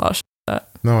I'm going to get a lot of shit for that.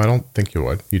 No, I don't think you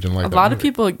would. You didn't like A that lot of movie.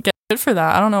 people get shit for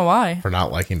that. I don't know why. For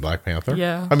not liking Black Panther?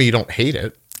 Yeah. I mean, you don't hate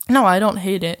it. No, I don't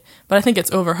hate it, but I think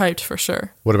it's overhyped for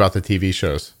sure. What about the TV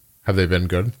shows? Have they been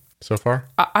good so far?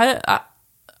 I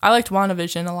liked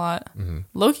WandaVision a lot.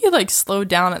 Loki like slowed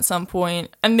down at some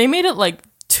point, and they made it like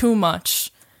too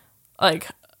much, like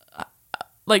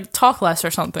talk less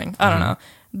or something. I don't know.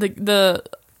 The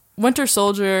Winter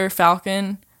Soldier,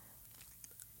 Falcon.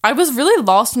 I was really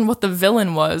lost in what the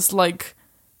villain was. Like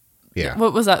Yeah.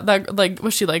 What was that? That like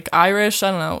was she like Irish?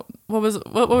 I don't know. What was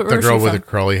what The was girl she with from? the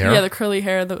curly hair? Yeah, the curly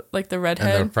hair, the like the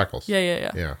redhead. And the freckles.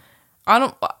 Yeah. Yeah. I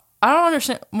don't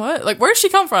understand what like where did she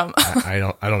come from? I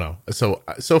don't know.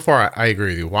 So far I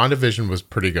agree with you. WandaVision was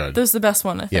pretty good. This is the best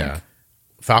one, I think. Yeah.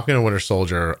 Falcon and Winter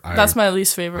Soldier. That's my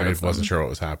least favorite. I wasn't sure what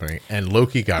was happening. And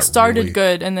Loki started really,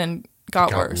 good and then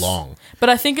got worse. Long. But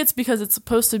I think it's because it's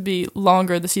supposed to be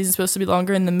longer. The season's supposed to be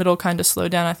longer, and the middle kind of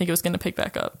slowed down. I think it was going to pick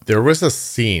back up. There was a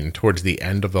scene towards the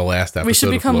end of the last episode. We should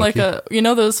become of like Loki.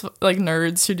 those like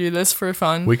nerds who do this for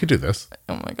fun. We could do this.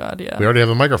 Oh my god, yeah. We already have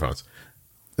the microphones.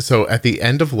 So at the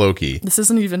end of Loki, This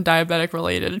isn't even diabetic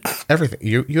related. everything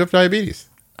you have diabetes.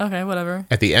 Okay, whatever.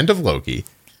 At the end of Loki,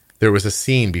 there was a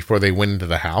scene before they went into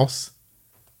the house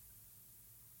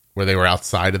where they were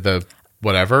outside of the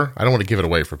whatever. I don't want to give it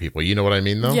away for people. You know what I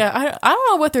mean, though? Yeah, I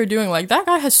don't know what they're doing. Like, that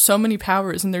guy has so many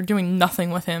powers, and they're doing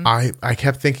nothing with him. I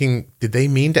kept thinking, did they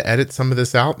mean to edit some of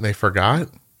this out and they forgot?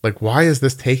 Like, why is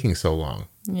this taking so long?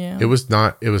 Yeah. It was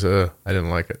not, it was I didn't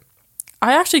like it.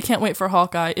 I actually can't wait for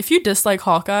Hawkeye. If you dislike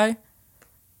Hawkeye,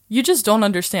 you just don't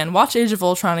understand. Watch Age of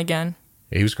Ultron again.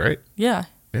 He was great. Yeah.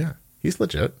 Yeah. He's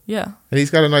legit. Yeah. And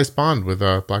he's got a nice bond with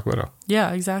Black Widow.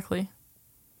 Yeah, exactly.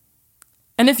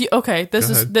 And if you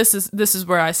this is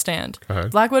where I stand. Go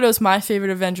ahead. Black Widow is my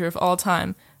favorite Avenger of all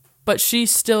time, but she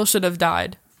still should have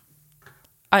died.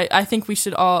 I think we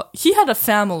should all. He had a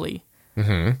family.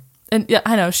 Mm-hmm. And yeah,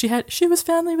 I know she was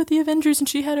family with the Avengers, and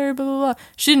she had her blah blah blah.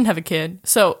 She didn't have a kid,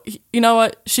 so you know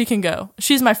what? She can go.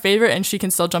 She's my favorite, and she can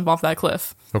still jump off that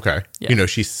cliff. Okay. Yeah. You know,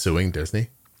 she's suing Disney.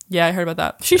 Yeah, I heard about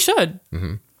that. She should.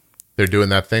 They're doing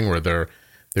that thing where they're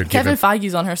Kevin giving,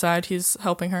 Feige's on her side. He's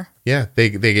helping her. yeah, they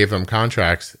gave them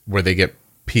contracts where they get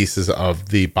pieces of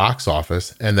the box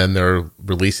office, and then they're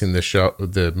releasing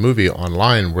the movie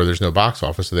online where there's no box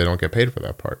office, so they don't get paid for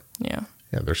that part. Yeah.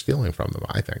 Yeah, they're stealing from them,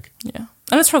 I think. Yeah.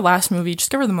 And it's her last movie. Just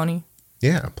give her the money.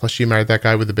 Yeah, plus she married that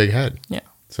guy with the big head. Yeah.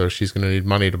 So she's going to need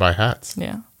money to buy hats.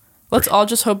 Yeah. Let's all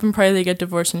just hope and pray they get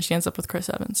divorced and she ends up with Chris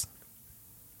Evans.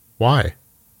 Why?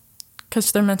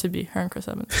 Because they're meant to be, her and Chris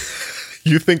Evans.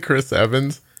 You think Chris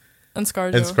Evans And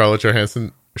ScarJo. and Scarlett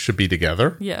Johansson should be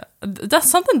together? Yeah. That's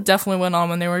something definitely went on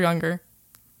when they were younger.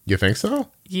 You think so?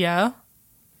 Yeah.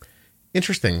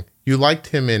 Interesting. You liked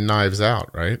him in Knives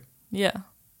Out, right? Yeah.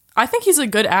 I think he's a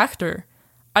good actor.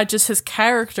 His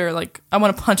character, like, I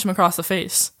want to punch him across the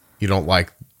face. You don't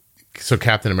like... So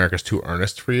Captain America's too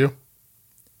earnest for you?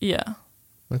 Yeah.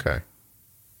 Okay.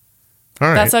 All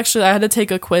right. That's actually, I had to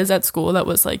take a quiz at school that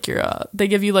was like they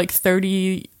give you like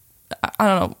 30, I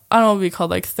don't know what we call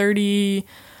like 30,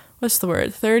 what's the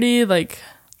word? 30, like,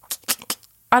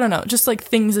 I don't know, just like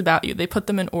things about you. They put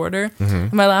them in order.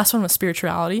 Mm-hmm. My last one was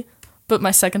spirituality, but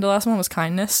my second to last one was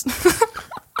kindness.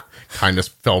 Kindness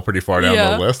fell pretty far down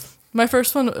the list. My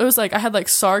first one, it was like, I had like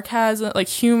sarcasm, like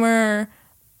humor,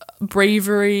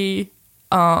 bravery,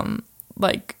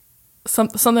 like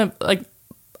something like,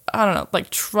 I don't know, like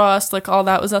trust, like all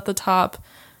that was at the top.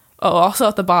 Oh, also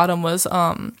at the bottom was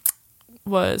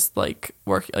like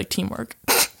work, like teamwork.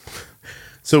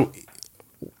 So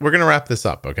we're going to wrap this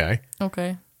up, okay?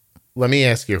 Okay. Let me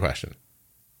ask you a question.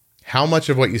 How much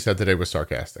of what you said today was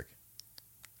sarcastic?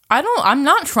 I'm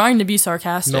not trying to be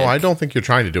sarcastic. No, I don't think you're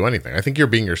trying to do anything. I think you're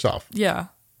being yourself. Yeah.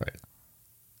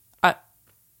 Right.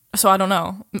 So I don't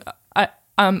know.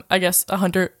 I guess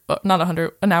 100, not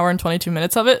 100, an hour and 22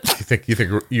 minutes of it. You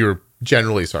think you're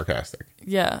generally sarcastic?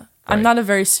 Yeah. Right. I'm not a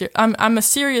very I'm a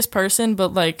serious person,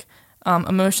 but like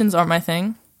emotions aren't my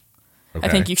thing. Okay. I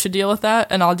think you should deal with that,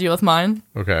 and I'll deal with mine.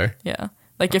 Okay. Yeah.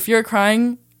 Like if you're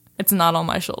crying, it's not on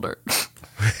my shoulder.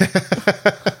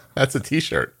 That's a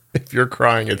t-shirt. If you're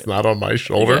crying, it's not on my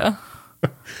shoulder. Yeah. You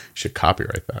should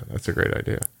copyright that. That's a great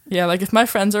idea. Yeah, like if my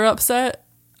friends are upset,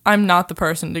 I'm not the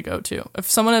person to go to. If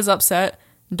someone is upset,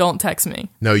 don't text me.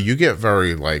 No, you get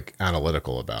very like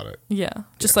analytical about it. Yeah.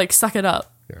 Just like suck it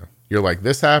up. Yeah. You're like,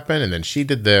 this happened, and then she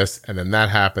did this, and then that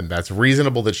happened. That's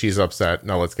reasonable that she's upset.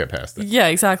 Now let's get past it. Yeah,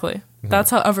 exactly. Mm-hmm.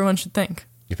 That's how everyone should think.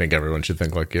 You think everyone should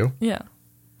think like you? Yeah.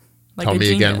 Like Tell me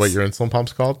genius. again what your insulin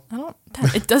pump's called?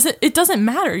 It doesn't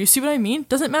matter. You see what I mean?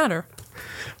 Doesn't matter.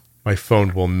 My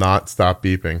phone will not stop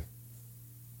beeping.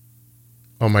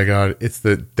 Oh my God. It's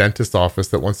the dentist office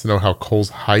that wants to know how Cole's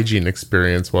hygiene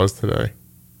experience was today.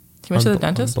 He went to the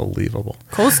dentist? Unbelievable.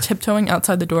 Cole's tiptoeing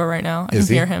outside the door right now. I can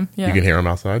hear him. Yeah. You can hear him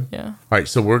outside? Yeah. All right.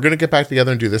 So we're going to get back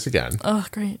together and do this again. Oh,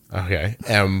 great. Okay.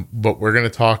 But we're going to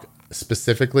talk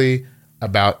specifically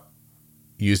about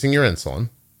using your insulin,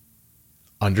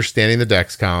 understanding the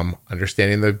Dexcom,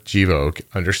 understanding the Gvoke,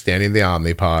 understanding the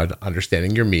Omnipod,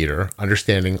 understanding your meter,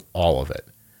 understanding all of it.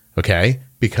 Okay?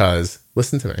 Because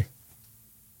listen to me.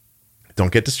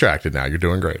 Don't get distracted now. You're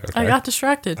doing great. Okay. I got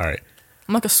distracted. All right.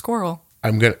 I'm like a squirrel.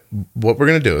 What we're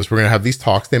gonna do is we're gonna have these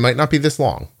talks. They might not be this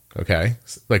long. Okay.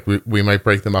 Like we might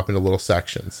break them up into little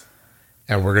sections,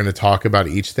 and we're gonna talk about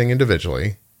each thing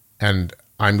individually. And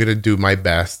I'm gonna do my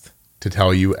best to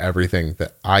tell you everything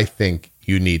that I think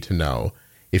you need to know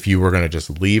if you were gonna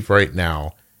just leave right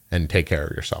now and take care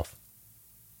of yourself.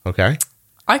 Okay.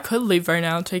 I could leave right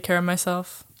now and take care of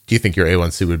myself. Do you think your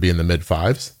A1C would be in the mid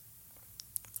 5s?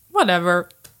 Whatever.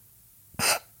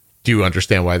 Do you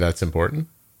understand why that's important?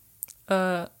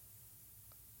 Yeah.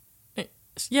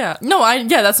 No,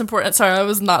 yeah, that's important. Sorry, I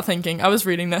was not thinking. I was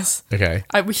reading this. Okay.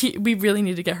 We really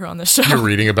need to get her on this show. You're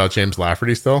reading about James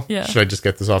Lafferty still? Yeah. Should I just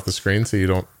get this off the screen so you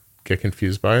don't get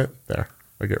confused by it? There.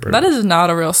 I get rid That of it. is not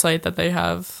a real site that they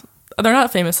have. They're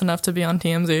not famous enough to be on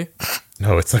TMZ.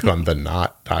 No, it's like on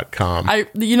thenot.com.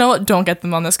 You know what? Don't get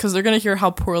them on this because they're going to hear how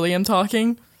poorly I'm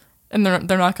talking and they're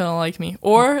not going to like me.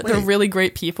 Or they're really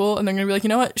great people and they're going to be like, you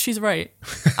know what? She's right.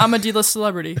 I'm a D-list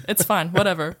celebrity. It's fine.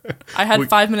 Whatever. I had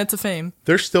 5 minutes of fame.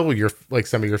 They're still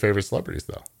some of your favorite celebrities,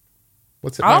 though.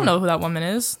 What's it? I don't know who that woman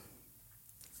is.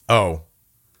 Oh,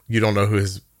 you don't know who?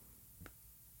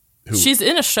 She's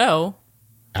in a show.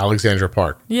 Alexandra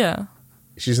Park. Yeah.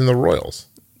 She's in the Royals.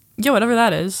 Yeah, whatever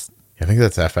that is. I think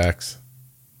that's FX.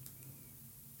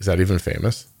 Is that even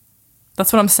famous?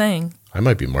 That's what I'm saying. I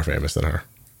might be more famous than her.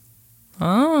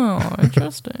 Oh,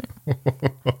 interesting.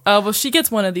 Well, she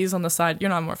gets one of these on the side. You're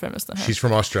not more famous than her. She's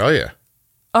from Australia.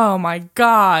 Oh my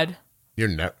God.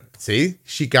 See?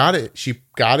 She got it. She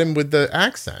got him with the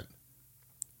accent.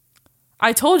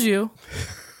 I told you.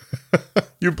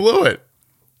 You blew it.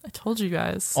 I told you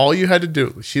guys. All you had to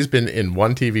do. She's been in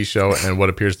one TV show and what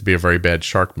appears to be a very bad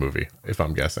shark movie, if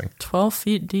I'm guessing. 12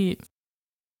 feet deep.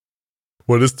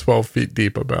 What is 12 Feet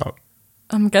Deep about?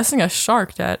 I'm guessing a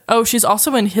shark, Dad. Oh, she's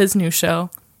also in his new show.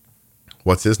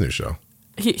 What's his new show?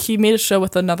 He made a show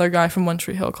with another guy from One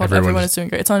Tree Hill called Everyone is Doing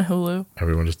Great. It's on Hulu.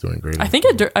 Everyone is doing great. I think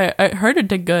I heard it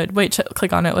did good. Wait,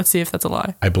 click on it. Let's see if that's a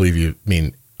lie. I believe you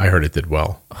mean I heard it did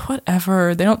well.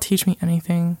 Whatever. They don't teach me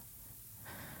anything.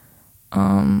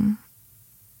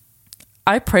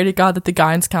 I pray to God that the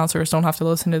guidance counselors don't have to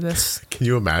listen to this. Can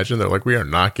you imagine? They're like, we are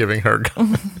not giving her...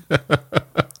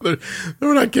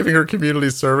 We're not giving her community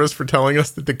service for telling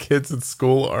us that the kids at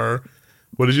school are...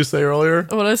 What did you say earlier?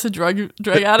 What I said, drug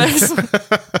addicts.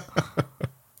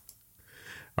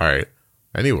 All right.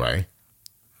 Anyway.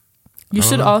 You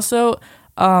should also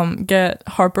get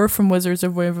Harper from Wizards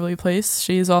of Waverly Place.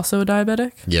 She's also a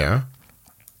diabetic. Yeah.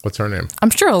 What's her name? I'm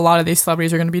sure a lot of these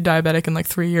celebrities are going to be diabetic in like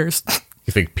 3 years.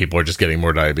 You think people are just getting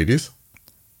more diabetes?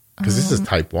 Because this is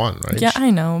type 1, right? Yeah, I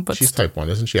know, but she's type 1,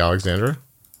 isn't she, Alexandra?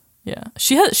 Yeah,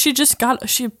 she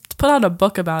put out a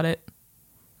book about it.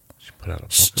 She put out a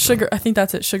book Sugar. I think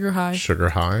that's it. Sugar High. Sugar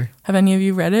High. Have any of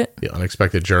you read it? The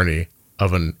unexpected journey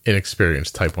of an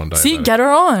inexperienced type 1 diabetic. See, get her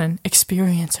on.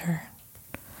 Experience her.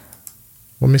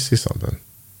 Let me see something.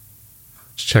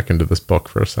 Let's check into this book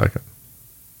for a second.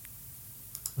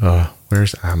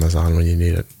 Where's Amazon when you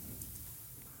need it?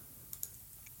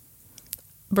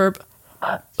 Burp.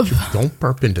 Don't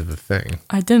burp into the thing.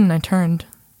 I didn't. I turned.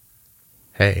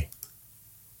 Hey.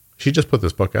 She just put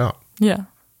this book out. Yeah.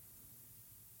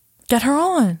 Get her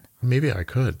on. Maybe I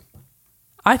could.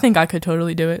 I think I could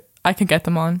totally do it. I could get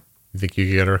them on. You think you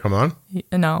could get her to come on?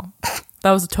 No.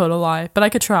 That was a total lie. But I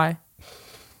could try.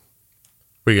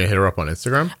 Were you going to hit her up on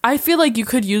Instagram? I feel like you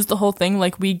could use the whole thing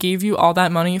like we gave you all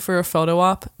that money for a photo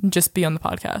op and just be on the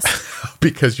podcast.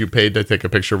 Because you paid to take a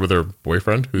picture with her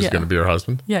boyfriend who's Yeah. going to be her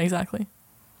husband? Yeah, exactly.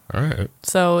 All right.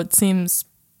 So it seems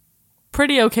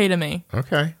pretty okay to me.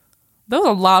 Okay. That was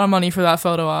a lot of money for that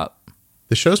photo op.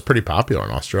 The show's pretty popular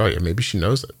in Australia. Maybe she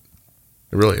knows it.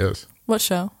 It really is. What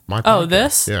show? My Oh, podcast.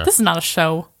 this? Yeah. This is not a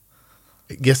show.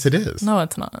 Yes, it is. No,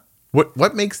 it's not.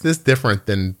 What makes this different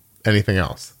than anything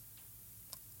else?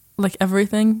 Like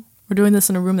everything, we're doing this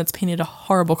in a room that's painted a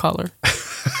horrible color.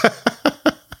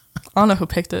 I don't know who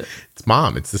picked it. It's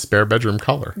Mom. It's the spare bedroom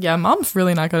color. Yeah, Mom's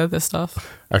really not good at this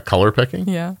stuff. At color picking?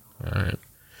 Yeah. All right.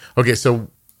 Okay, so,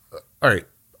 all right.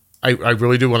 I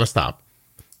really do want to stop.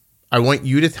 I want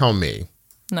you to tell me.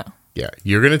 No. Yeah,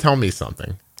 you're going to tell me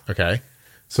something. Okay?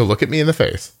 So look at me in the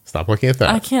face. Stop looking at that.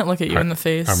 I can't look at you in the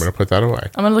face. I'm going to put that away.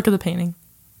 I'm going to look at the painting.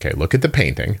 Okay, look at the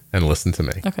painting and listen to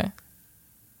me. Okay.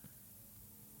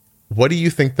 What do you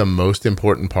think the most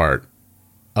important part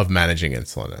of managing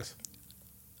insulin is?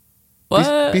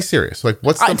 What? Be serious. Like,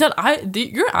 what's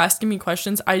you're asking me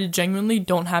questions I genuinely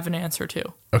don't have an answer to.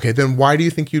 Okay, then why do you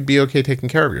think you'd be okay taking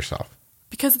care of yourself?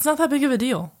 Because it's not that big of a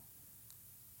deal.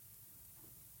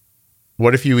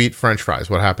 What if you eat French fries?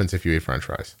 What happens if you eat French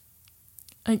fries?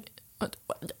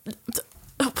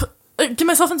 give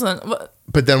myself insulin.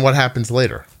 But then what happens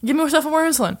later? Give myself more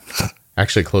insulin.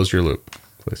 Actually, close your loop,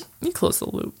 please. You close the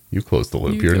loop. You close the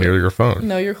loop. You You're do near it. your phone.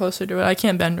 No, you're closer to it. I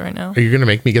can't bend right now. Are you going to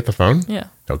make me get the phone? Yeah.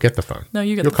 No, get the phone. No,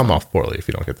 you get You'll the come phone. off poorly if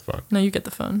you don't get the phone. No, you get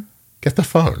the phone. Get the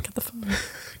phone. Get the phone.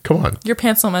 Come on. Your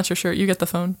pants don't match your shirt. You get the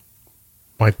phone.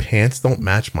 My pants don't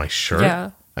match my shirt?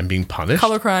 Yeah. I'm being punished?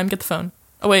 Color crime. Get the phone.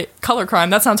 Oh, wait. Color crime.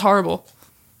 That sounds horrible.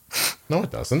 No, it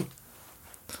doesn't.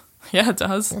 Yeah, it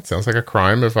does. It sounds like a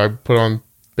crime if I put on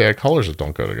bad colors that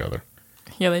don't go together.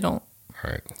 Yeah, they don't.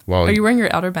 All right. Well, Are you wearing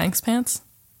your Outer Banks pants?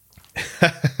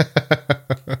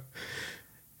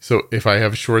 so if I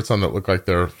have shorts on that look like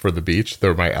they're for the beach,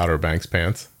 they're my Outer Banks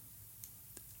pants.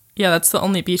 Yeah, that's the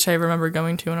only beach I remember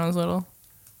going to when I was little.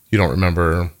 You don't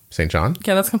remember St. John?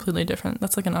 Yeah, that's completely different.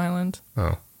 That's like an island.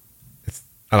 Oh. It's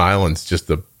an island's just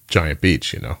a giant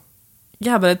beach, you know.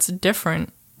 Yeah, but it's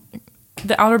different.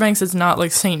 The Outer Banks is not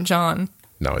like St. John.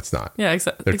 No, it's not. Yeah,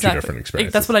 exactly. They're two different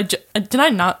experiences. That's what did I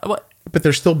not? What? But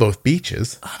they're still both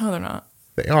beaches. Oh, no, they're not.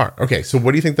 They are. Okay, so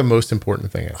what do you think the most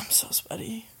important thing is? I'm so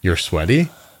sweaty. You're sweaty?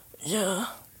 Yeah.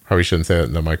 Probably shouldn't say that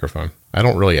in the microphone. I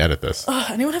don't really edit this.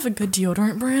 Anyone have a good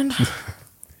deodorant brand?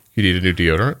 You need a new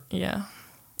deodorant? Yeah.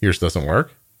 Yours doesn't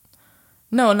work?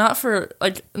 No, not for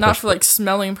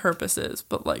smelling purposes,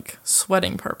 but like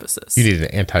sweating purposes. You need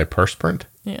an antiperspirant?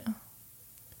 Yeah.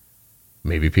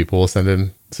 Maybe people will send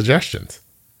in suggestions.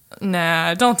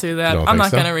 Nah, don't do that. You don't I'm think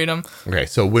not so? gonna read them. Okay,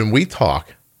 so when we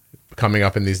talk, coming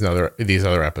up in these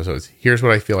other episodes, here's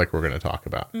what I feel like we're going to talk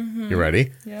about. You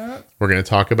ready? Yeah. We're going to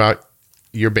talk about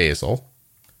your basil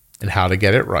and how to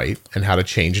get it right and how to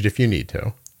change it if you need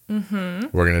to.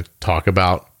 We're going to talk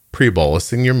about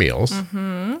pre-bolusing your meals.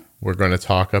 We're going to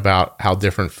talk about how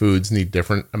different foods need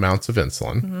different amounts of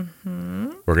insulin.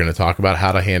 We're going to talk about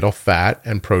how to handle fat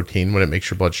and protein when it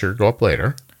makes your blood sugar go up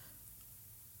later.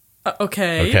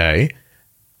 Okay. Okay.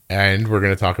 And we're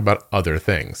going to talk about other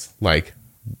things, like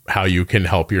how you can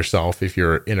help yourself if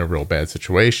you're in a real bad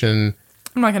situation.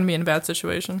 I'm not gonna be in a bad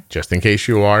situation. Just in case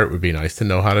you are, it would be nice to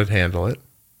know how to handle it,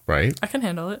 right? I can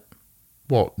handle it.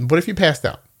 Well, what if you passed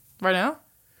out? Right now?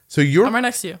 So your I'm right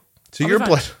next to you. so I'll your be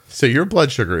fine. your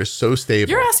blood sugar is so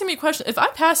stable. You're asking me a question. If I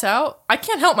pass out, I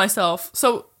can't help myself.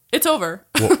 So it's over.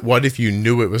 Well, what if you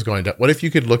knew it was going to? What if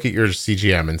you could look at your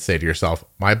CGM and say to yourself,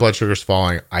 "My blood sugar's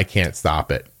falling. I can't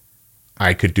stop it.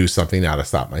 I could do something now to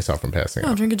stop myself from passing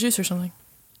I'll out." drink a juice or something.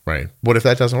 Right? What if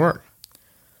that doesn't work?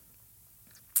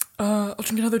 I'll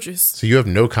drink another juice. So you have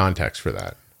no context for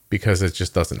that because it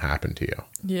just doesn't happen to you.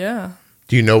 Yeah.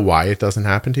 Do you know why it doesn't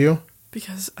happen to you?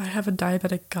 Because I have a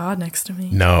diabetic god next to me.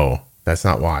 No, that's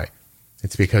not why.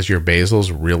 It's because your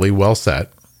basil's really well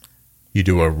set. You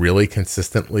do a really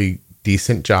consistently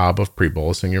decent job of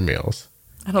pre-bolusing your meals.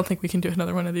 I don't think we can do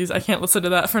another one of these. I can't listen to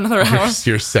that for another hour.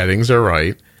 Your settings are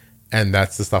right. And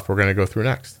that's the stuff we're going to go through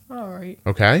next. All right.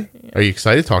 Okay? Yeah. Are you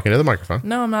excited talking to the microphone?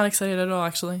 No, I'm not excited at all,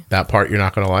 actually. That part you're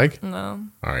not going to like? No.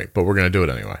 All right, but we're going to do it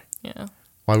anyway. Yeah.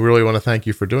 Well, I really want to thank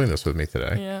you for doing this with me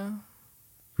today. Yeah.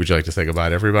 Would you like to say goodbye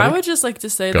to everybody? I would just like to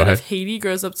say Go that ahead. if Haiti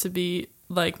grows up to be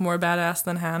like more badass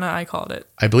than Hannah, I called it.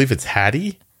 I believe it's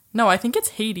Hattie. No, I think it's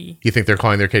Haiti. You think they're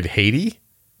calling their kid Haiti?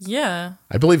 Yeah.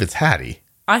 I believe it's Hattie.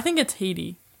 I think it's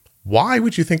Haiti. Why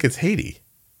would you think it's Haiti?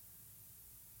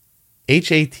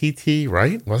 Hatt,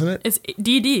 right? Wasn't it? It's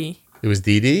DD. It was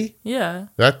DD? Yeah.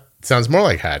 That sounds more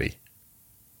like Hattie.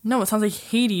 No, it sounds like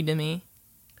Haiti to me.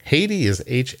 Haiti is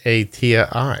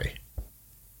Hati.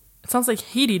 It sounds like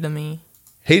Haiti to me.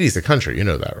 Haiti's a country. You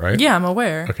know that, right? Yeah, I'm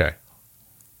aware. Okay.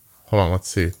 Hold on. Let's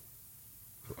see.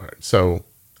 All right, so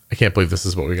I can't believe this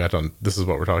is what we got done. This is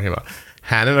what we're talking about.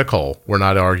 Hannah Nicole. We're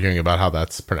not arguing about how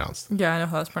that's pronounced. Yeah, I know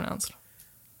how that's pronounced.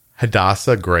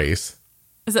 Hadassah Grace.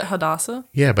 Is it Hadassah?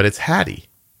 Yeah, but it's Hattie.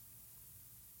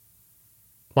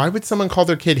 Why would someone call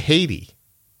their kid Haiti?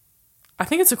 I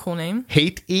think it's a cool name.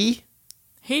 Hate-E?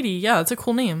 Haiti, yeah, it's a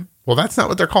cool name. Well, that's not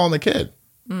what they're calling the kid.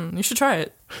 You should try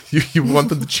it. You want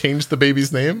them to change the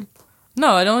baby's name?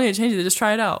 No, I don't need to change it. Just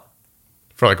try it out.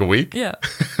 For like a week? Yeah.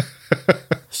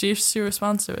 she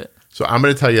responds to it. So I'm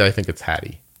going to tell you I think it's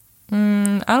Hattie.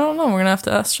 I don't know. We're going to have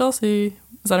to ask Chelsea.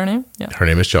 Is that her name? Yeah. Her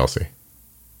name is Chelsea.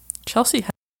 Chelsea.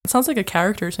 It sounds like a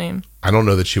character's name. I don't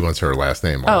know that she wants her last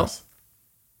name. Oh. Honest.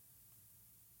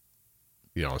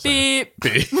 You know what I'm saying?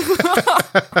 Beep.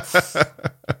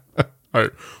 All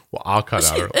right. Well, I'll cut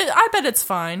out her. I bet it's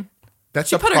fine. That's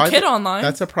She put her kid online.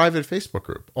 That's a private Facebook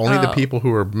group. Only the people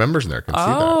who are members in there can see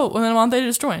that. Oh, well then why don't they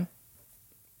just join?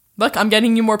 Look, I'm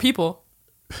getting you more people.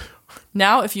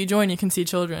 Now, if you join, you can see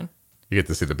children. You get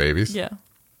to see the babies? Yeah.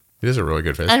 It is a really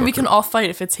good Facebook And we can group. all fight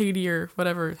if it's Haiti or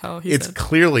whatever hell he It's said.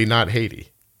 clearly not Haiti.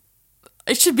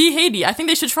 It should be Haiti. I think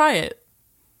they should try it.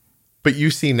 But you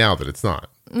see now that it's not.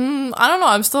 I don't know.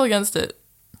 I'm still against it.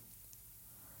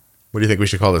 What do you think we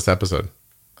should call this episode?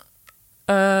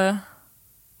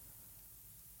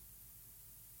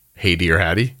 Haiti or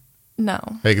Hattie? No.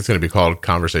 I think it's going to be called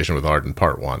Conversation with Arden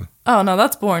Part 1. Oh, no,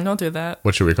 that's boring. Don't do that.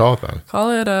 What should we call it then? Call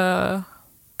it, I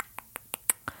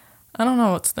don't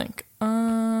know what to think.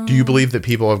 Do you believe that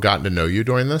people have gotten to know you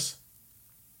during this?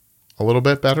 A little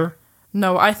bit better?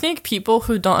 No, I think people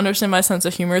who don't understand my sense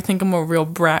of humor think I'm a real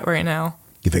brat right now.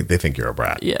 You think they think you're a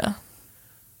brat? Yeah.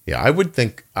 Yeah, I would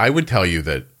tell you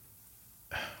that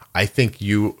I think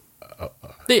you...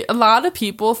 A lot of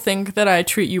people think that I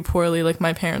treat you poorly, like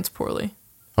my parents poorly.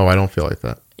 Oh, I don't feel like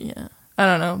that. Yeah. I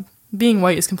don't know. Being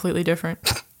white is completely different.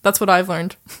 That's what I've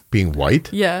learned. Being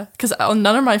white? Yeah. Because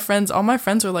none of my friends, all my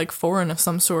friends are like foreign of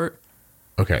some sort.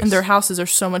 Okay. And their houses are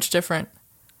so much different.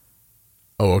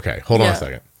 Oh, okay. Hold on a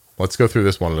second. Let's go through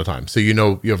this one at a time. So you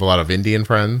have a lot of Indian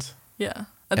friends? Yeah.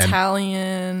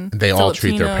 Italian. They all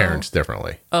treat their Filipino. parents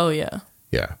differently. Oh, yeah.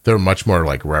 Yeah. They're much more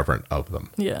like reverent of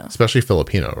them. Yeah. Especially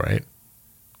Filipino, right?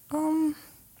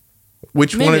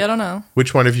 Which Maybe, one? I don't know.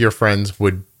 Which one of your friends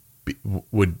would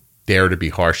dare to be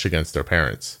harsh against their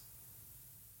parents?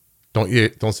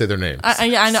 Don't say their names. I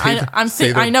know.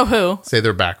 I know who. Say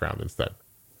their background instead.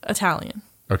 Italian.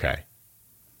 Okay.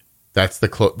 That's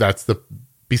the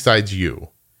besides you.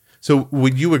 So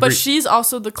would you agree? But she's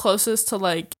also the closest to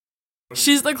like.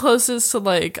 She's the closest to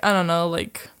like, I don't know,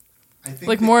 like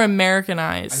more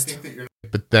Americanized.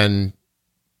 But then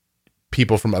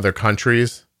people from other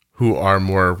countries who are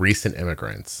more recent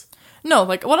immigrants. No,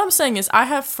 like what I'm saying is I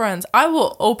have friends. I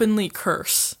will openly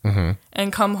curse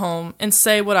and come home and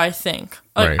say what I think.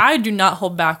 Like Right. I do not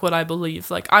hold back what I believe.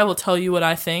 Like I will tell you what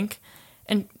I think.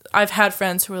 And I've had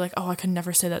friends who are like, "Oh, I could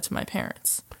never say that to my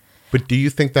parents." But do you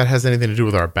think that has anything to do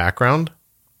with our background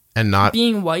and not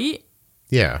Being white?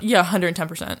 Yeah. Yeah,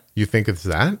 110%. You think it's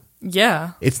that?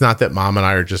 Yeah. It's not that mom and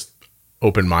I are just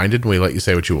open-minded and we let you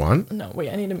say what you want? No, wait,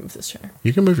 I need to move this chair.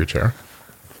 You can move your chair.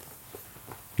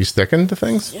 You sticking to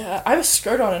things? Yeah, I have a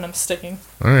skirt on and I'm sticking.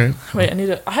 All right. Wait,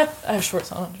 I have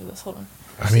shorts on under this. Hold on.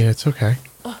 I mean, it's okay.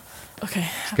 Okay.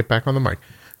 Let's get back on the mic.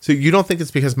 So you don't think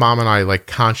it's because mom and I like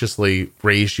consciously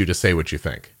raised you to say what you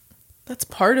think? That's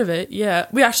part of it. Yeah.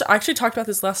 I actually talked about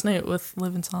this last night with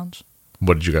Liv and Sanj.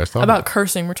 What did you guys talk About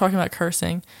cursing. We're talking about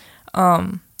cursing.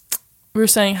 We were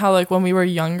saying how like when we were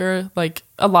younger, like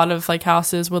a lot of like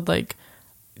houses would like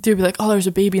they'd be like, "Oh, there's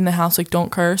a baby in the house, like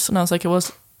don't curse." And I was like,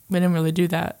 we didn't really do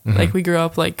that. Like we grew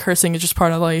up like cursing is just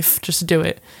part of life, just do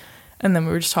it. And then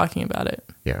we were just talking about it.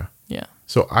 Yeah. Yeah.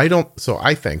 So I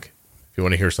think, if you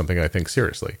want to hear something I think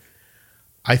seriously,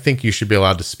 I think you should be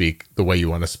allowed to speak the way you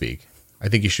want to speak. I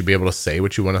think you should be able to say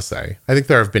what you want to say. I think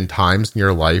there have been times in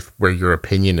your life where your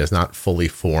opinion is not fully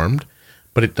formed,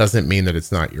 but it doesn't mean that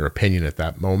it's not your opinion at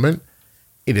that moment.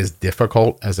 It is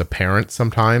difficult as a parent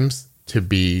sometimes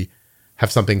to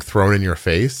have something thrown in your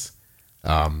face.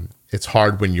 It's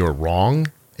hard when you're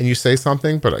wrong and you say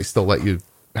something, but I still let you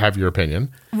have your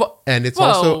opinion. And it's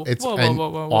Whoa,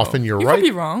 often you're right. You could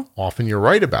be wrong. Often you're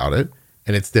right about it,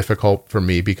 and it's difficult for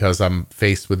me because I'm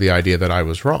faced with the idea that I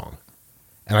was wrong.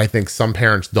 And I think some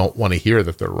parents don't want to hear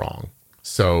that they're wrong.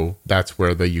 So that's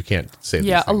where you can't say these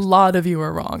Yeah, a things. lot of you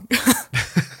are wrong.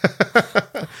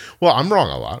 Well, I'm wrong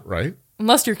a lot, right?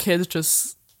 Unless your kid's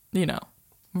just,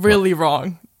 really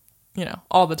wrong,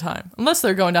 all the time. Unless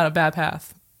they're going down a bad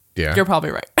path. Yeah. You're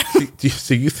probably right.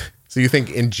 So you think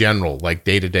in general, like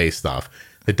day-to-day stuff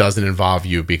that doesn't involve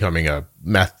you becoming a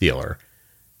meth dealer,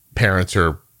 parents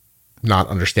are not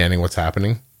understanding what's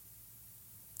happening?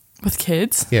 With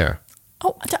kids? Yeah.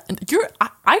 Oh,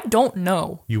 I don't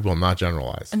know. You will not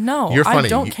generalize. No, You're funny. I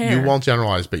don't care. You won't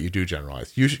generalize, but you do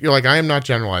generalize. You're like, I am not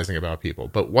generalizing about people,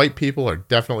 but white people are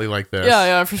definitely like this.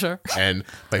 Yeah, for sure. And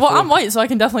like, Well, I'm white, so I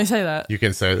can definitely say that. You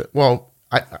can say that. Well,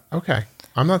 okay.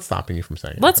 I'm not stopping you from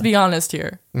saying it. Let's be honest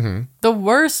here. Mm-hmm. The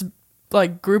worst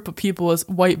group of people is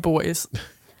white boys.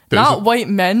 Not white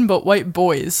men, but white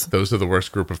boys. Those are the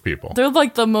worst group of people. They're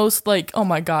like the most oh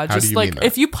my God. How just do you mean that?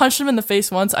 If you punch them in the face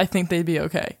once, I think they'd be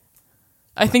okay.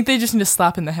 I think they just need a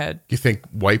slap in the head. You think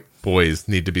white boys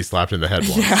need to be slapped in the head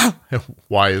once? Yeah.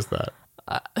 Why is that?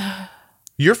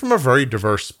 You're from a very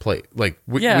diverse place. Like,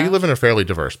 we live in a fairly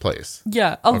diverse place.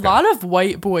 Yeah. A lot of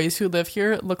white boys who live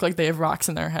here look like they have rocks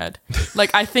in their head.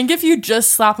 I think if you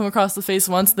just slap them across the face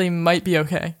once, they might be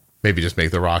okay. Maybe just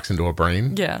make the rocks into a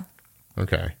brain? Yeah.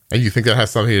 Okay. And you think that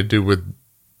has something to do with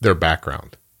their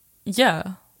background?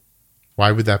 Yeah.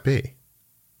 Why would that be?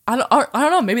 I don't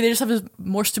know. Maybe they just have a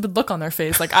more stupid look on their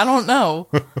face. I don't know.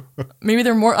 Maybe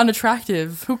they're more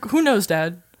unattractive. Who knows,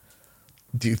 Dad?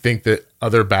 Do you think that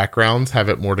other backgrounds have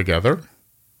it more together?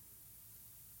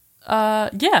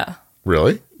 Yeah.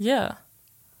 Really? Yeah.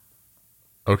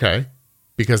 Okay.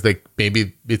 Because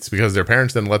maybe it's because their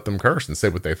parents didn't let them curse and say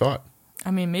what they thought.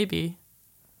 I mean, maybe.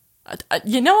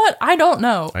 You know what? I don't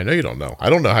know. I know you don't know. I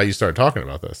don't know how you started talking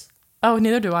about this. Oh,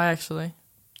 neither do I, actually.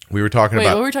 We were talking Wait,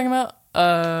 about... what were we talking about?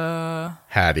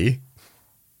 Hattie.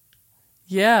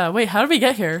 Yeah. Wait, how did we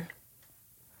get here?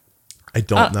 I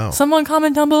don't know. Someone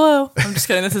comment down below. I'm just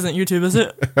kidding. This isn't YouTube, is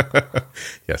it?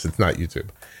 Yes, it's not YouTube.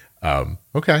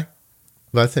 Okay.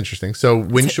 Well, that's interesting. So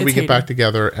when should we get back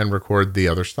together and record the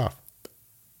other stuff?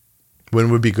 When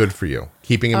would be good for you?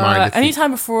 Keeping in mind...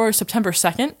 anytime before September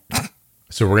 2nd.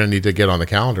 So we're going to need to get on the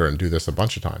calendar and do this a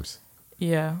bunch of times.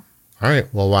 Yeah. All right.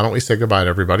 Well, why don't we say goodbye to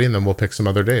everybody and then we'll pick some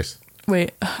other days.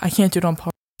 Wait, I can't do it on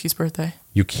Paul's birthday.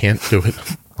 You can't do it.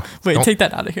 Wait, take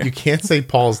that out of here. You can't say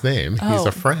Paul's name. He's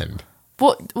a friend.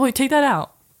 Well, wait, take that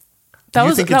out. That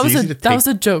was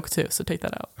a joke too, so take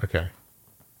that out. Okay.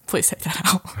 Please take that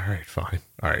out. All right, fine.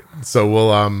 All right. So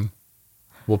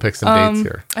we'll pick some dates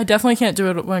here. I definitely can't do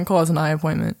it when Cole has an eye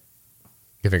appointment.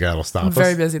 You think that'll stop us? I'm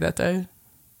very busy that day.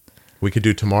 We could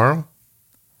do tomorrow.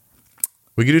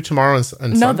 We could do tomorrow and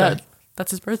Sunday. No,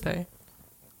 that's his birthday.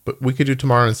 But we could do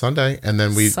tomorrow and Sunday, and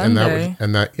then we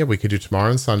we could do tomorrow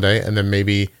and Sunday, and then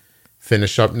maybe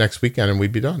finish up next weekend, and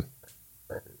we'd be done.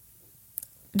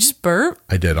 Just burp?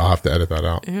 I did. I'll have to edit that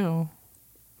out. Ew,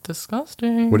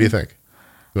 disgusting. What do you think?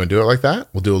 You want to do it like that?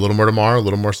 We'll do a little more tomorrow, a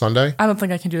little more Sunday. I don't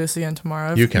think I can do this again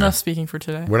tomorrow. You can. Enough speaking for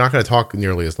today. We're not going to talk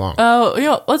nearly as long.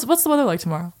 Oh, what's the weather like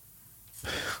tomorrow?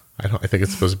 I think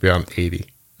it's supposed to be on 80.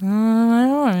 I don't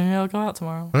know. Maybe I'll go out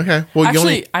tomorrow. Okay. Well,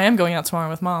 actually, I am going out tomorrow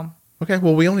with Mom. Okay.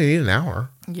 Well, we only need an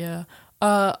hour. Yeah.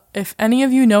 If any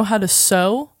of you know how to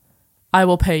sew, I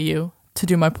will pay you to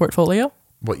do my portfolio.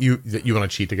 What, you want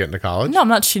to cheat to get into college? No, I'm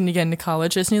not cheating to get into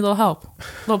college. I just need a little help, a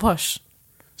little push.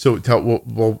 So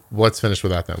well, let's finish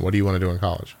with that then. What do you want to do in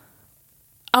college?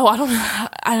 Oh, I don't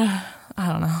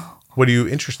know. What are you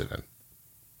interested in?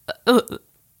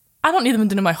 I don't need them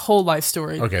to know my whole life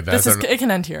story. Okay, it can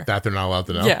end here. That they're not allowed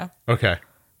to know? Yeah. Okay.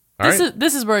 All right.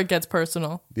 This is where it gets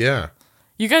personal. Yeah.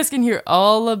 You guys can hear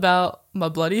all about my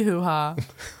bloody hoo-ha,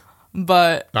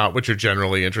 but... Not what you're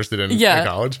generally interested in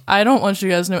college? I don't want you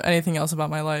guys to know anything else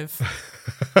about my life.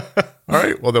 All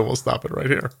right, well then we'll stop it right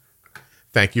here.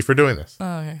 Thank you for doing this.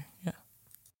 Oh, okay, yeah.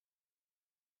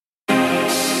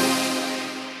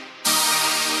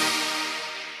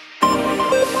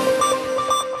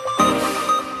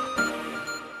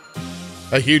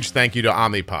 A huge thank you to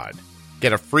Omnipod.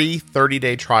 Get a free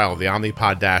 30-day trial of the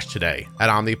Omnipod Dash today at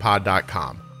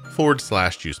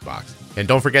omnipod.com/juicebox. And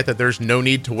don't forget that there's no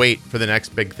need to wait for the next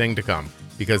big thing to come,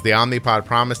 because the Omnipod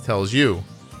promise tells you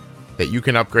that you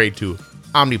can upgrade to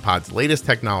Omnipod's latest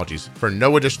technologies for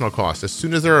no additional cost as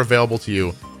soon as they're available to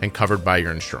you and covered by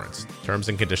your insurance. Terms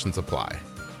and conditions apply.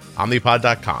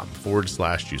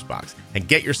 Omnipod.com/juicebox. And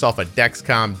get yourself a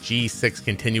Dexcom G6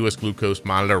 continuous glucose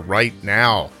monitor right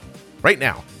now. Right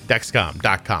now,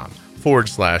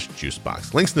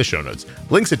 Dexcom.com/juicebox. Links in the show notes.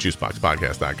 Links at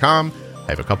juiceboxpodcast.com. I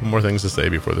have a couple more things to say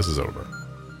before this is over.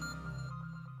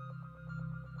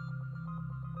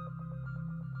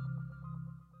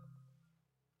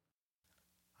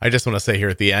 I just want to say here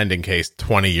at the end, in case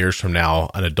 20 years from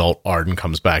now, an adult Arden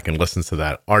comes back and listens to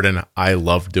that. Arden, I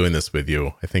love doing this with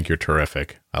you. I think you're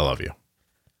terrific. I love you.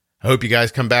 I hope you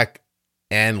guys come back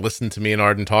and listen to me and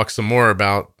Arden talk some more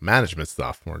about management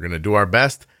stuff. We're going to do our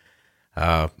best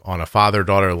on a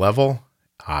father-daughter level.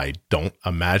 I don't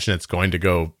imagine it's going to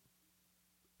go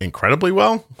incredibly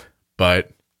well,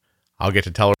 but I'll get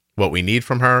to tell her what we need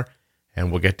from her,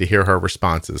 and we'll get to hear her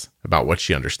responses about what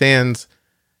she understands,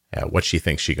 what she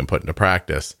thinks she can put into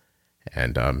practice,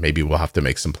 and maybe we'll have to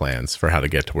make some plans for how to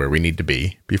get to where we need to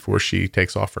be before she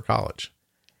takes off for college.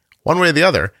 One way or the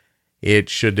other, it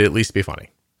should at least be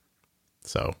funny.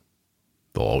 So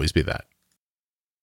there'll always be that.